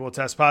do, they will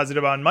test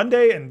positive on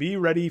Monday and be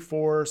ready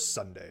for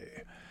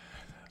Sunday.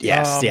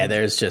 Yes.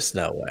 There's just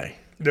no way.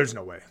 There's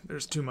no way.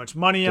 There's too much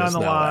money on the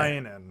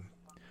line and.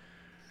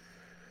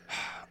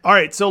 All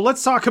right, so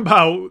let's talk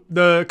about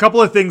the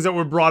couple of things that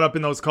were brought up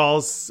in those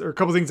calls, or a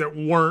couple of things that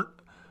weren't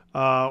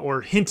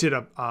or hinted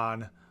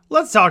on.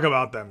 Let's talk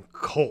about them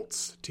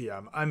Colts,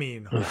 TM. I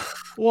mean,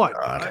 what?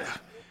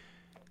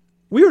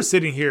 We were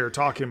sitting here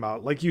talking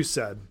about, like you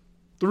said,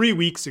 3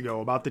 weeks ago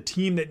about the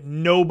team that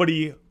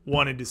nobody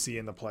wanted to see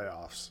in the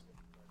playoffs.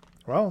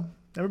 Well,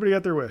 everybody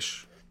got their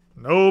wish.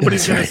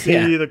 Nobody's going to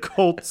see the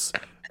Colts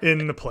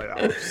in the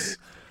playoffs.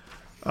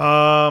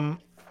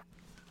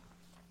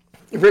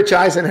 Rich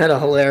Eisen had a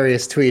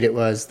hilarious tweet. It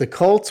was, the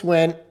Colts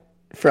went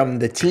from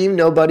the team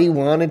nobody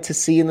wanted to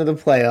see into the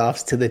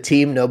playoffs to the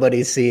team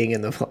nobody's seeing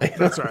in the playoffs.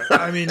 That's right.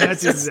 I mean,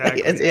 that's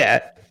exactly. Yeah.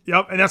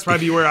 Yep, and that's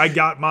probably where I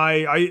got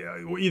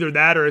either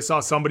that or I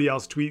saw somebody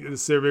else tweet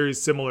this very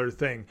similar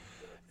thing.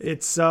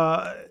 It's,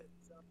 I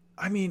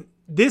mean,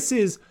 this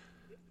is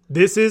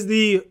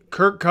the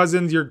Kirk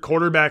Cousins, your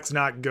quarterback's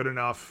not good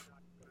enough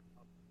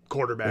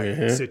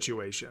quarterback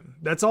situation.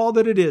 That's all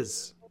that it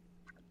is.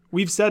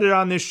 We've said it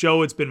on this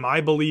show. It's been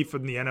my belief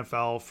in the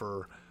NFL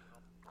for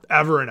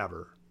ever and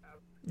ever.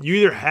 You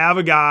either have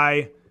a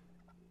guy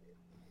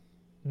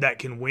that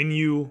can win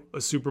you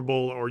a Super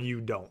Bowl or you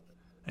don't.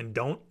 And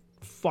don't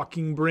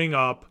fucking bring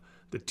up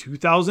the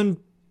 2000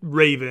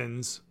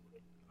 Ravens.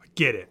 I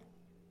get it.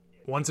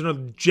 Once in a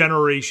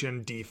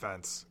generation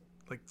defense.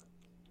 Like,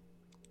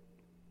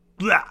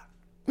 blah.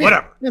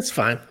 Whatever. That's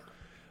fine.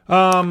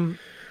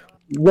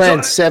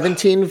 Went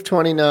 17 of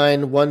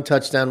 29, 1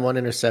 touchdown, 1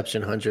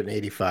 interception,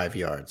 185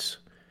 yards.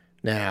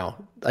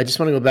 Now, I just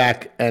want to go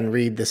back and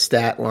read the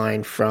stat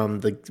line from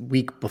the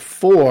week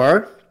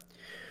before.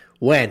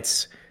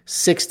 Wentz,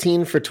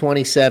 16 for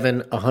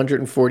 27,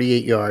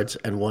 148 yards,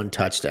 and 1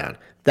 touchdown.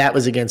 That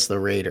was against the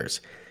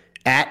Raiders.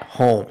 At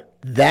home.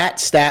 That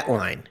stat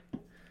line.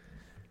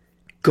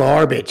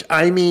 Garbage.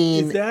 I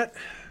mean,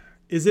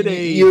 is it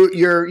a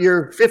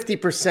you're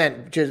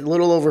 50%, just a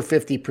little over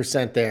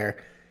 50%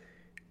 there.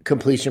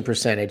 Completion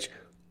percentage.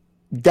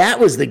 That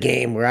was the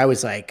game where I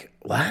was like,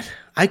 what?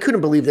 I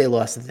couldn't believe they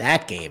lost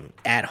that game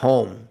at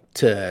home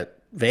to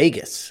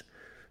Vegas.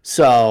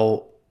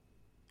 So,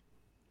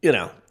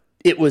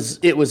 it was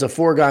a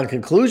foregone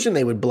conclusion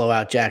they would blow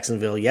out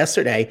Jacksonville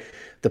yesterday.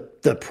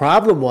 The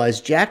problem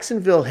was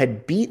Jacksonville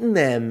had beaten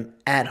them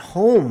at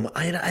home.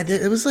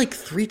 It was like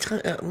 3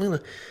 times. I'm going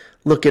to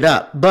look it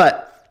up.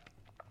 But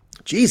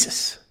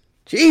Jesus,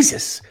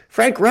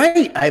 Frank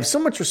Wright, I have so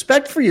much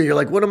respect for you. You're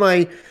like one of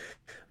my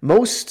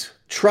most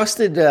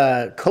trusted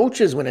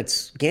coaches when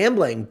it's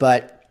gambling,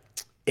 but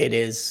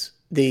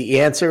the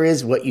answer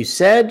is what you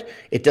said.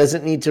 It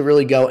doesn't need to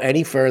really go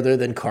any further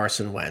than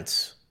Carson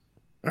Wentz.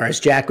 Or as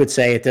Jack would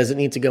say, it doesn't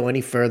need to go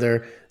any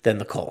further than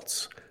the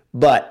Colts.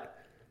 But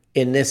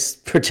in this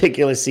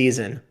particular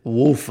season,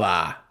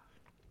 woofa.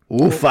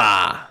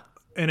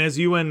 And as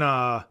you and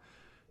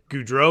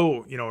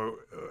Goudreau,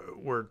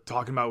 were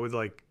talking about with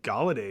like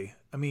Galladay,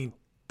 I mean,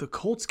 the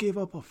Colts gave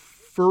up a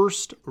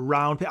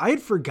first-round pick. I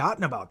had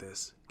forgotten about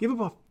this. Gave up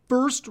a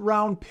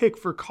first-round pick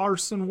for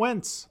Carson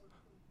Wentz.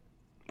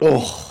 Oh,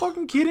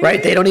 fucking kidding right?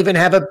 me? They don't even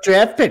have a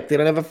draft pick. They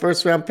don't have a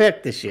first-round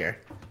pick this year.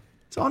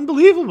 It's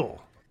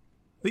unbelievable.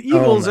 The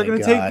Eagles Oh are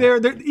going to my take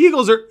God. the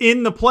Eagles are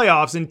in the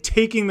playoffs and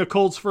taking the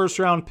Colts'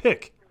 first-round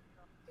pick.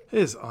 It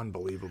is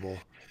unbelievable.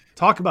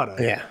 Talk about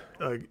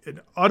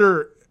an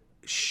utter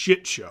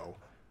shit show.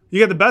 You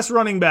got the best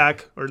running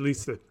back, or at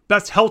least the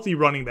best healthy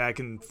running back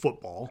in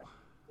football.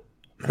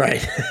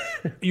 Right.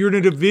 You're in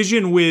a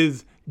division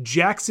with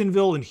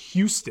Jacksonville and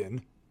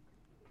Houston,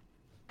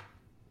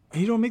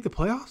 and you don't make the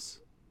playoffs?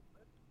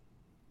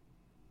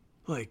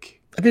 Like,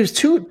 I mean,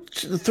 it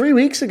was 3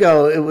 weeks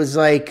ago. It was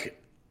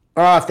like,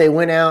 oh, if they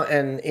went out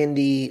and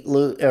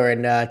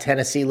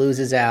Tennessee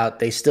loses out,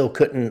 they still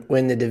couldn't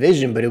win the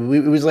division. But it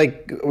was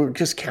like we're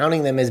just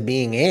counting them as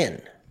being in.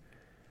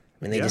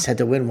 I mean, they just had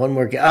to win one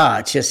more game.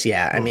 It's just,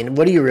 I mean,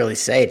 what do you really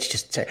say? It's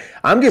just,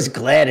 I'm just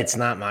glad it's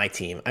not my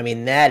team. I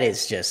mean, that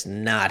is just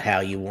not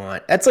how you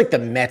want. That's like the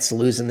Mets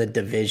losing the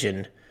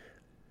division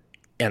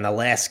in the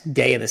last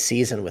day of the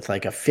season with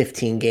like a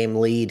 15-game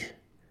lead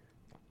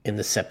in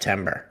the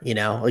September,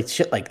 like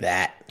shit like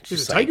that. The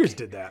Tigers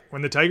did that.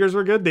 When the Tigers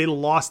were good, they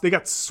lost. They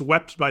got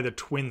swept by the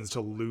Twins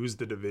to lose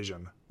the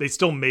division. They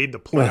still made the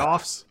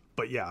playoffs,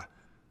 but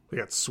they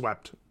got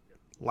swept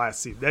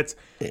last season. That's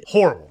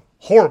horrible.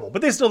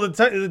 But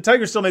the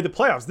Tigers still made the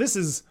playoffs. This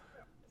is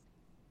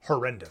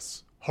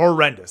horrendous.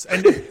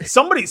 And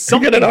something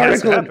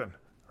has to happen,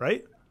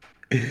 right?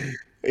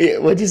 Yeah,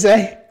 what'd you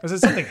say? I said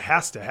something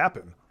has to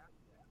happen.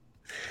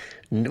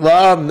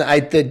 Well,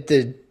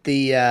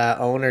 the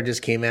owner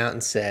just came out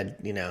and said,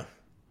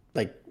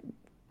 like,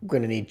 we're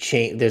going to need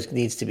change. There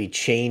needs to be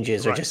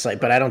changes, or just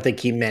like. But I don't think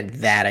he meant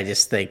that. I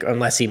just think,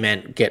 unless he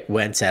meant get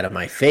Wentz out of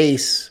my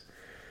face.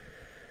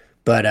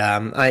 But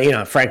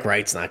Frank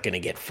Wright's not going to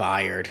get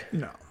fired.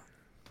 No,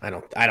 I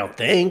don't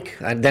think.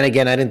 Then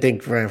again, I didn't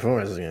think Frank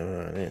Wright was.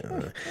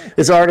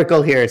 This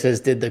article here, it says,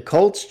 "Did the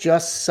Colts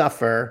just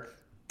suffer,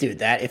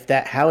 dude?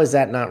 How is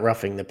that not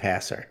roughing the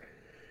passer?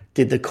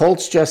 Did the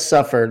Colts just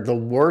suffer the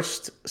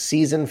worst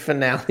season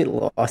finale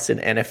loss in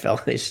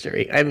NFL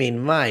history? I mean,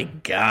 my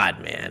God,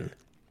 man,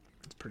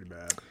 it's pretty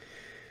bad.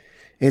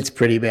 It's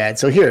pretty bad.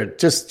 So here,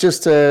 just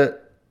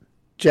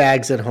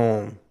Jags at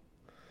home.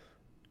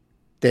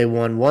 They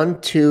won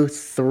 1, 2,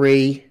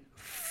 3,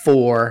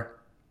 4,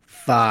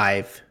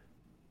 5,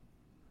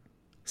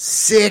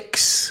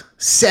 6,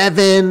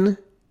 7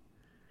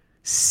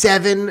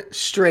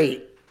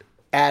 straight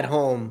at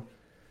home.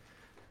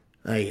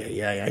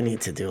 I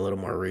need to do a little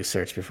more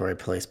research before I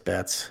place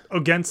bets.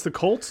 Against the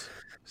Colts?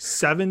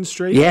 7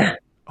 straight? Yeah.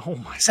 Oh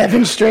my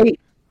 7 God. straight.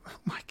 Oh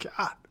my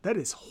God. That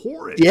is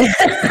horrid. Yeah.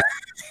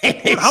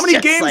 How many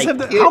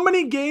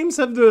games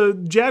have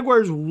the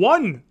Jaguars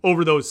won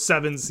over those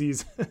 7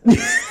 seasons?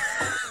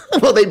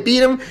 Well, they beat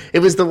them. It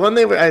was the one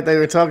they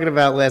were talking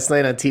about last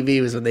night on TV.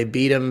 Was when they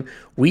beat them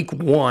week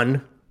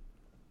 1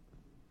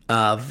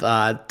 of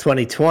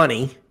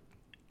 2020,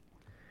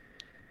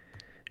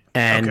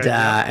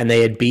 and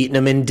they had beaten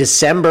them in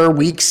December,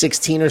 week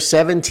 16 or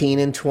 17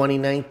 in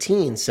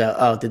 2019.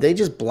 So, did they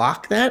just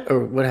block that,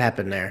 or what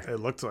happened there? It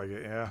looked like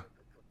it, yeah.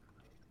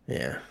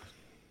 Yeah.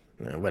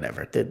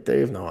 Whatever. They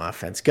have no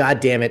offense. God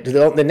damn it.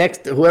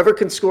 Whoever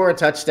can score a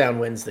touchdown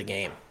wins the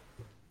game.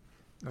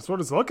 That's what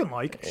it's looking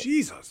like.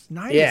 Jesus.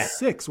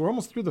 9-6. We're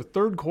almost through the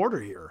third quarter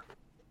here.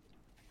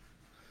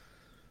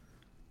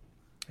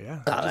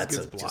 Yeah. That's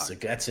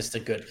just a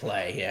good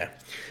play, yeah.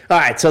 All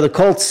right, so the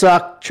Colts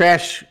suck.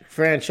 Trash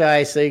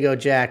franchise. There you go,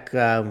 Jack.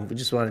 We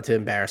just wanted to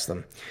embarrass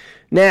them.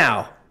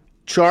 Now,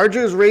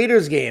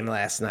 Chargers-Raiders game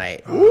last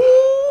night.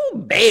 Ooh.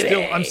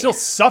 Baby. I'm still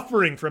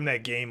suffering from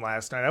that game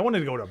last night. I wanted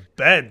to go to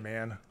bed,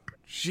 man.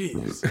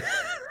 Jeez.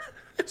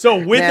 So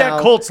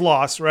that Colts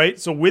loss, right?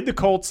 So with the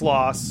Colts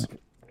loss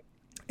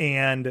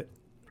and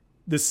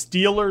the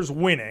Steelers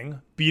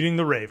winning, beating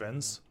the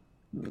Ravens,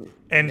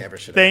 and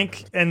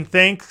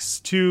thanks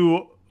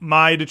to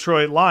my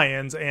Detroit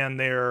Lions and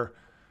their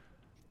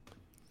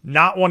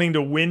not wanting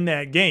to win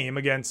that game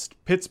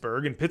against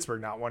Pittsburgh, and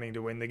Pittsburgh not wanting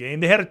to win the game,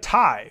 they had a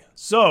tie.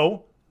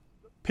 So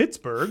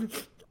Pittsburgh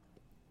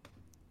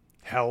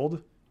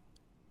held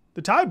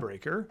the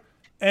tiebreaker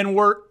and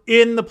were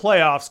in the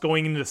playoffs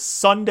going into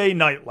Sunday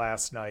night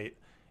last night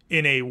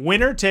in a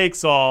winner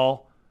takes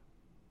all,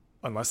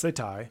 unless they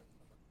tie,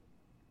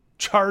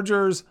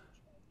 Chargers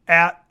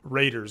at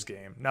Raiders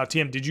game. Now,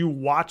 Tim, did you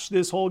watch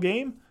this whole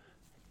game?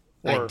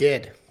 I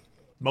did.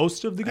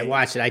 Most of the game? I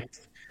watched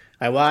it.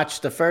 I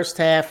watched the first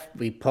half.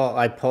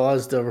 I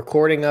paused the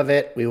recording of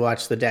it. We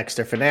watched the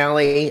Dexter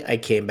finale. I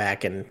came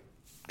back and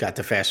got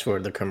to fast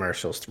forward the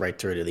commercials right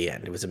through to the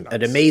end. It was an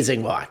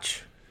amazing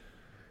watch.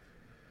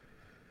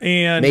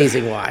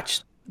 Amazing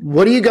watch.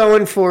 What are you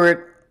going for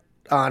it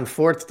on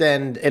fourth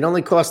down? It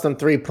only cost them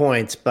 3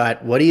 points,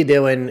 but what are you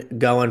doing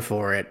going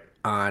for it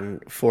on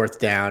fourth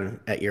down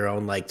at your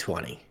own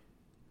 20?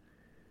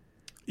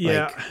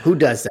 Yeah. Who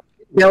does that?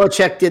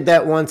 Belichick did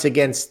that once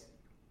against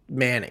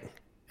Manning,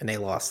 and they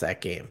lost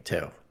that game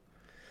too.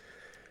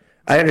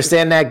 I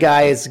understand that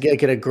guy is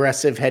like an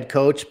aggressive head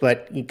coach,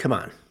 but come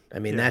on. I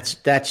mean, that's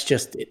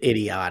just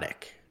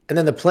idiotic. And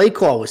then the play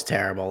call was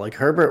terrible. Like,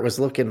 Herbert was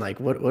looking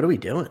like, what are we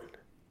doing?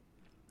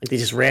 Like, they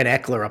just ran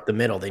Eckler up the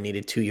middle. They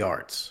needed 2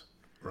 yards.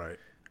 Right.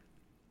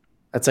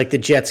 That's like the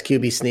Jets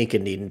QB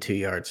sneaking needing 2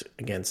 yards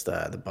against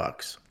the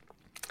Bucks.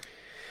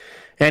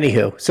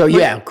 Anywho, so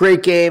yeah,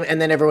 great game, and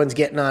then everyone's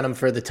getting on him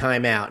for the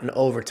timeout and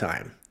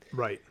overtime.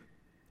 Right.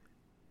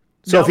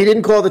 So if he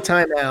didn't call the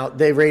timeout,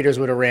 the Raiders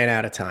would have ran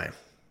out of time.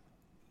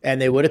 And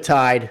they would have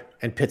tied,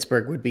 and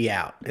Pittsburgh would be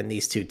out, and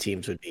these two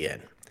teams would be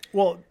in.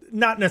 Well,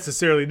 not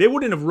necessarily. They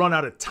wouldn't have run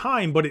out of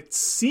time, but it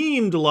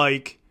seemed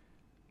like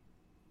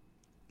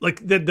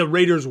that the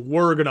Raiders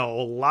were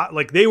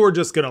they were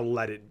just gonna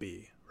let it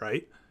be,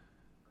 right?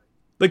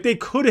 Like they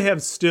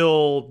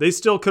still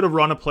could have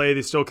run a play.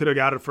 They still could have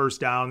got a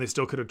first down. They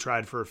still could have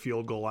tried for a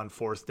field goal on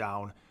fourth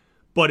down.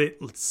 But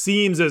it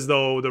seems as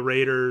though the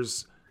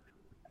Raiders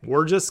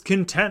were just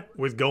content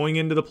with going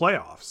into the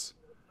playoffs.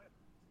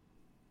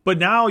 But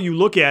now you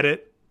look at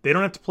it, they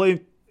don't have to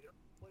play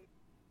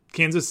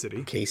Kansas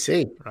City.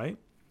 KC. Right?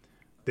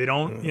 They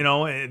don't,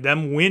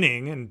 them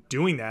winning and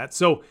doing that.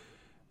 So,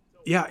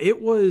 yeah, it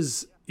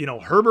was,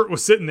 Herbert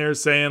was sitting there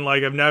saying,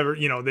 like, I've never,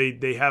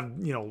 they have,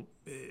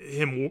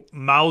 him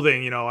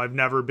mouthing, I've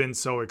never been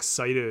so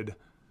excited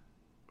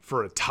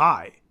for a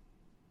tie.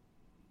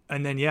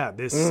 And then, yeah,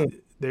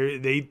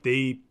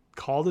 they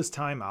called this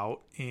timeout,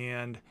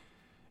 and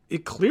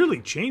it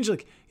clearly changed.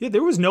 Like, yeah,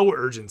 there was no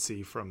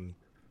urgency from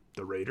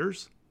the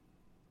Raiders.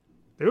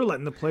 They were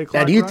letting the play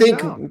clock run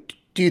down.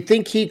 Do you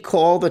think he'd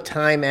call the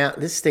timeout?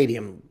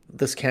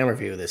 This camera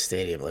view of this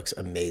stadium looks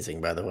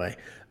amazing, by the way.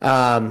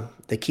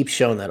 They keep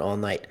showing that all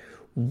night.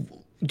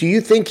 Do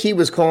you think he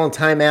was calling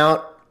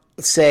timeout,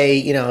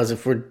 say, as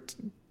if we're,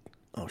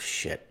 oh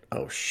shit,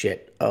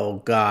 oh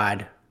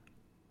God.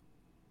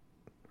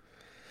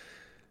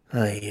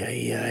 Oh,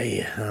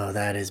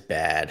 that is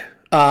bad.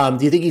 Do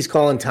you think he's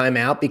calling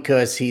timeout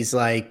because he's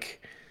like,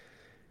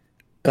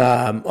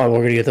 we're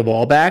going to get the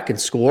ball back and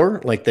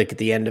score, like at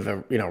the end of a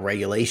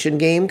regulation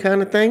game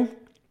kind of thing?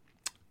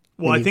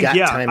 Well, I think,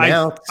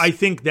 I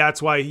think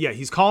that's why,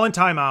 he's calling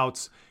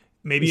timeouts,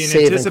 maybe he's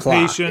in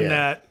anticipation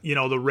that,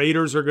 the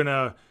Raiders are going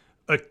to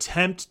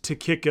attempt to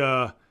kick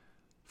a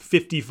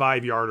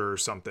 55-yarder or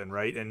something,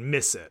 right, and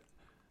miss it.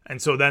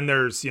 And so then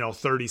there's,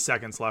 30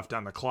 seconds left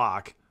on the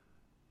clock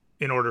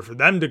in order for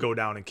them to go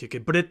down and kick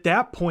it. But at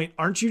that point,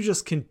 aren't you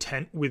just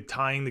content with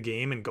tying the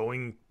game and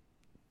going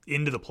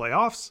into the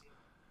playoffs?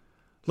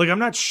 Like, I'm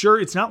not sure.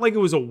 It's not like it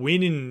was a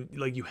win and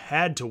like you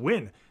had to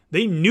win.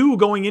 They knew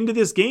going into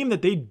this game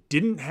that they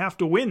didn't have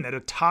to win, that a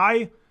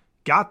tie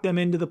got them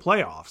into the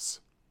playoffs.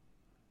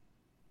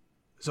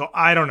 So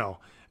I don't know.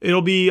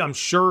 It'll be, I'm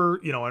sure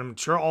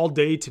all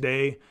day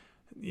today,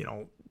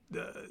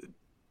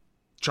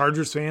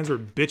 Chargers fans were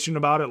bitching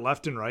about it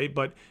left and right,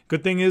 but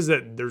good thing is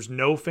that there's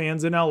no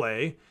fans in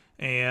LA,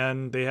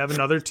 and they have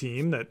another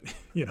team that,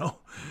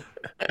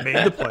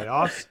 made the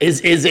playoffs.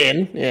 Is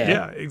in.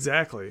 Yeah,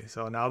 exactly.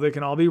 So now they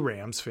can all be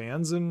Rams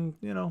fans and,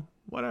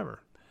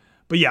 whatever.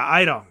 But yeah,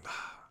 I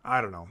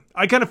don't know.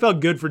 I kind of felt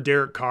good for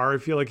Derek Carr. I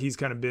feel like he's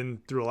kind of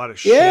been through a lot of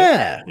shit.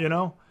 Yeah.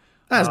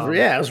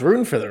 I was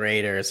rooting for the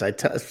Raiders.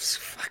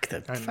 Fuck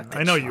the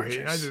I know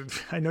Chargers. you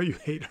hate. I know you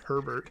hate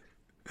Herbert,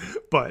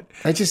 but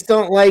I just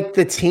don't like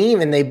the team,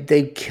 and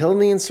they killed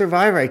me in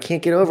Survivor. I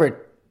can't get over it.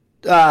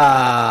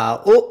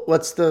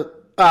 What's the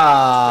face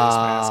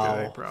mask?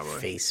 I think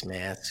probably face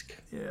mask.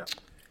 Yeah.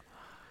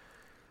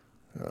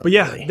 But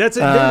yeah, that's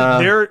it.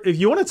 There. If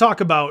you want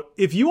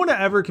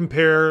to ever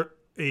compare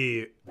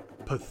a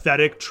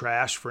pathetic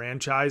trash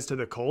franchise to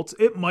the Colts,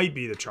 it might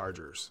be the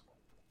Chargers.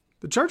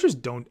 The Chargers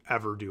don't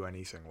ever do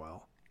anything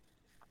well.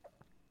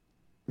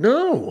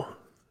 No.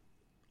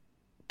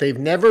 They're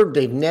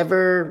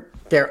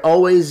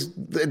always,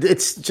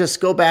 it's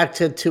just go back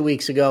to 2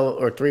 weeks ago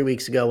or 3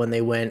 weeks ago when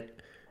they went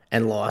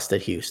and lost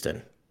at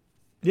Houston.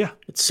 Yeah.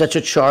 It's such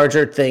a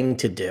Charger thing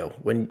to do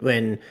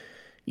when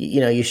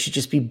you should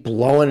just be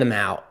blowing them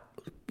out.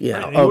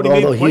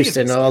 Although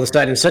Houston, all of a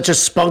sudden, such a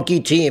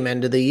spunky team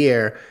end of the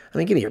year. I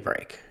mean, give me a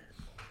break.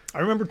 I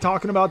remember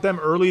talking about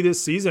them early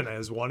this season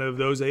as one of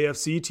those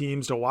AFC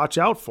teams to watch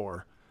out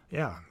for.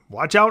 Yeah,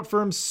 watch out for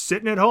them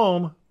sitting at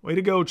home. Way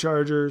to go,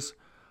 Chargers.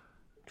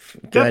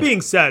 Good. That being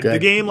said, the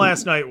game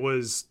last night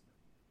was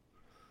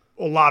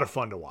a lot of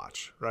fun to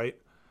watch, right?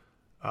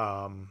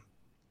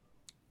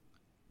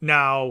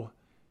 Now,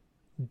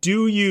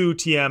 do you,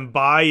 TM,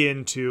 buy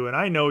into, and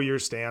I know your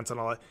stance on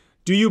all that,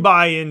 do you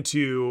buy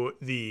into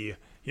the,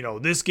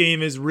 this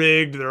game is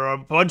rigged? There are a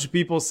bunch of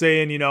people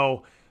saying,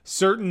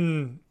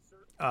 certain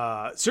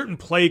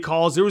play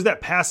calls. There was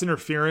that pass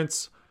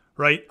interference,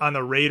 right, on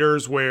the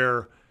Raiders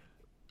or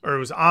it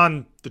was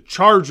on the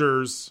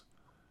Chargers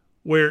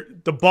where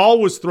the ball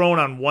was thrown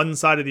on one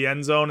side of the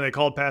end zone and they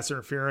called pass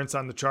interference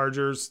on the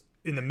Chargers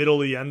in the middle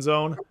of the end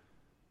zone.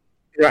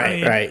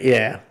 Right,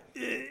 yeah.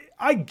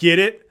 I get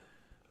it,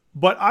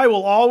 but I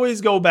will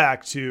always go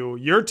back to,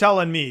 you're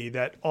telling me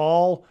that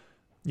all,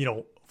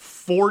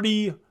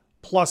 40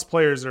 plus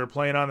players that are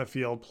playing on the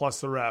field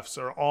plus the refs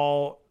are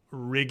all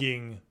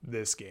rigging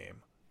this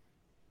game.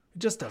 It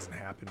just doesn't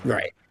happen.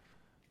 Right.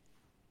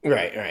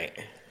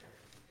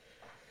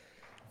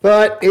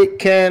 But it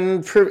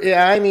can,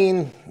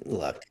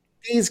 look,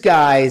 these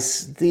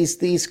guys,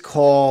 these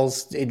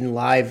calls in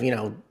live,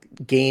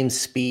 game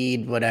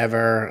speed,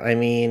 whatever. I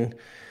mean,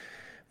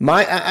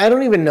 I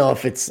don't even know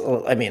if it's.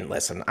 I mean,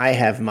 listen, I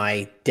have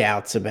my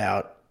doubts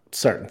about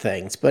certain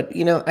things, but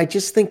I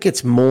just think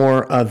it's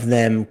more of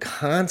them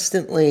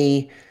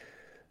constantly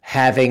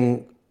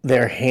having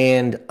their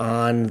hand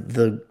on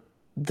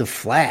the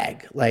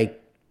flag.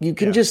 Like you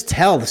can just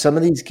tell some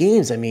of these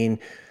games. I mean,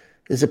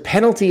 there's a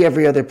penalty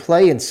every other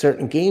play in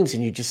certain games,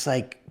 and you're just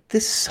like,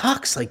 this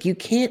sucks. Like you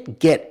can't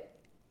get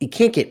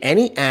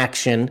any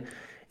action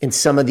in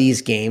some of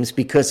these games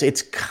because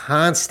it's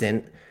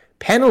constant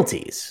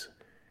penalties.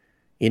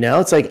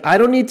 It's like, I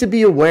don't need to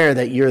be aware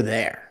that you're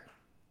there.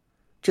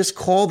 Just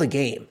call the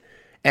game.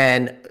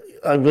 And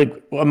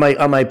like on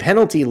my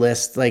penalty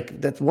list,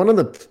 like that's one of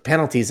the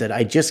penalties that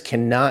I just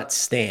cannot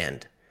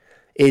stand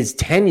is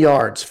 10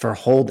 yards for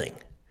holding,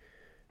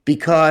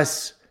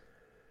 because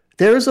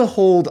there's a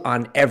hold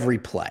on every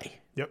play.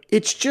 Yep.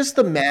 It's just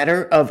a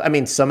matter of,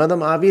 some of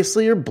them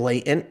obviously are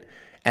blatant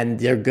and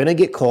they're going to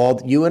get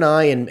called. You and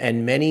I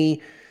and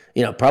many,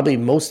 probably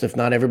most, if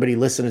not everybody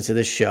listening to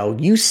this show,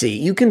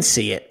 you can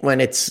see it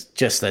when it's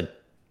just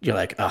you're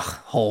like,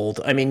 hold.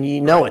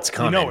 It's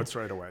coming. It's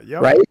right away.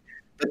 Yep. Right?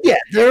 But yeah,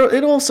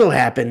 it also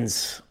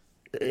happens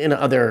in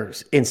other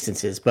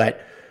instances.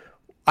 But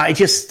like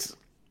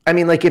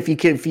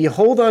if you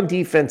hold on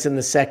defense in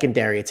the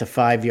secondary, it's a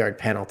 5-yard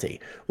penalty.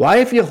 Why,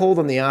 if you hold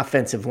on the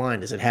offensive line,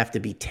 does it have to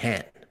be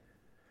 10?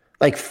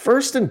 Like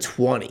 1st and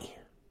 20, right.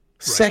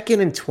 2nd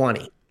and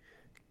 20.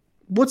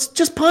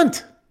 Just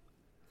punt?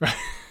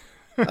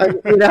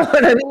 You know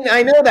what I mean?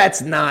 I know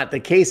that's not the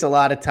case a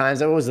lot of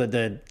times. It was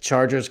the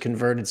Chargers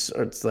converted,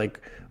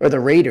 or the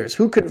Raiders.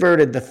 Who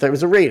converted the third? It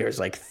was the Raiders,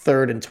 like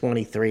 3rd and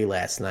 23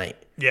 last night.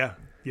 Yeah.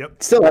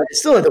 Yep. Still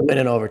had to win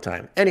in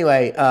overtime.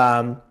 Anyway,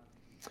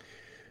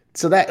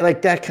 so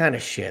that kind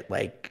of shit,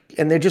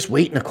 and they're just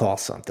waiting to call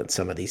something.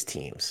 Some of these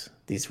teams,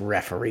 these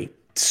referee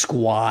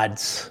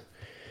squads.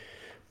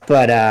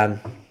 But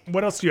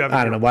what else do you have?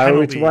 I don't know. Why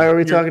are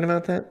we talking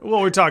about that?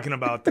 Well, we're talking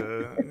about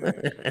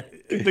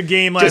the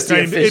game last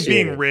night, it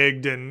being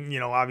rigged, and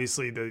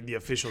obviously the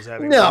officials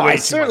having. No, I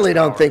certainly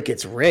don't think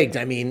it's rigged.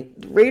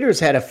 Raiders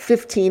had a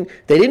 15.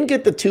 They didn't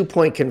get the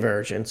 2-point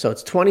conversion, so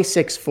it's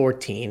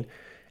 26-14,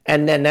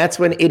 and then that's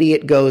when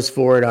Idiot goes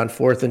for it on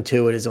 4th and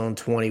 2 at his own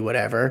 20,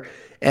 whatever,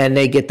 and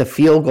they get the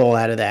field goal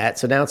out of that.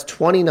 So now it's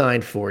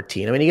 29-14.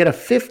 You get a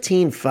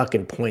 15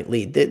 fucking point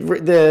lead.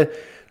 The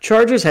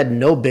Chargers had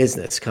no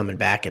business coming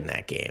back in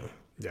that game.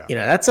 Yeah.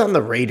 That's on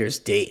the Raiders'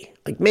 D.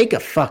 Make a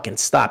fucking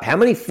stop. How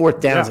many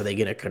 4th downs are they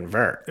going to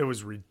convert? It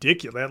was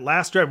ridiculous. That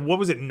last drive, what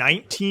was it,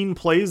 19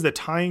 plays? The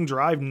tying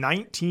drive,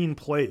 19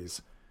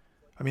 plays.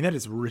 That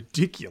is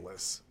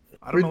ridiculous.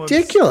 I don't know.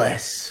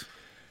 Ridiculous.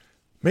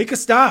 Make a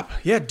stop.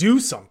 Yeah, do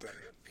something.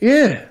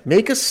 Yeah,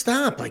 make a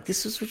stop.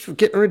 This is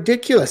getting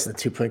ridiculous, the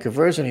 2-point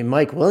conversion.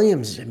 Mike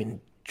Williams,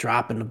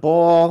 dropping the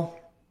ball.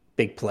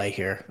 Big play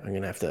here. I'm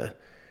going to have to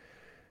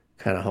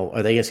kind of hold.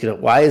 Are they just going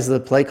to, why is the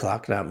play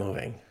clock not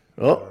moving?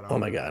 Oh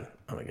my God.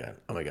 I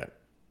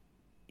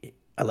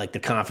like the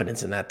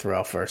confidence in that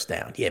throw, 1st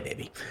down. Yeah,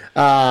 baby.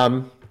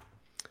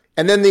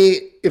 And then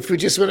if we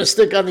just want to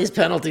stick on these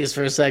penalties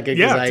for a second.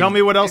 Yeah, tell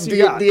me what else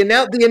you got. The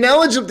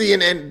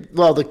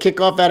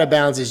kickoff out of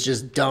bounds is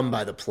just dumb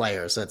by the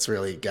players. That's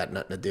really got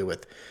nothing to do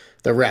with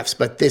the refs.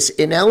 But this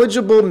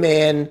ineligible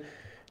man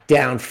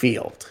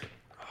downfield,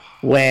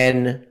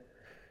 when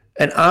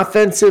an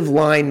offensive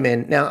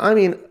lineman, now,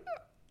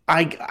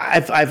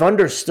 I've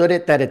understood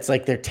it that it's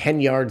like they're 10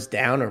 yards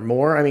down or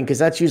more. Because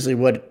that's usually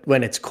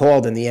when it's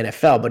called in the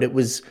NFL. But it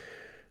was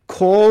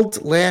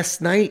called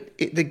last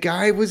night. The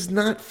guy was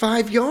not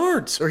 5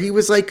 yards, or he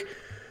was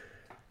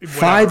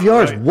 5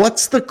 yards. Right.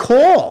 What's the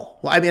call?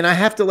 Well, I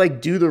have to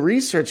do the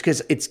research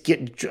because it's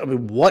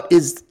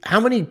how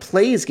many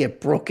plays get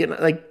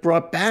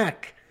brought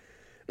back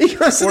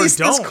because of this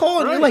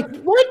call? Right. You're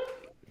like, what?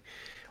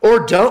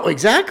 Or don't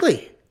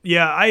exactly.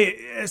 Yeah,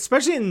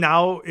 especially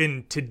now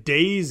in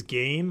today's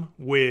game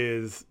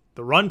with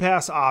the run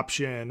pass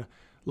option,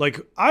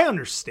 I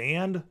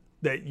understand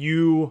that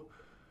you're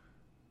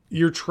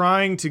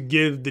trying to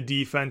give the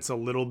defense a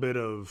little bit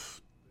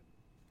of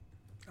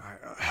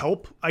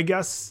help, I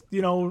guess,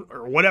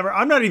 or whatever.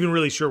 I'm not even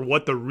really sure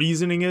what the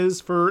reasoning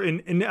is for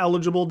an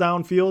ineligible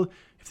downfield.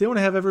 If they want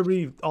to have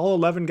all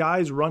 11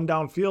 guys run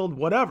downfield,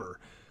 whatever.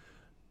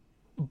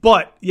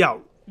 But yeah,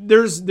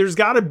 there's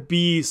got to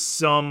be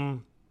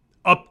some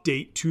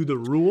update to the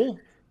rule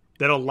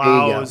that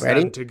allows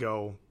them to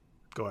go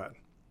ahead.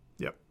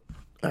 Yep.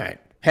 All right.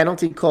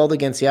 Penalty called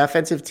against the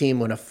offensive team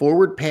when a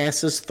forward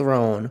pass is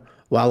thrown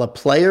while a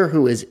player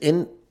who is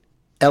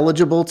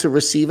ineligible to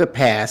receive a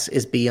pass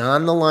is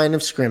beyond the line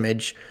of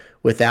scrimmage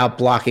without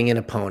blocking an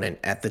opponent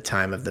at the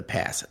time of the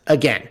pass.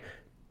 Again,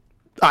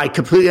 I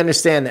completely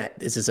understand that.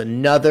 This is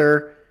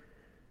another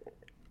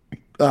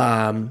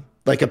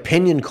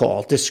opinion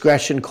call,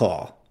 discretion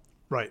call.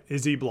 Right.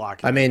 Is he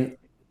blocking?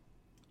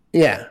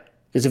 Yeah,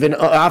 because if an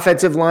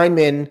offensive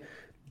lineman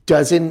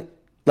doesn't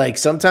Like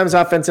sometimes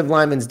offensive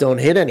linemen don't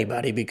hit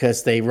anybody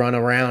because they run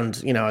around,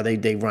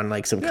 they run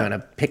like some kind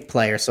of pick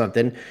play or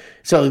something.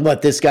 So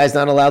what, this guy's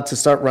not allowed to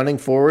start running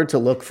forward to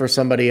look for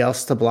somebody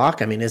else to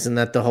block? I mean, isn't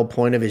that the whole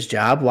point of his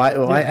job? Why?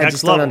 I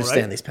just don't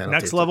understand these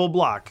penalties. Next level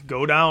block.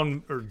 Go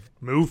down or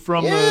move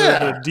from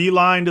the D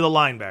line to the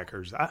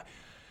linebackers.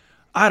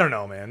 I don't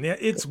know, man.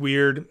 It's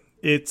weird.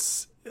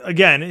 It's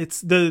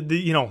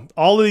the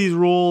all of these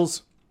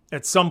rules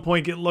at some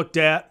point get looked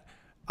at.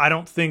 I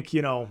don't think,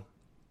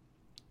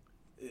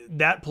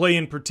 that play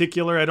in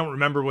particular, I don't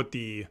remember what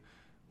the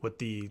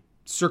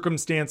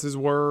circumstances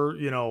were.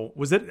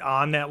 Was it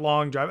on that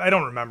long drive? I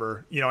don't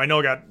remember. I know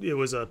it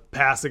was a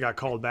pass that got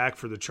called back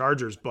for the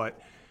Chargers, but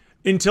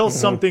until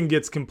something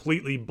gets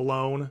completely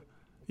blown,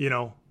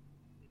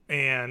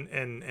 and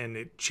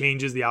it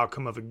changes the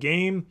outcome of a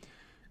game,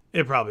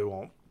 it probably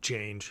won't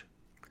change.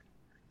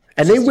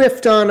 And they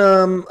whiffed on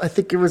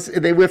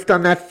they whiffed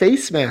on that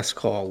face mask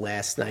call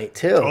last night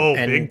too. Oh,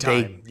 and big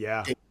time.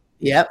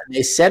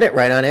 They said it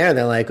right on air.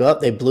 They're like, "Oh,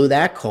 they blew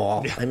that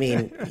call." I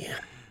mean,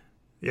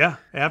 yeah,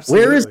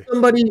 absolutely.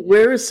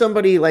 Where is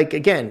somebody like,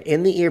 again,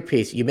 in the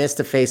earpiece, you missed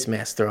a face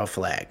mask, throw a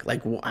flag.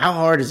 Like, how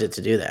hard is it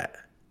to do that?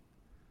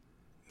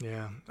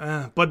 Yeah.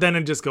 But then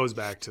it just goes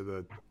back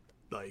to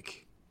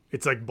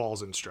it's like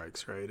balls and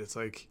strikes, right? It's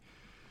like,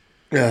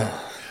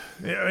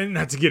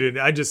 not to get in.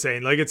 I'm just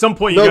saying, like, at some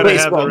point you got to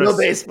have no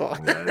baseball.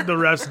 The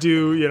refs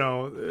do,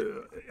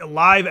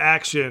 live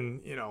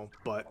action,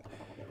 but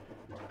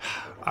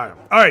I don't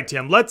know. All right,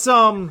 Tim, let's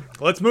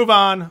move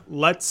on.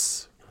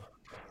 Let's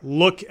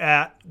look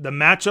at the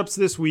matchups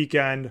this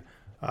weekend.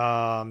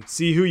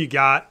 See who you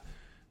got.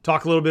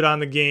 Talk a little bit on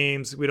the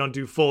games. We don't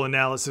do full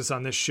analysis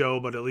on this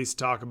show, but at least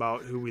talk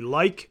about who we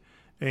like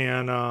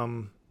and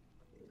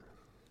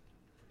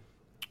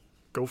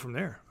go from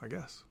there, I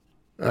guess.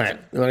 All right.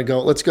 You want to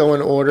go? Let's go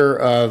in order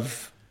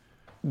of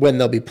when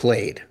they'll be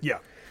played. Yeah.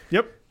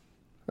 Yep.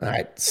 All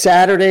right.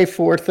 Saturday,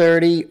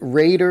 4:30,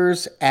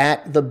 Raiders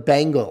at the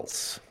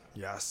Bengals.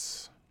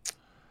 Yes.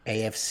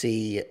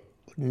 AFC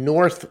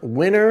North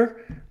winner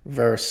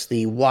versus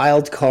the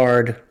wild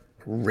card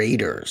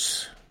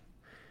Raiders.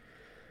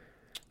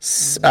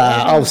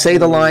 I'll say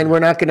the line. We're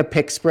not going to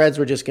pick spreads.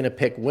 We're just going to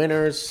pick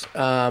winners.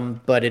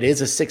 But it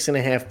is a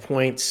 6.5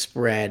 point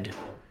spread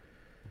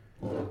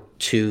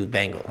to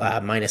Bengals.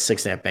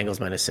 -6.5. Bengals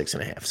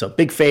 -6.5. So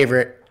big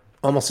favorite,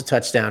 almost a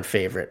touchdown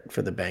favorite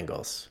for the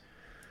Bengals.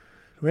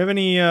 Do we have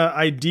any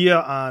idea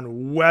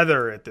on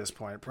weather at this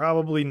point?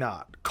 Probably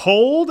not.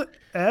 Cold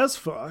as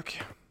fuck.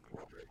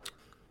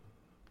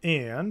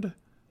 And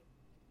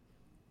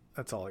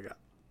that's all I got.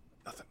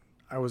 Nothing.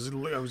 I was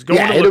going.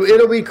 Yeah,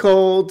 it'll be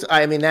cold.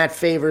 I mean, that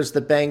favors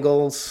the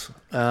Bengals.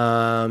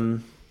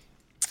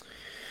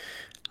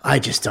 I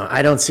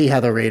don't see how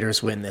the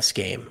Raiders win this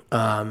game. Do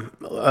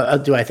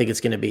I think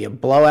it's going to be a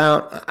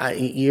blowout?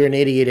 You're an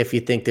idiot if you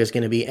think there's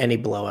going to be any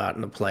blowout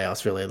in the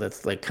playoffs. Really,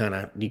 that's like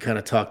you kind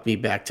of talked me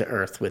back to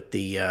earth with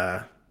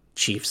the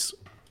Chiefs,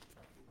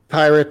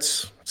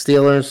 Pirates,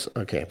 Steelers.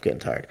 Okay, I'm getting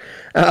tired.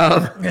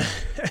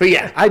 But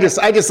yeah, I just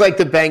like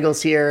the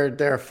Bengals here.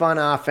 They're a fun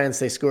offense.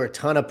 They score a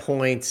ton of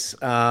points.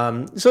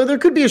 So there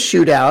could be a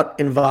shootout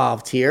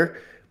involved here,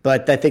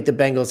 but I think the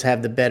Bengals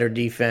have the better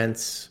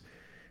defense.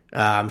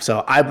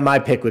 So my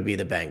pick would be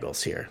the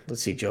Bengals here.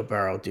 Let's see Joe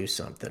Burrow do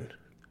something.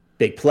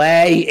 Big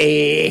play.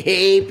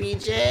 Hey,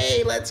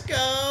 PJ, let's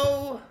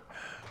go.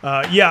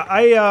 Yeah,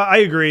 I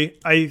agree.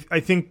 I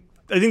think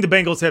the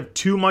Bengals have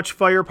too much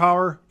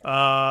firepower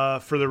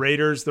for the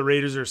Raiders. The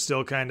Raiders are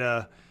still kind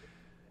of,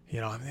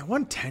 they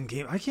won 10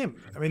 games.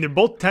 They're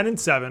both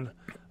 10-7.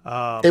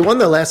 They won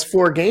the last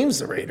 4 games,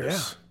 the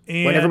Raiders.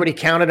 Yeah. When everybody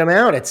counted them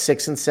out at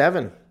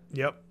 6-7.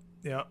 Yep.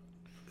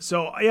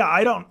 So yeah,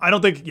 I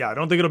don't think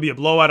it'll be a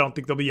blowout. I don't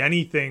think there'll be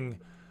anything.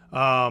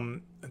 I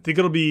think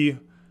it'll be.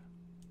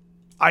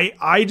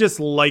 I just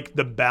like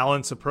the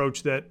balance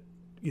approach that,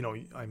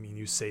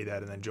 you say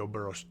that and then Joe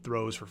Burrow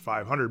throws for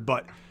 500,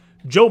 but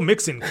Joe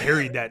Mixon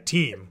carried that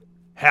team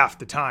half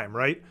the time,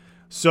 right?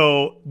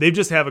 So they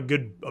just have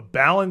a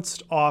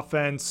balanced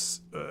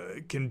offense.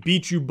 Can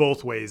beat you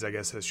both ways, I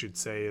guess I should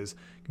say, is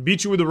can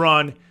beat you with the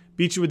run,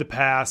 beat you with the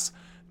pass.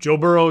 Joe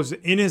Burrow's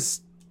in his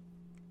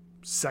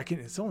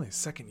it's only his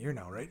second year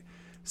now, right?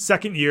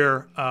 Second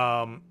year.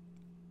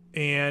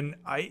 And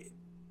I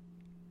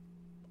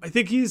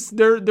think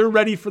they're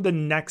ready for the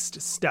next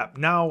step.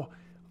 Now,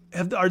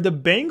 are the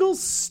Bengals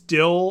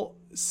still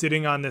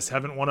sitting on this,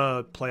 haven't won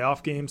a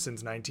playoff game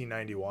since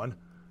 1991?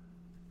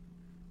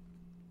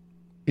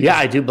 Yeah,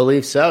 I do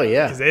believe so,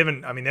 yeah. Because they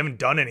haven't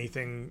done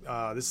anything.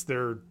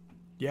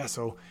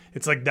 So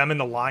it's like them and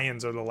the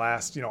Lions are the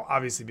last,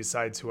 obviously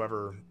besides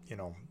whoever,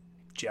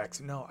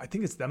 Jackson. No, I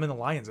think it's them and the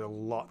Lions are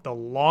the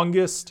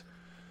longest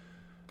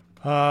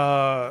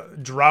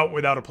drought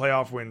without a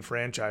playoff win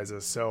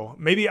franchises. So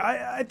maybe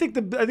I think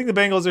the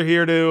Bengals are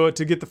here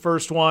to get the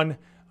first one.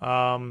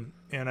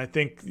 And I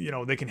think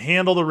they can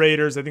handle the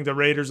Raiders. I think the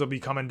Raiders will be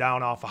coming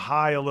down off a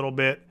high a little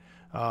bit.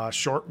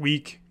 Short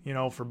week,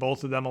 for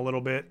both of them a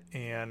little bit.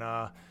 And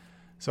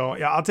so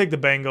yeah, I'll take the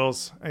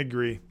Bengals. I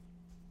agree.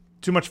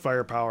 Too much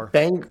firepower.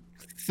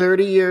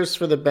 30 years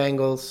for the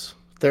Bengals,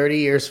 30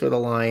 years for the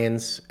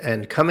Lions,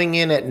 and coming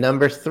in at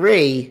number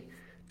 3,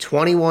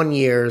 21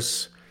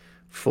 years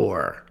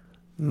for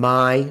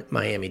my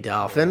Miami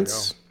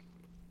Dolphins.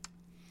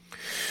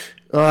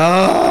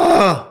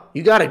 Oh,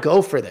 you got to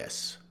go for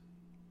this.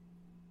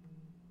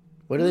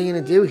 What are they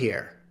going to do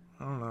here?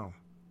 I don't know.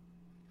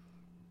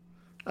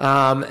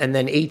 And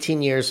then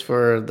 18 years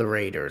for the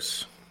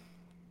Raiders.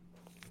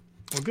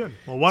 Well, good.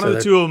 Well, one of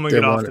the two of them will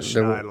get off the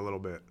schneid a little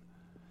bit.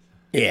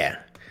 Yeah.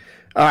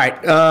 All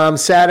right.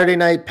 Saturday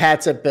night,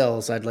 Pats at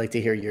Bills. I'd like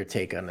to hear your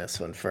take on this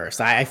one first.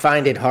 I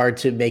find it hard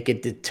to make a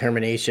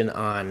determination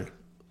on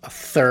a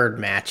third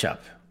matchup.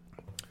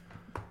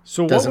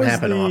 So doesn't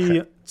happen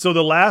often. So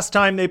the last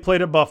time they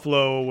played at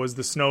Buffalo was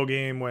the snow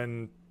game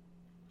when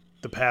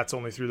the Pats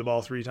only threw the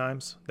ball 3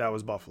 times. That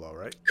was Buffalo,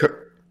 right?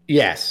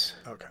 Yes.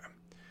 Okay.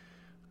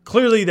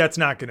 Clearly, that's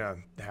not going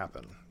to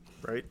happen,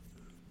 right?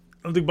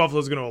 I don't think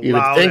Buffalo's going to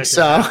allow that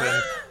to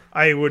happen.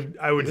 I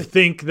would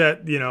think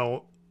that, you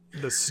know,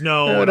 the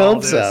snow and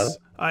all this. So.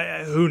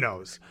 Who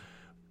knows?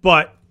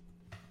 But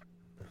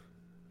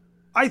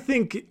I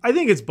think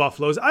it's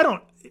Buffalo's. I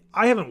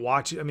haven't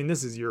watched. I mean,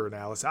 this is your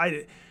analysis.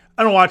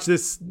 I don't watch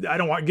this. I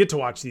don't get to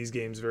watch these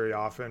games very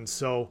often.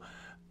 So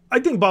I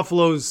think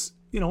Buffalo's.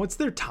 You know, it's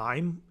their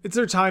time. It's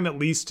their time at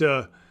least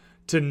to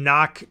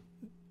knock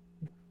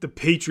the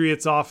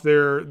Patriots off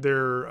their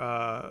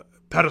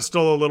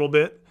pedestal a little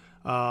bit.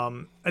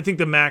 I think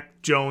the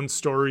Mac Jones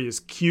story is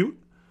cute,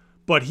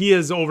 but he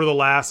has over the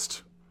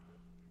last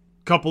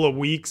couple of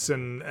weeks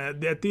and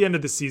at the end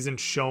of the season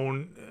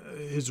shown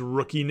his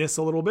rookiness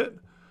a little bit.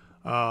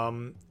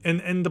 And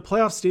the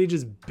playoff stage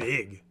is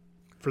big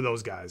for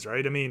those guys,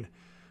 right? I mean,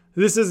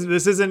 this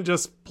isn't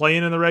just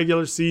playing in the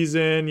regular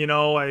season. You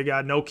know, I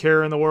got no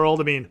care in the world.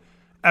 I mean,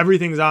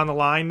 everything's on the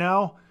line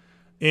now,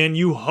 and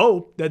you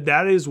hope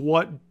that is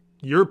what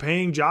you're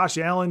paying Josh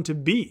Allen to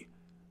be.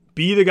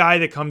 Be the guy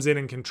that comes in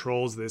and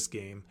controls this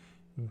game.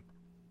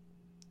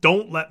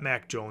 Don't let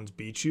Mac Jones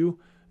beat you.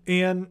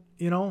 And,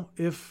 you know,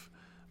 if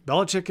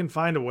Belichick can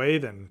find a way,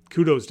 then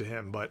kudos to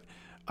him. But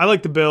I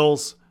like the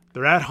Bills.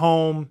 They're at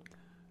home.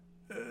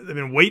 They've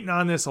been waiting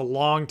on this a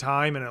long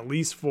time, and at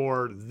least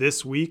for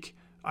this week,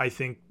 I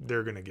think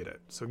they're going to get it.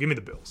 So give me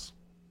the Bills.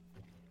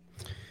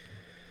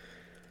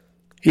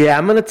 Yeah,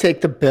 I'm going to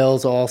take the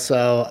Bills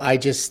also. I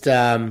just,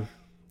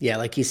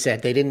 like you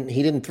said, he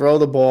didn't throw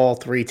the ball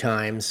 3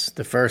 times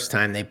the first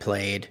time they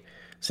played.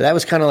 So that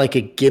was kind of like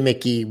a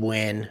gimmicky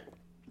win.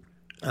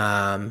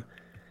 And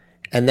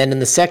then in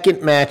the second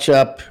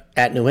matchup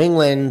at New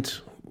England,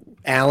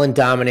 Allen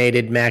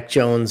dominated. Mac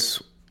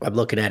Jones, I'm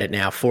looking at it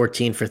now,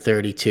 14 for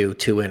 32,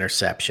 2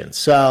 interceptions.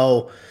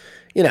 So,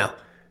 you know,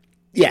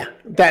 yeah,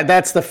 I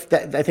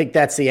think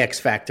that's the X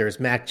factor is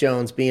Mac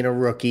Jones being a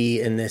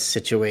rookie in this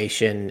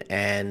situation,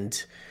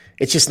 and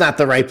it's just not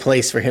the right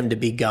place for him to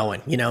be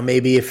going. You know,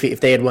 maybe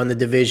if they had won the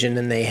division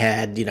and they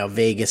had, you know,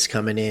 Vegas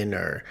coming in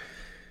or,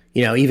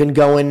 you know, even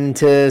going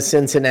to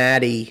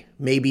Cincinnati,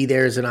 maybe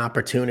there's an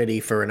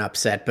opportunity for an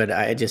upset, but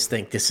I just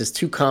think this is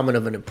too common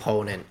of an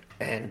opponent.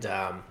 And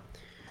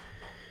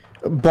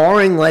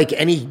barring like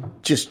any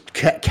just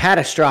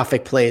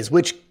catastrophic plays,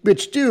 which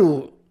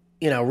do,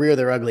 you know, rear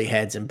their ugly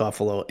heads in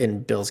Buffalo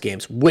in Bills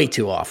games way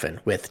too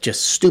often with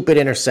just stupid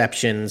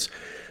interceptions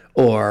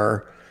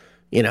or,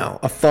 you know,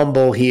 a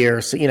fumble here.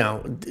 So, you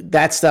know,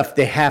 that stuff,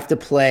 they have to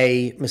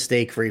play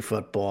mistake-free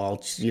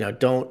football. You know,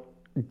 don't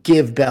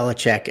give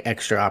Belichick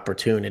extra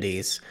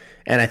opportunities.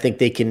 And I think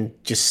they can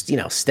just, you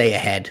know, stay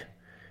ahead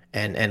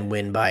and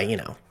win by, you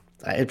know,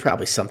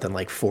 probably something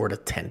like 4 to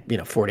 10, you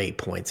know, 4 to 8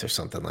 points or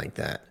something like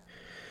that.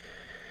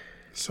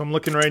 So I'm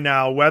looking right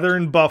now, weather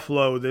in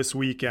Buffalo this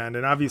weekend,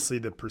 and obviously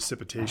the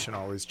precipitation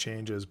always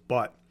changes,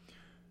 but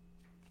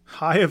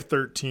high of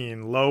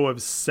 13, low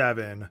of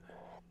 7.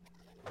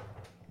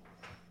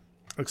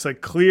 Looks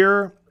like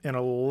clear and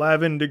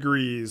 11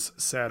 degrees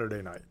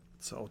Saturday night.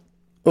 So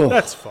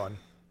that's fun.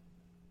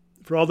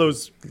 For all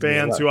those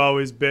fans who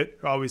always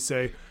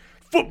say,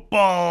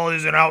 football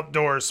is an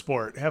outdoor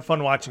sport. Have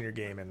fun watching your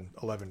game in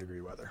 11-degree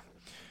weather.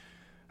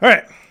 All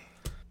right.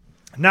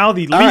 Now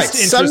the least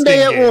interesting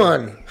Sunday at game.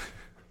 1.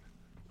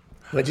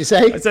 What'd you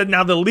say? I said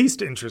now the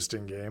least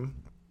interesting game.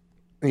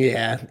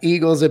 Yeah,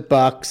 Eagles at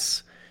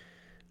Bucks.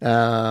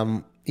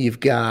 You've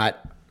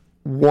got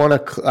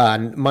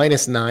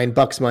 -9,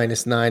 Bucks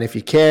 -9 if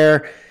you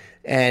care.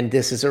 And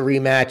this is a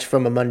rematch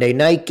from a Monday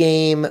night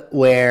game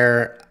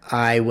where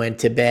I went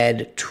to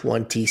bed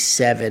 28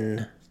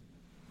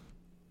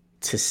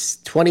 to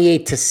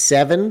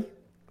 7,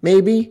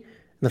 maybe. And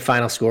the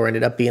final score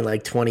ended up being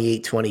like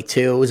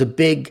 28-22. It was a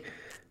big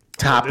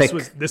topic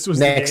this was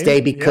next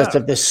day because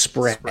of the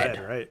spread.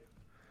 Right?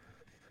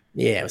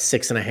 Yeah, it was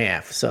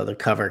 6.5. So the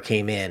cover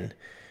came in.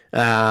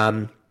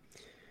 I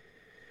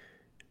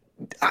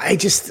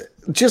just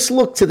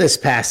looked to this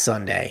past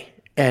Sunday,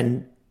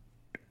 and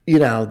you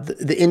know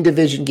the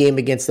in-division game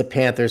against the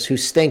Panthers, who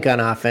stink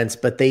on offense,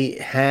 but they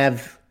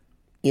have,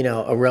 you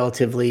know, a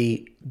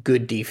relatively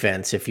good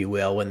defense, if you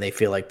will, when they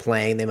feel like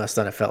playing. They must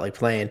not have felt like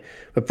playing,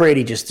 but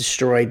Brady just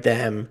destroyed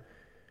them.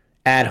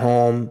 at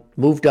home,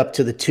 moved up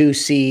to the 2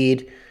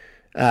 seed.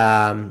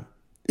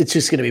 It's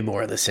just going to be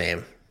more of the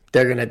same.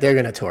 They're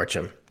gonna torch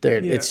them.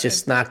 It's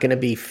just not going to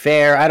be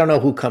fair. I don't know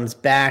who comes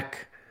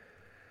back.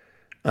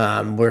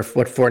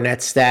 What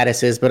Fournette's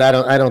status is, but I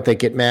don't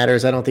think it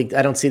matters. I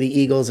don't see the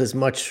Eagles as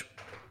much,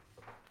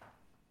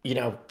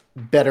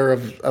 better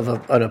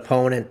of an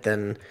opponent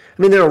than.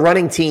 I mean, they're a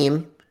running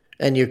team,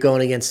 and you're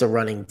going against a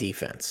running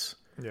defense.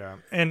 Yeah,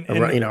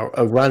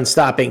 a run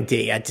stopping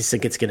D. I just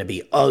think it's going to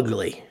be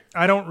ugly.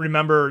 I don't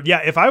remember.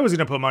 Yeah, if I was going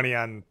to put money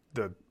on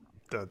the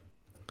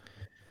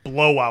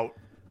blowout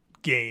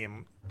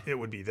game, it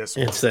would be this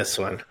one. It's this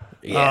one.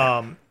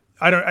 Yeah.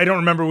 I don't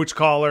remember which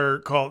caller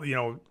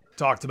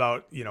talked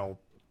about,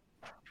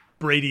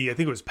 Brady. I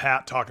think it was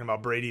Pat talking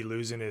about Brady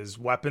losing his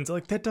weapons.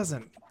 Like that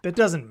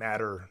doesn't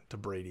matter to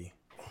Brady.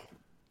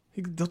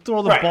 He'll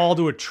throw the ball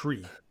to a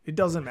tree. It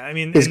doesn't matter. I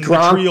mean, is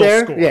Gronk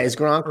there? Score. Yeah, is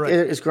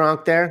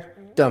Gronk there?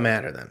 Don't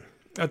matter then.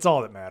 That's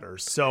all that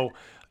matters. So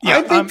yeah,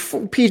 I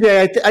think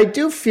PJ, I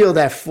do feel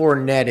that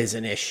Fournette is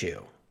an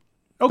issue.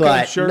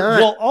 Okay, sure.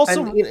 Well,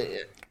 also,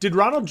 did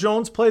Ronald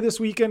Jones play this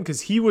weekend?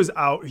 Because he was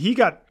out. He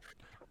got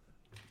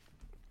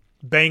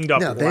banged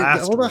up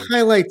last all week. The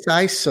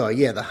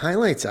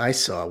highlights I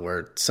saw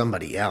were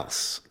somebody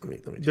else.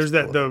 Let me There's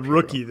the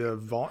rookie,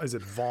 is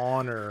it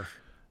Vaughn or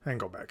I can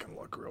go back and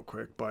look real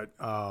quick, but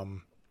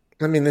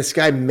I mean, this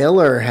guy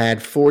Miller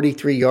had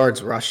 43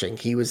 yards rushing.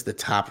 He was the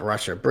top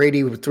rusher.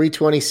 Brady with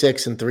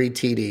 326 and 3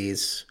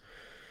 TDs.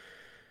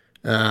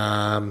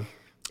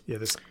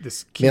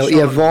 This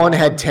Vaughn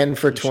had 10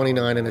 for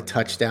 29 and a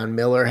touchdown.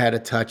 Miller had a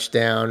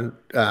touchdown.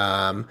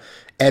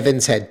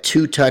 Evans had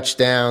 2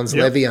 touchdowns.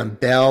 Yep. Le'Veon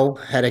Bell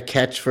had a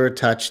catch for a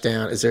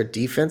touchdown. Is there a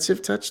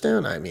defensive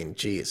touchdown? I mean,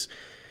 geez.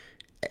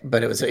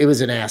 But it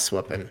was an ass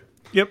whooping.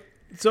 Yep.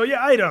 So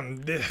yeah, we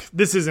don't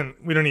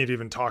need to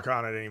even talk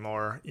on it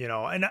anymore,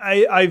 And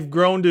I've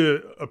grown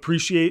to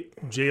appreciate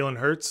Jalen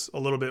Hurts a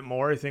little bit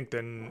more, I think,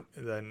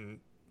 than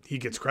he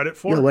gets credit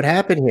for. What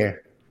happened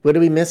here? What did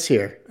we miss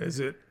here? Is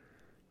it?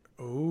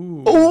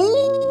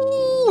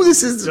 Oh,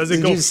 this is. Does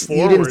it go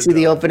forward? You didn't see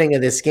the opening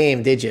of this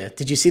game, did you?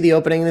 Did you see the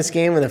opening of this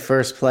game when the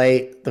first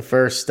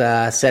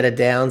set of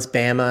downs,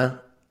 Bama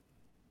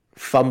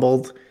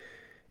fumbled?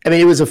 I mean,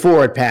 it was a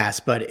forward pass,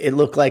 but it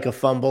looked like a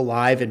fumble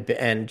live,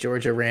 and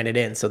Georgia ran it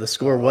in. So the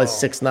score was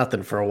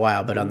 6-0 for a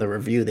while, but on the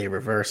review they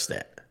reversed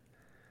it.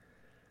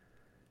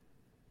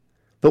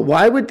 But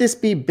why would this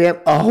be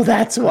Bama? Oh,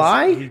 that's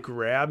why? He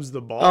grabs the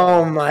ball.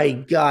 Oh, my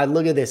God.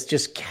 Look at this.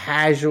 Just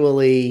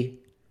casually.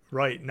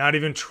 Right. Not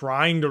even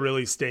trying to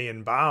really stay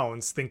in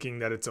bounds, thinking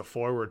that it's a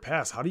forward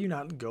pass. How do you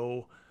not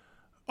go?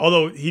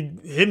 Although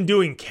him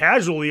doing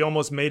casually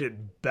almost made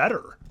it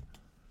better.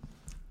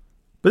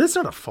 But it's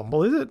not a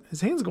fumble, is it? His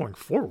hand's going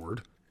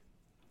forward.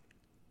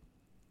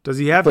 Does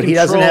he have control? He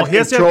doesn't have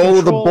control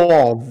of the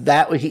ball.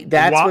 That's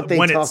what they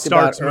when talked it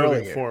starts about moving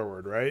earlier.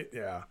 Forward, right?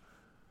 Yeah.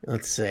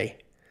 Let's see.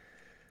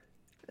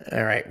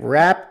 All right.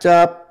 Wrapped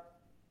up.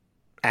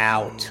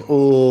 Out.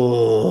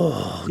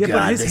 Oh, yeah,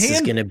 God, this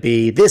is going to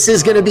be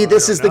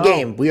the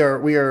game. We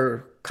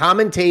are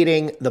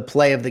commentating the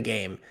play of the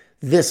game.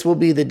 This will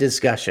be the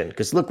discussion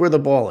because look where the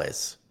ball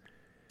is.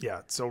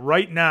 Yeah. So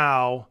right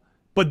now,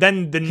 but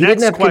then he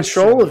didn't have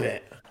control of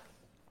it.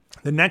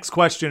 The next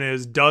question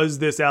is, does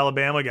this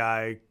Alabama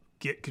guy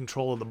get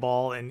control of the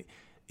ball and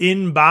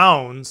in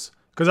bounds?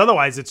 Because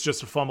otherwise it's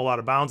just a fumble out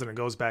of bounds and it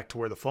goes back to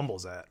where the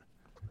fumble's at.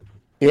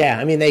 Yeah.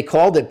 I mean, they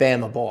called it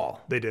Bama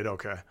ball. They did.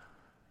 Okay.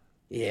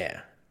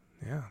 Yeah.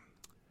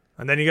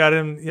 And then you got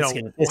him, it's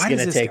going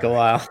to take a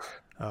while.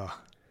 Oh,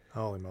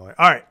 holy moly.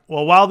 All right.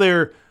 Well, while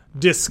they're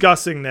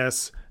discussing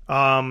this,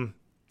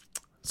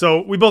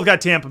 so we both got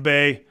Tampa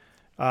Bay.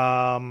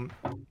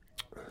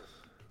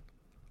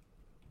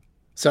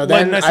 So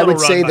then I would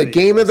say the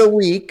game of the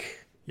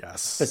week.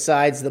 Yes.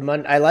 Besides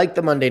I like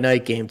the Monday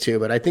night game too,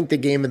 but I think the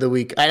game of the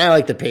week, I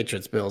like the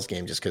Patriots-Bills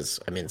game just because,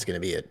 it's going to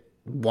be a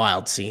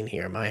wild scene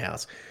here in my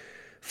house.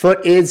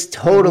 Foot is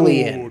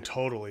totally in.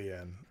 Totally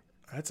in.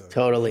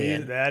 Totally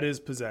in. That is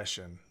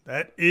possession.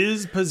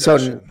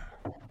 So,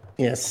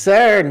 yes,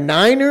 sir.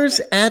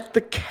 Niners at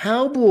the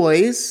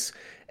Cowboys.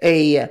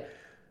 A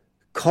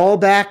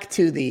callback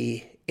to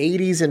the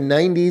 80s and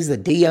 90s, the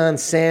Deion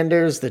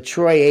Sanders, the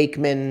Troy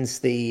Aikmans,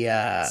 the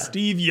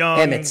Steve Young,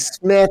 Emmitt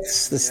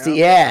Smiths,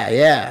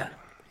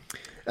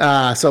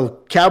 so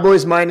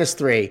Cowboys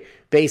 -3.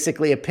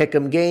 Basically a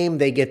pick'em game.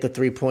 They get the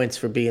 3 points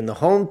for being the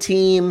home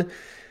team.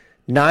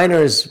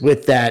 Niners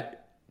with that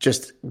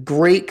just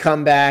great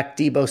comeback,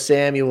 Deebo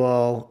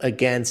Samuel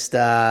against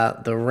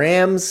the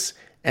Rams,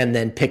 and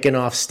then picking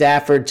off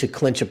Stafford to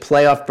clinch a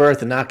playoff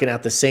berth and knocking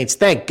out the Saints.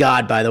 Thank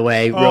God, by the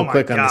way, real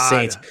quick on the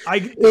Saints.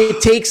 It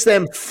takes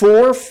them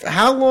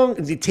how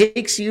long it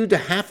takes you to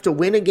have to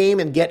win a game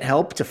and get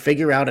help to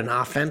figure out an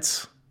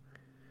offense?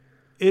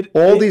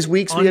 All these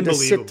weeks we had to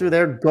sit through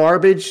their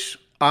garbage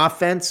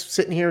offense,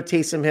 sitting here at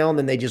Taysom Hill, and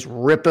then they just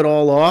rip it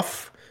all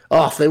off.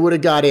 Oh, if they would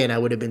have got in, I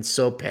would have been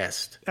so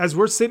pissed. As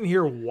we're sitting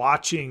here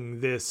watching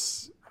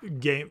this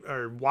game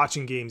or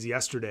watching games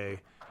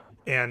yesterday,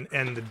 and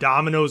the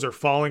dominoes are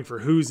falling for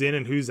who's in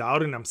and who's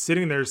out. And I'm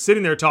sitting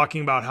there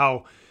talking about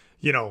how,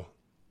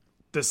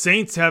 the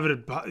Saints have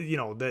it,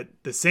 that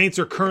the Saints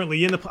are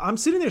currently in I'm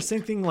sitting there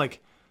thinking,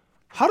 like,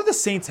 how do the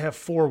Saints have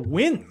 4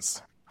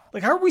 wins?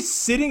 Like, how are we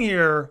sitting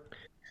here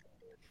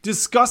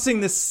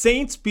discussing the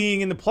Saints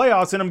being in the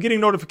playoffs, and I'm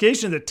getting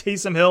notification that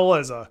Taysom Hill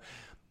has a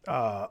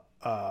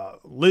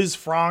Liz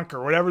Frank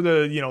or whatever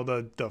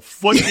the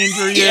foot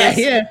injury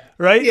is,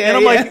 right? Yeah, and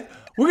I'm like,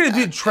 we're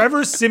gonna do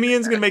Trevor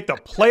Simeon's gonna make the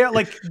playoff.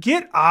 Like,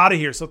 get out of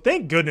here. So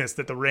thank goodness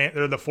that the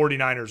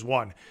 49ers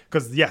won,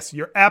 because yes,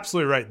 you're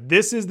absolutely right.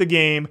 This is the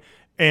game,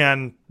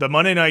 and the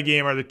Monday night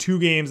game are the 2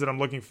 games that I'm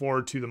looking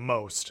forward to the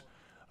most.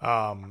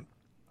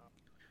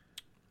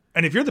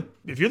 And if you're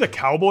the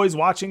Cowboys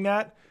watching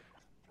that,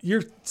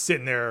 you're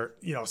sitting there,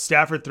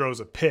 Stafford throws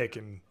a pick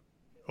and,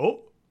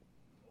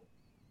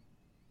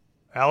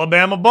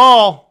 Alabama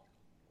ball.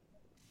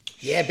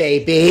 Yeah,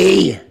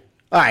 baby.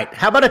 All right,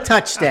 how about a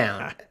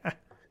touchdown?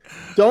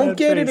 Don't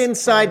get it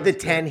inside the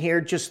 10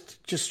 here.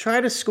 Just try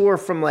to score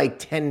from like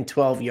 10,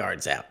 12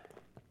 yards out.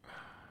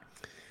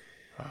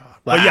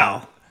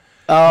 Wow.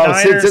 Oh,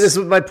 so this is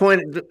my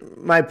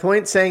point. My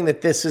point saying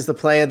that this is the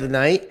play of the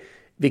night,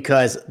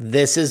 because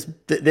this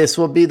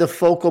will be the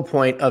focal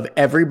point of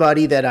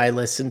everybody that I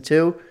listen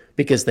to,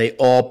 because they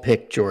all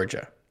pick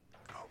Georgia.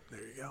 Oh, there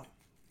you go.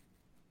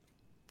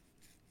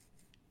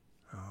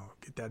 Oh,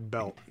 get that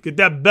belt. Get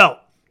that belt.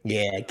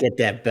 Yeah, get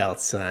that belt,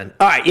 son.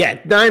 All right, yeah,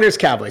 Niners,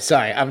 Cowboys.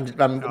 Sorry,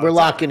 we're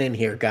locking in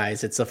here,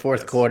 guys. It's the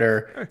fourth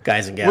quarter,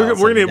 guys and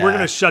gals. We're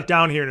gonna shut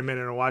down here in a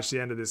minute and watch the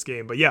end of this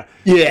game. But yeah.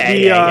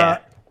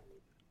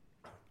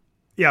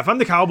 Yeah, if I'm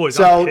the Cowboys,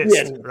 I'm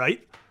pissed,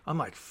 right? I'm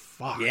like,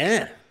 fuck.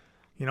 Yeah.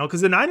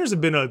 Because the Niners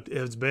have been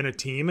a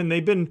team, and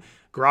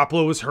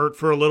Garoppolo was hurt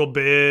for a little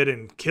bit,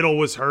 and Kittle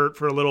was hurt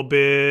for a little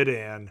bit,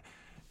 and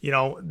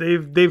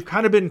they've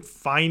kind of been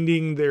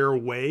finding their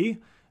way,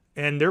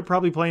 and they're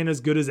probably playing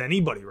as good as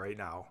anybody right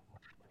now.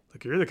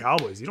 Like, you're the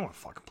Cowboys, you don't want to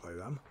fucking play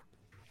them.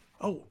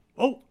 Oh,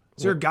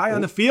 is there a guy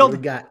on the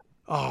field?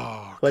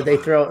 What they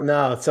throw?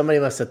 No, somebody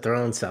must have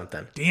thrown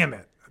something. Damn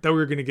it! I thought we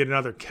were gonna get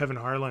another Kevin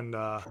Harlan.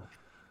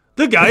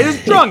 The guy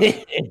is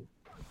drunk.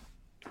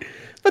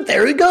 But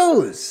there he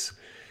goes.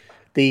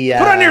 Put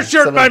on your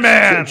shirt, my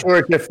man.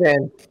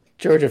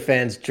 Georgia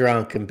fans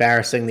drunk,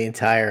 embarrassing the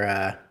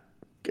entire.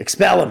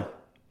 Expel him.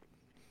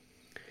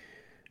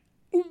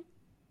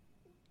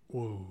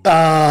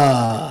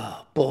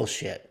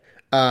 Bullshit.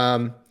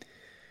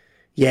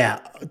 Yeah,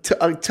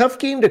 a tough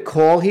game to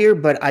call here,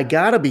 but I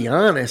gotta be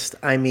honest.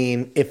 I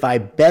mean, if I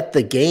bet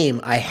the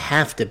game, I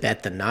have to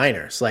bet the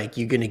Niners. Like,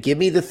 you're gonna give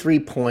me the 3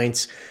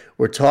 points.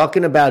 We're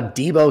talking about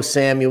Deebo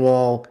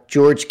Samuel,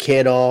 George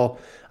Kittle.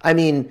 I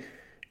mean,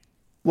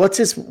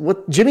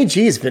 Jimmy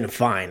G has been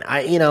fine.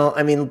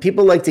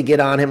 People like to get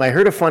on him. I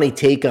heard a funny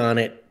take on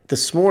it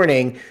this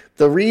morning.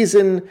 The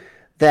reason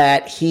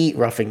that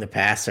roughing the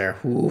passer,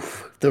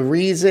 the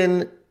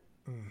reason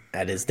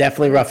that is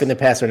definitely roughing the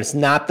passer, and it's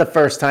not the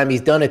first time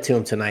he's done it to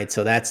him tonight.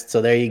 So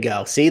there you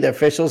go. See, the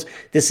officials,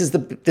 this is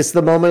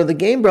the moment of the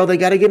game, bro. They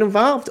got to get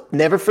involved.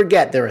 Never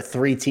forget, there are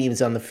 3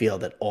 teams on the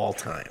field at all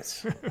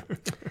times.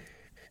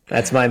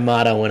 That's my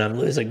motto when I'm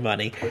losing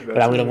money,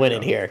 but I'm going to win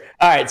it here.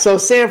 All right, so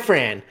San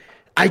Fran,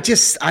 I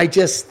just, they're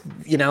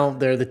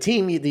the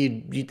team.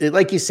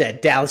 Like you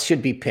said, Dallas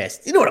should be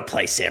pissed. You don't want to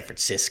play San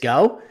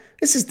Francisco.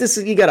 This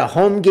is you got a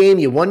home game.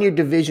 You won your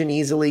division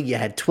easily. You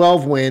had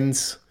 12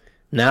 wins.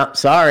 No,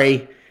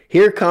 sorry.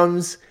 Here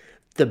comes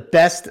the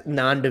best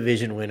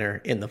non-division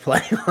winner in the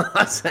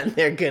playoffs, and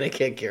they're gonna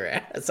kick your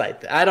ass.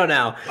 I don't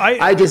know.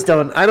 I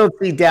don't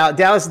see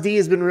Dallas D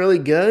has been really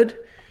good,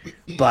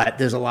 but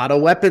there's a lot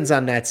of weapons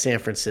on that San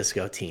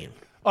Francisco team.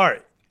 All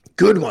right.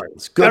 Good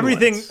ones.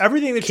 Everything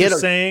that you're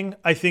saying,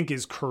 I think,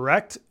 is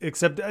correct,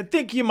 except I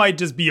think you might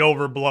just be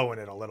overblowing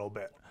it a little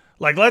bit.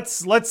 Like,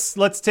 let's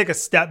take a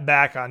step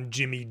back on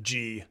Jimmy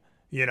G,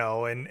 and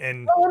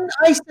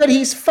I said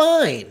he's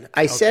fine.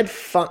 I said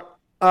fine.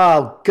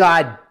 Oh,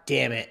 God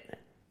damn it.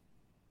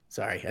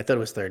 Sorry, I thought it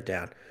was third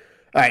down.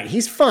 All right,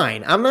 he's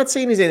fine. I'm not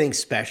saying he's anything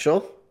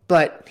special,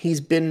 but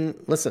he's been,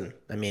 listen,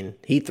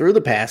 he threw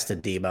the pass to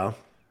Deebo.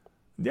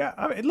 Yeah,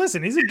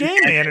 listen, he's a game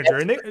manager,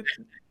 and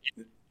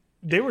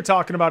they were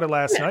talking about it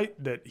last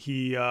night that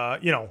he,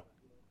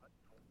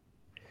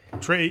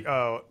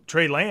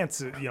 Trey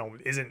Lance,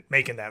 isn't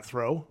making that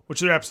throw, which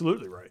they're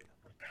absolutely right.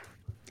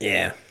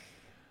 Yeah.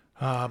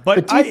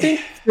 But do you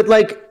think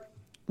that,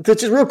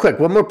 just real quick,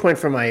 one more point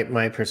from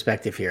my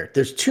perspective here.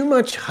 There's too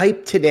much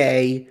hype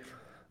today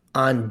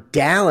on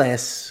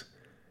Dallas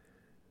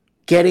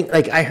getting,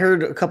 I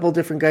heard a couple of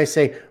different guys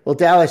say, well,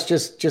 Dallas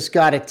just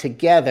got it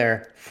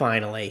together.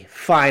 Finally,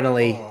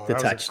 the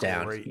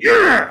touchdown.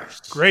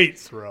 Great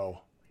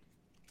throw.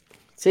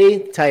 See,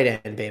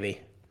 tight end,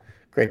 baby.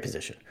 Great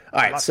position.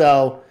 All right,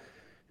 so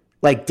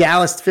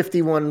Dallas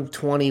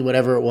 51-20,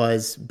 whatever it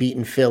was,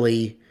 beating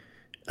Philly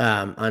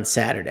on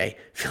Saturday.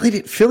 Philly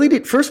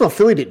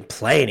didn't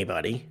play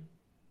anybody.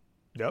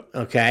 Yep.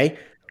 Okay.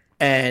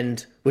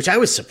 And which I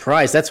was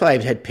surprised. That's why I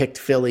had picked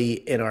Philly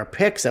in our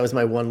picks. That was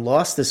my one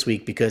loss this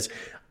week, because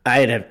I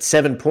had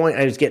 7 points.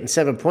 I was getting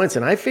 7 points,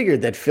 and I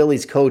figured that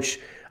Philly's coach.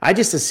 I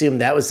just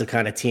assumed that was the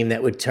kind of team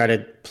that would try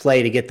to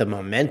play to get the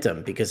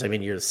momentum because, I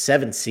mean, you're the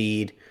 7th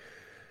seed.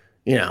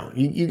 You know,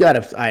 you got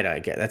to – I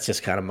get that's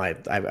just kind of my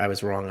 – I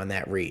was wrong on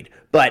that read.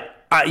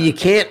 But you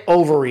can't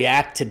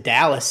overreact to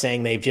Dallas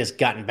saying they've just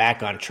gotten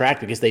back on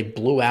track because they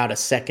blew out a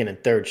second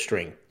and third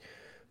string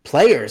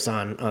players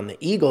on the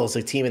Eagles,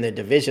 a team in the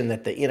division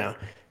that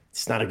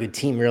it's not a good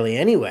team really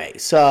anyway.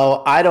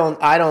 So I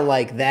don't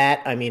like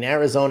that. I mean,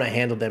 Arizona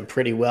handled them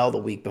pretty well the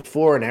week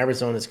before, and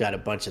Arizona's got a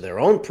bunch of their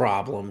own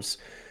problems.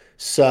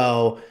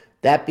 So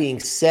that being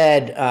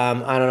said,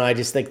 I don't know. I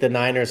just think the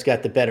Niners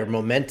got the better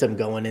momentum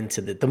going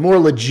into the more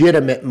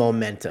legitimate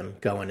momentum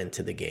going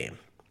into the game.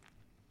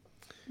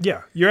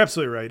 Yeah, you're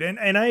absolutely right.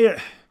 And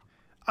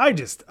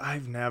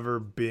I've never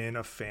been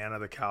a fan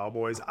of the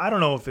Cowboys. I don't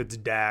know if it's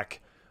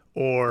Dak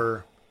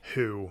or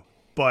who,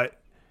 but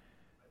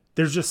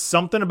there's just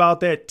something about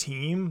that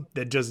team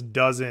that just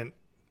doesn't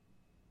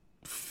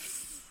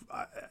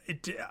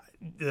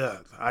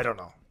I don't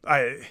know.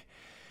 I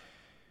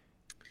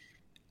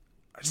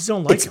just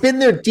don't like It's been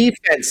their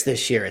defense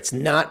this year. It's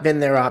not been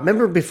their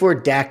Remember before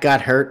Dak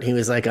got hurt, he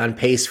was like on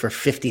pace for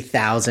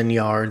 50,000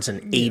 yards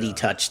and 80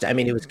 touchdowns. I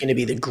mean, it was going to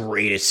be the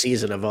greatest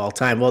season of all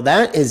time. Well,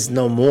 that is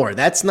no more.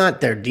 That's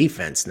not their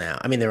defense now.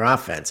 I mean, their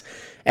offense.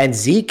 And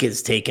Zeke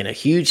has taken a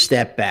huge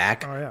step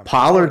back. Oh, yeah.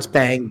 Pollard's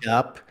banged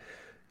up.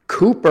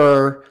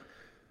 Cooper,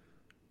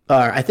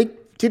 I think,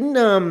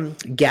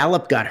 didn't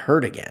Gallup got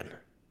hurt again?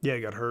 Yeah,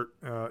 he got hurt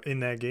in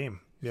that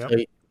game. Yep.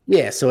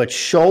 So it's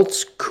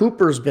Schultz.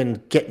 Cooper's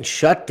been getting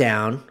shut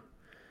down,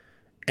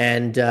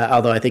 and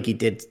although I think he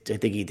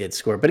did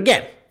score. But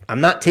again,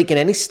 I'm not taking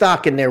any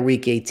stock in their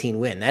Week 18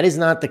 win. That is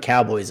not the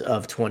Cowboys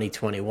of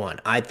 2021.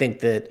 I think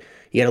that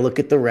you got to look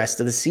at the rest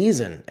of the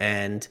season,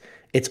 and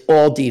it's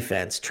all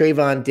defense.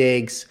 Trayvon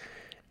Diggs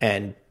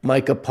and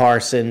Micah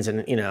Parsons,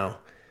 and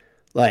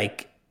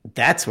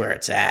that's where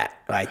it's at,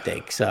 I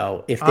think.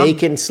 So if they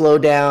can slow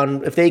down,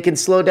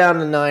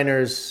 the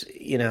Niners,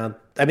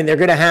 I mean, they're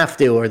going to have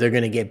to, or they're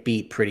going to get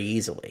beat pretty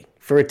easily.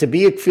 For it to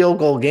be a field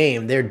goal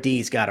game, their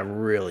D's got to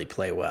really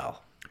play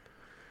well.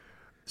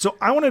 So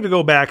I wanted to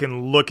go back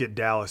and look at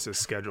Dallas's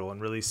schedule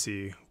and really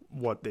see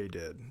what they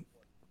did.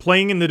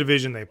 Playing in the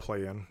division they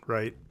play in,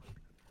 right?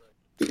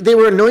 They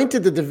were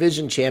anointed the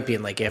division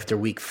champion after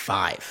week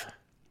 5.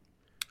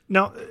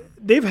 Now,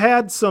 they've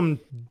had some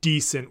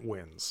decent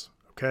wins,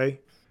 okay?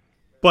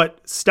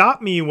 But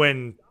stop me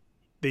when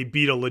they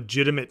beat a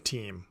legitimate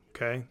team,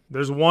 okay?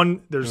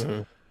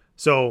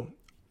 So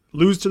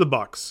lose to the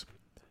Bucks,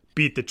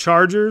 beat the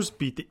Chargers,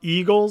 beat the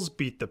Eagles,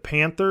 beat the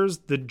Panthers,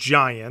 the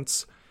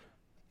Giants.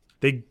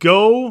 They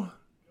go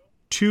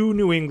to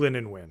New England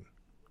and win.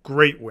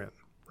 Great win,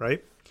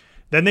 right?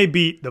 Then they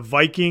beat the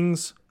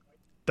Vikings,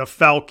 the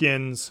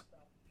Falcons,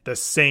 the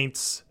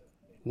Saints,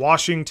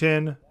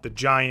 Washington, the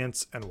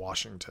Giants, and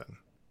Washington.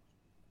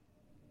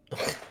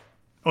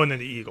 Oh, and then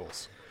the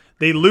Eagles.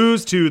 They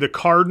lose to the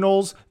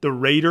Cardinals, the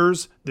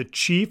Raiders, the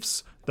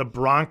Chiefs, the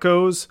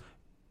Broncos,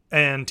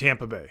 and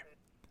Tampa Bay.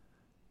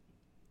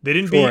 They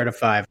didn't beat 4 out of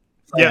 5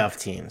 playoff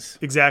teams.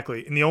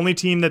 Exactly. And the only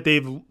team that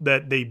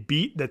they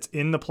beat that's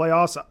in the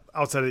playoffs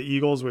outside of the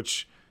Eagles,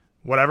 which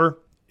whatever,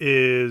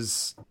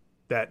 is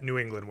that New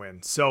England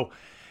win. So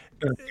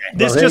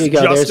this just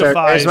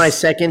justifies. There's my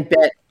second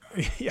bet.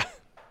 Yeah,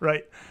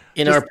 right.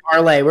 In our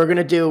parlay, we're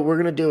gonna do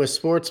a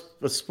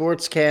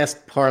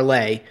sportscast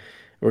parlay.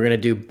 We're gonna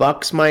do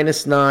Bucks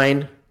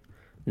 -9,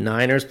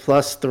 Niners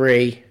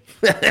 +3.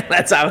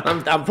 That's how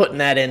I'm putting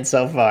that in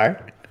so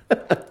far.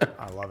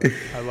 I love it.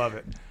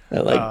 I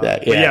like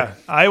that. Yeah,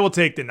 I will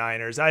take the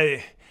Niners.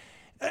 I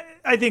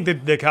think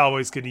that the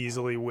Cowboys could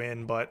easily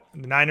win, but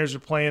the Niners are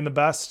playing the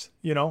best,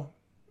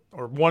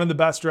 or one of the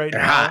best right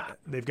now. Hot.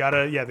 They got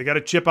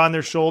a chip on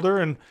their shoulder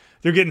and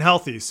they're getting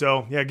healthy.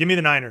 So yeah, give me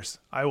the Niners.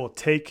 I will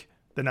take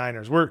the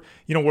Niners. We're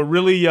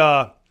really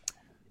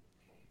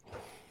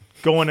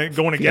going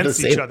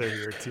against each other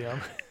here, TM.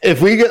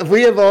 If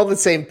we have all the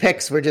same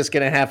picks, we're just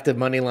gonna have to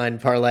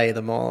moneyline parlay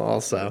them all.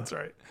 Also, that's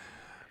right.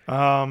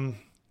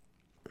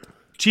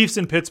 Chiefs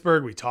in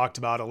Pittsburgh, we talked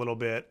about a little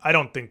bit. I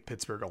don't think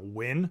Pittsburgh will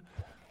win,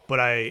 but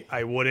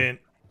I wouldn't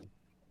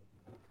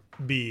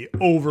be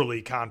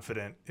overly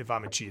confident if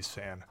I'm a Chiefs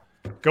fan.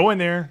 Go in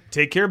there,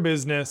 take care of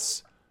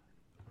business.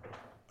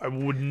 I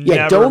would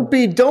never.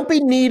 Don't be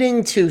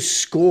needing to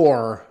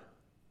score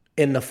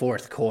in the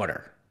fourth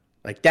quarter.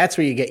 That's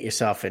where you get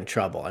yourself in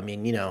trouble. I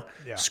mean,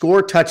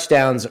 score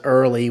touchdowns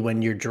early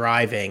when you're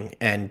driving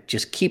and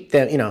just keep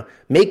them,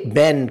 make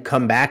Ben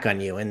come back on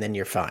you, and then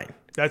you're fine.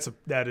 That's a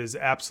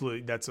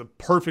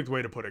perfect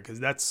way to put it, because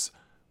that's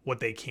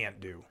what they can't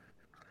do.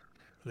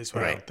 At least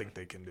what I don't think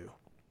they can do.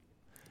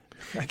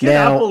 I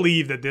cannot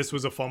believe that this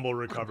was a fumble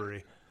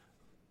recovery.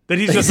 That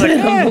he's just like,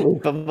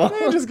 I'm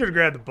just going to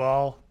grab the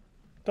ball.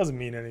 Doesn't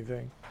mean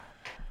anything.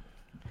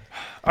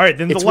 All right,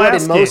 then it's the last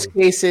what in most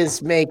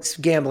cases makes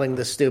gambling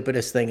the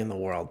stupidest thing in the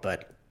world,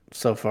 but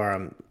so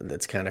far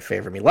that's kind of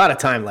favored me. A lot of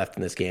time left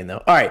in this game,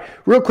 though. All right,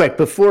 real quick,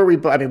 before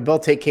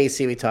both take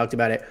KC, we talked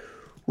about it.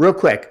 Real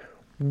quick,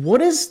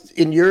 What is,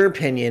 in your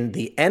opinion,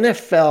 the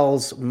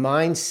NFL's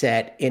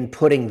mindset in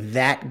putting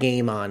that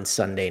game on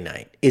Sunday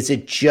night? Is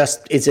it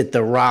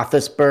the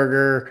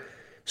Roethlisberger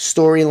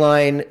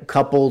storyline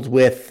coupled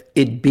with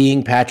it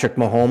being Patrick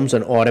Mahomes,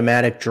 an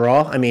automatic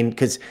draw? I mean,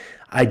 because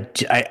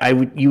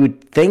you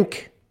would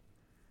think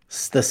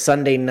the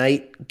Sunday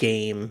night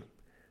game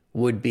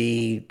would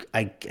be,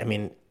 I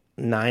mean,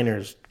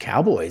 Niners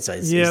Cowboys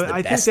is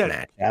the best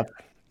matchup.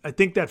 I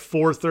think that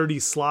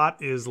 4:30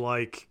 slot is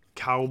like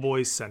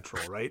Cowboys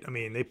Central, right? I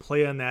mean, they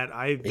play on that.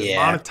 The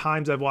amount of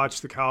times I've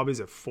watched the Cowboys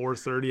at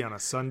 4:30 on a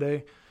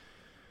Sunday,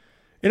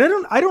 and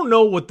I don't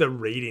know what the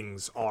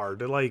ratings are.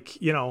 They're like,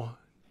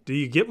 do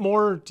you get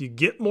more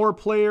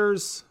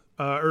players,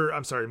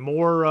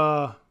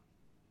 more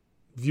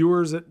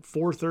viewers at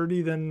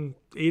 4:30 than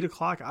 8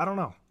 o'clock? I don't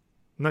know.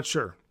 I'm not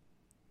sure.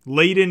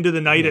 Late into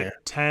the night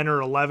at 10 or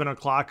 11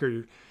 o'clock,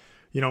 or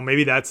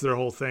maybe that's their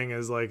whole thing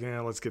is like,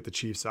 let's get the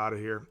Chiefs out of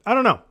here. I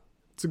don't know.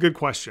 It's a good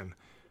question.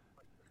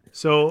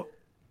 So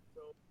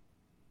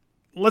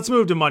let's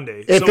move to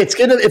Monday. If it's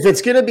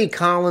gonna be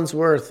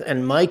Collinsworth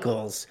and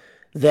Michaels,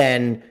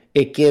 then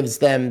it gives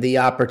them the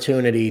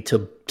opportunity to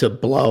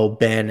blow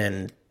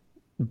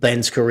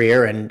Ben's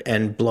career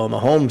and blow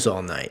Mahomes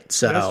all night.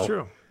 So that's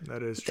true.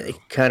 That is true. It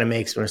kind of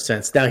makes more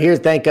sense. Now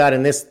thank God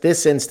in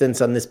this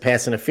instance on this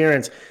pass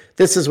interference,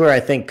 this is where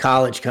I think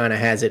college kind of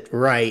has it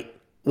right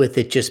with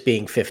it just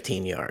being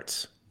 15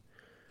 yards.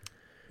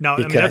 Now,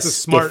 that's a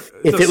smart.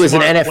 If it was the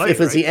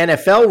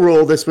NFL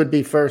rule, this would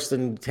be 1st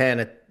and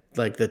 10 at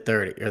like the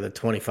 30 or the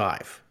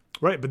 25.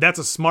 Right, but that's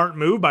a smart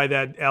move by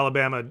that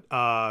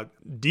Alabama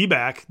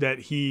D-back that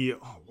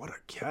what a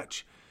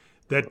catch.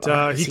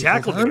 That he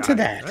tackled the guy, to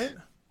that. Right?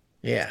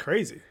 Yeah. It's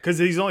crazy. Because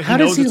he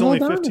knows it's only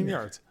 15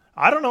 yards.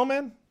 I don't know,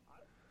 man.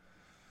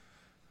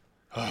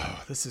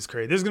 Oh, this is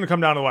crazy. This is going to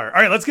come down to the wire.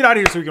 All right, let's get out of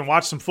here so we can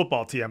watch some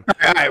football, TM.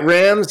 All right,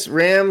 Rams.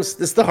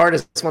 This is the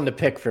hardest one to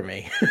pick for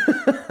me.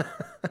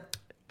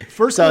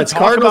 First, so it's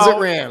Cardinals at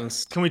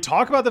Rams. Can we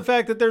talk about the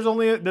fact that there's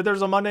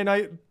a Monday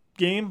night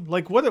game?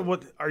 Like, what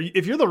are you?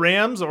 If you're the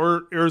Rams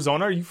or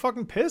Arizona, are you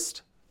fucking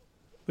pissed?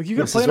 Like, you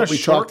can play on a short week? This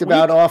is what we talked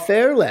about off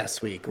air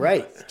last week,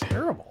 right? It's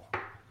terrible.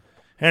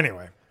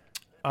 Anyway,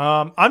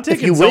 I'm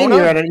taking. If you Zona.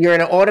 win, you're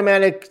in an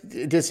automatic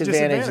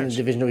disadvantage in the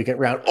divisional weekend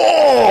round.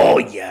 Oh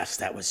yes,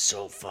 that was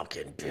so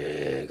fucking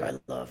big. I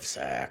love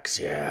sacks.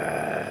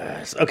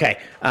 Yes. Okay.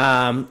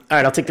 All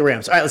right, I'll take the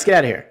Rams. All right, let's get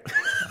out of here.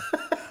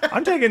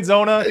 I'm taking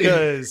Zona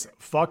because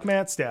fuck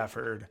Matt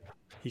Stafford.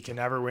 He can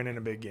never win in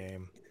a big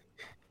game.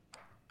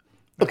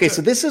 Okay,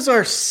 so this is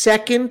our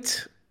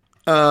second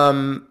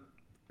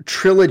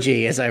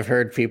trilogy, as I've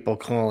heard people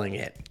calling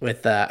it.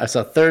 With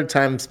so third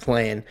time's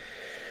playing.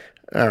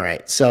 All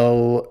right,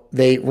 so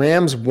the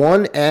Rams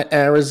won at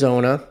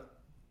Arizona.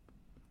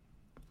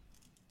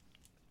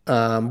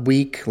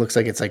 Looks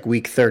like it's like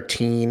week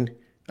 13,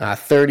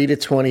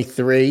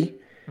 30-23,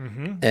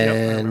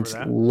 and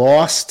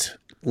lost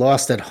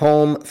at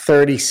home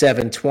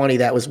 37-20.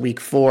 That was week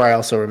 4. I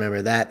also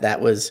remember that.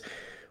 That was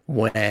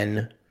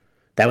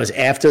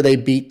after they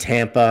beat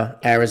Tampa.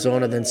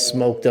 Arizona then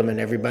smoked them, and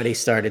everybody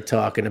started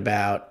talking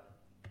about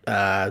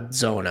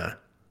Zona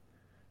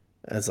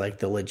as like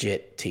the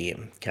legit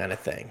team kind of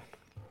thing.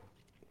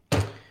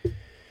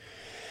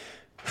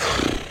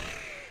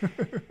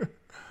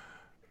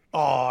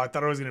 Oh, I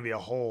thought it was going to be a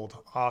hold.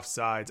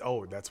 Offsides.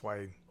 Oh, that's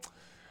why.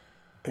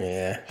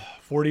 Yeah.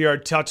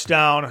 40-yard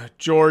touchdown,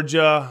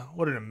 Georgia.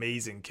 What an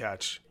amazing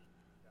catch.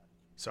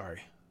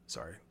 Sorry,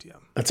 TM.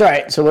 That's all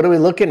right. So what are we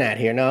looking at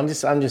here? No, I'm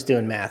just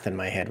doing math in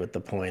my head with the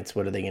points.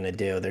 What are they going to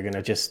do? They're going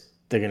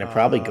to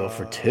probably go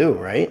for 2,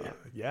 right?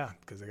 Yeah,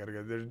 because they got to go.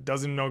 It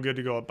doesn't no good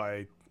to go up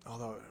by.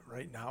 Although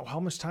right now, how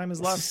much time is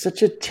left? This is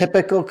such a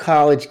typical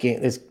college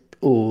game.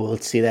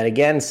 Let's see that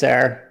again,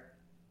 sir.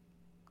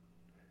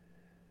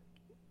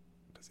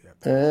 Does he have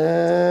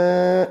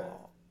to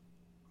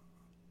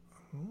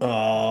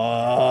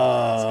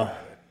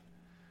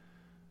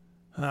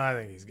I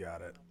think he's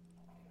got it.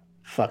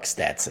 Fuck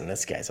Stetson.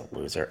 This guy's a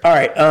loser. All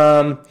right.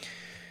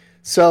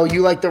 So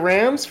you like the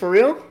Rams for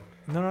real?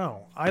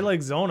 No. I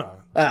like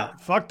Zona. Oh,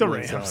 fuck the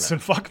Rams and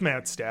fuck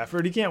Matt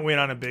Stafford. He can't win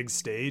on a big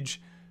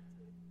stage.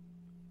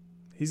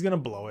 He's gonna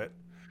blow it.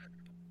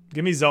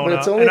 Give me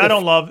Zona. And I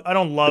don't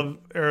love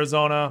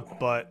Arizona,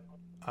 but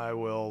I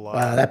will.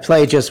 That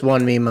play just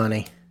won me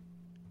money.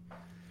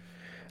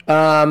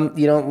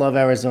 You don't love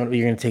Arizona, but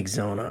you're gonna take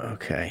Zona.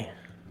 Okay.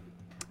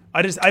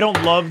 I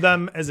don't love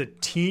them as a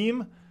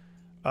team,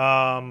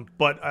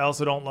 but I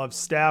also don't love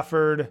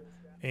Stafford,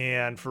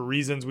 and for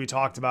reasons we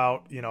talked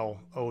about,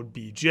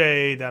 OBJ,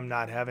 them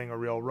not having a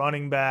real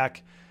running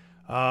back.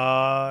 Do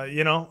I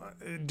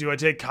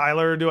take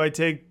Kyler or do I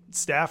take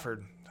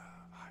Stafford?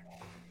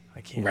 I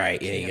can't. Right,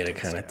 yeah, you got to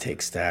kind of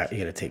take You got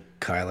to take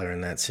Kyler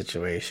in that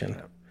situation.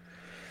 Yep.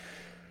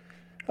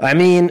 I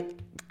mean,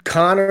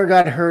 Connor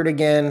got hurt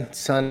again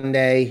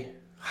Sunday.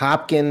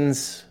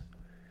 Hopkins.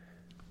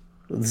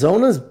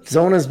 Zona's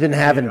been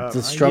having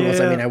the struggles.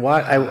 Yeah. I mean,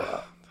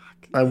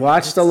 I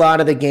watched a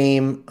lot of the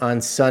game on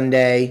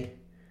Sunday.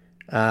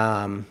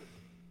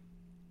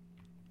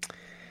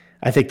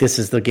 I think this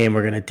is the game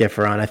we're going to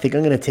differ on. I think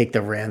I'm going to take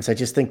the Rams. I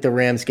just think the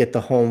Rams get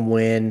the home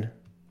win.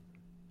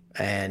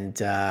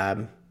 And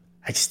I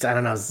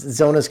don't know.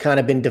 Zona's kind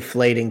of been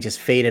deflating, just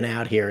fading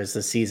out here as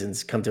the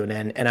season's come to an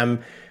end. And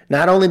I'm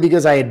not only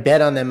because I had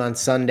bet on them on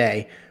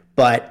Sunday,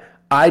 but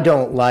I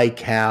don't like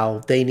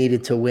how they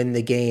needed to win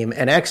the game.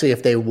 And actually,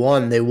 if they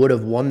won, they would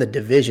have won the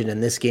division,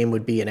 and this game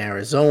would be in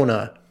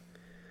Arizona.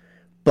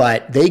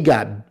 But they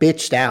got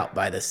bitched out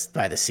by the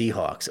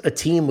Seahawks, a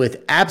team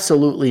with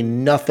absolutely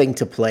nothing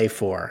to play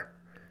for.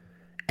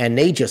 And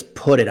they just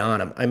put it on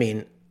them. I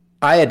mean,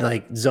 I had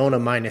like Zona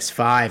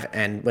 -5,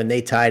 and when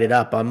they tied it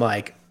up, I'm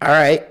like, all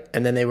right.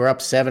 And then they were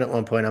up 7 at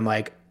one point. I'm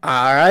like,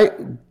 all right.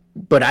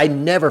 But I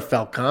never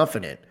felt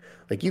confident.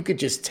 Like, you could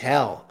just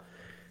tell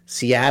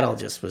Seattle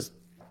just was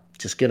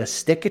just going to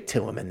stick it to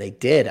them, and they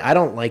did. I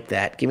don't like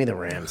that. Give me the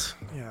Rams.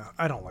 Yeah,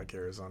 I don't like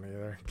Arizona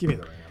either. Give me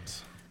the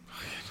Rams.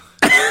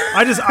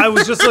 I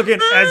was just looking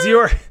as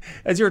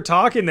you were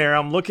talking there.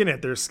 I'm looking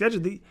at their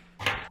schedule.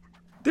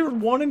 They were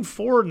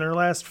 1-4 in their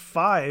last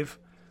 5.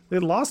 They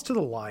lost to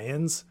the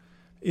Lions.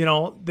 You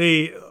know,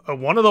 they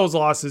one of those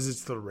losses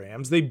is to the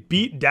Rams. They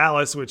beat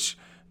Dallas, which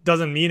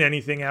doesn't mean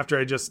anything after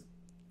I just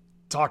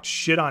talked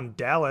shit on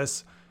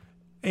Dallas.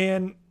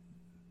 And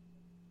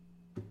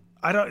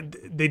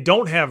they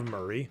don't have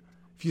Murray.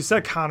 If you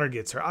said Connor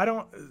gets her,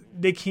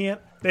 give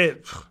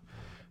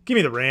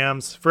me the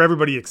Rams for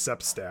everybody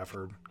except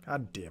Stafford.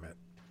 God damn it.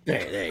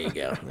 There you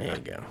go. There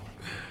you go.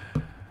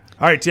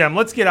 All right, Tim,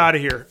 let's get out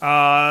of here.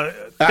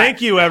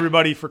 Thank you,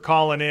 everybody, for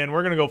calling in.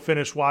 We're going to go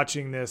finish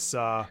watching this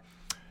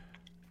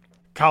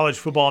college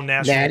football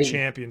national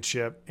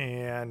championship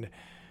and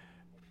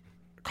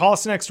call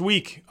us next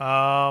week.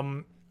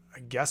 I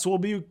guess we'll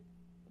be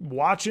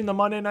watching the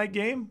Monday night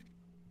game.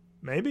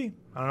 Maybe.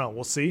 I don't know.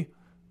 We'll see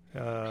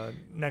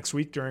next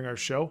week during our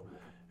show.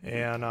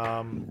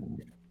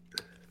 And,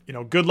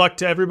 good luck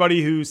to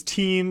everybody whose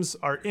teams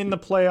are in the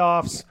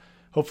playoffs.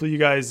 Hopefully you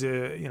guys,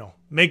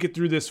 make it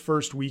through this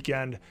first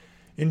weekend.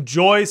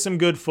 Enjoy some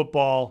good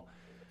football.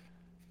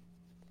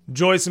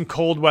 Enjoy some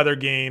cold weather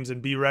games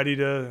and be ready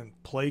to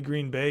play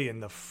Green Bay in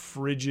the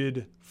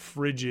frigid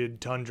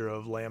tundra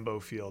of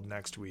Lambeau Field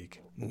next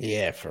week.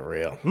 Yeah, for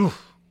real.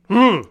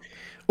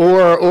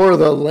 Or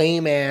the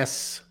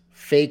lame-ass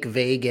fake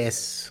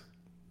Vegas,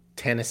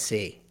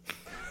 Tennessee.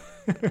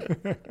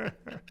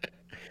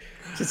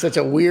 It's such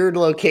a weird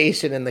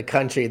location in the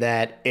country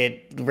that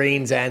it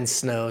rains and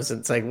snows.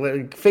 It's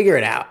like, figure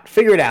it out.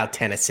 Figure it out,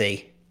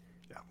 Tennessee.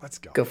 Yeah, let's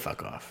go. Go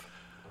fuck off.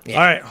 Yeah.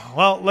 All right.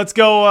 Well, let's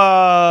go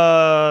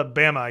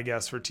Bama, I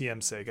guess, for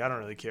TM's sake. I don't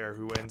really care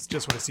who wins.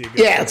 Just want to see a good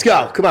Yeah, let's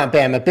go. Come on,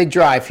 Bama. Big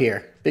drive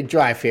here.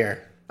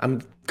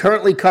 I'm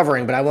currently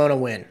covering, but I want to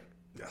win.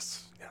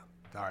 Yes. Yeah.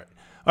 All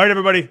right,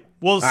 everybody.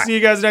 We'll see you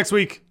guys next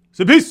week.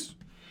 So peace.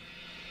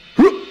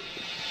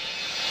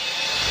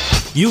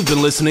 You've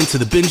been listening to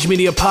the Binge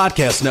Media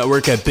Podcast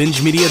Network at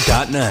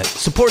BingeMedia.net.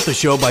 Support the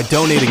show by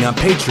donating on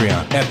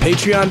Patreon at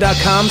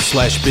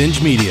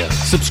Patreon.com/Binge Media.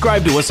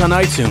 Subscribe to us on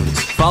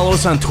iTunes. Follow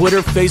us on Twitter,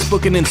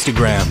 Facebook, and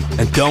Instagram.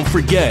 And don't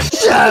forget...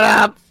 Shut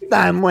up!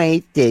 I'm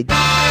wasted.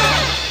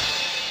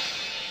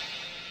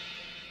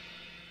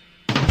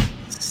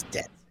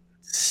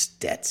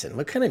 Stetson.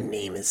 What kind of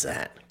name is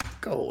that?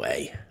 Go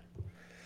away.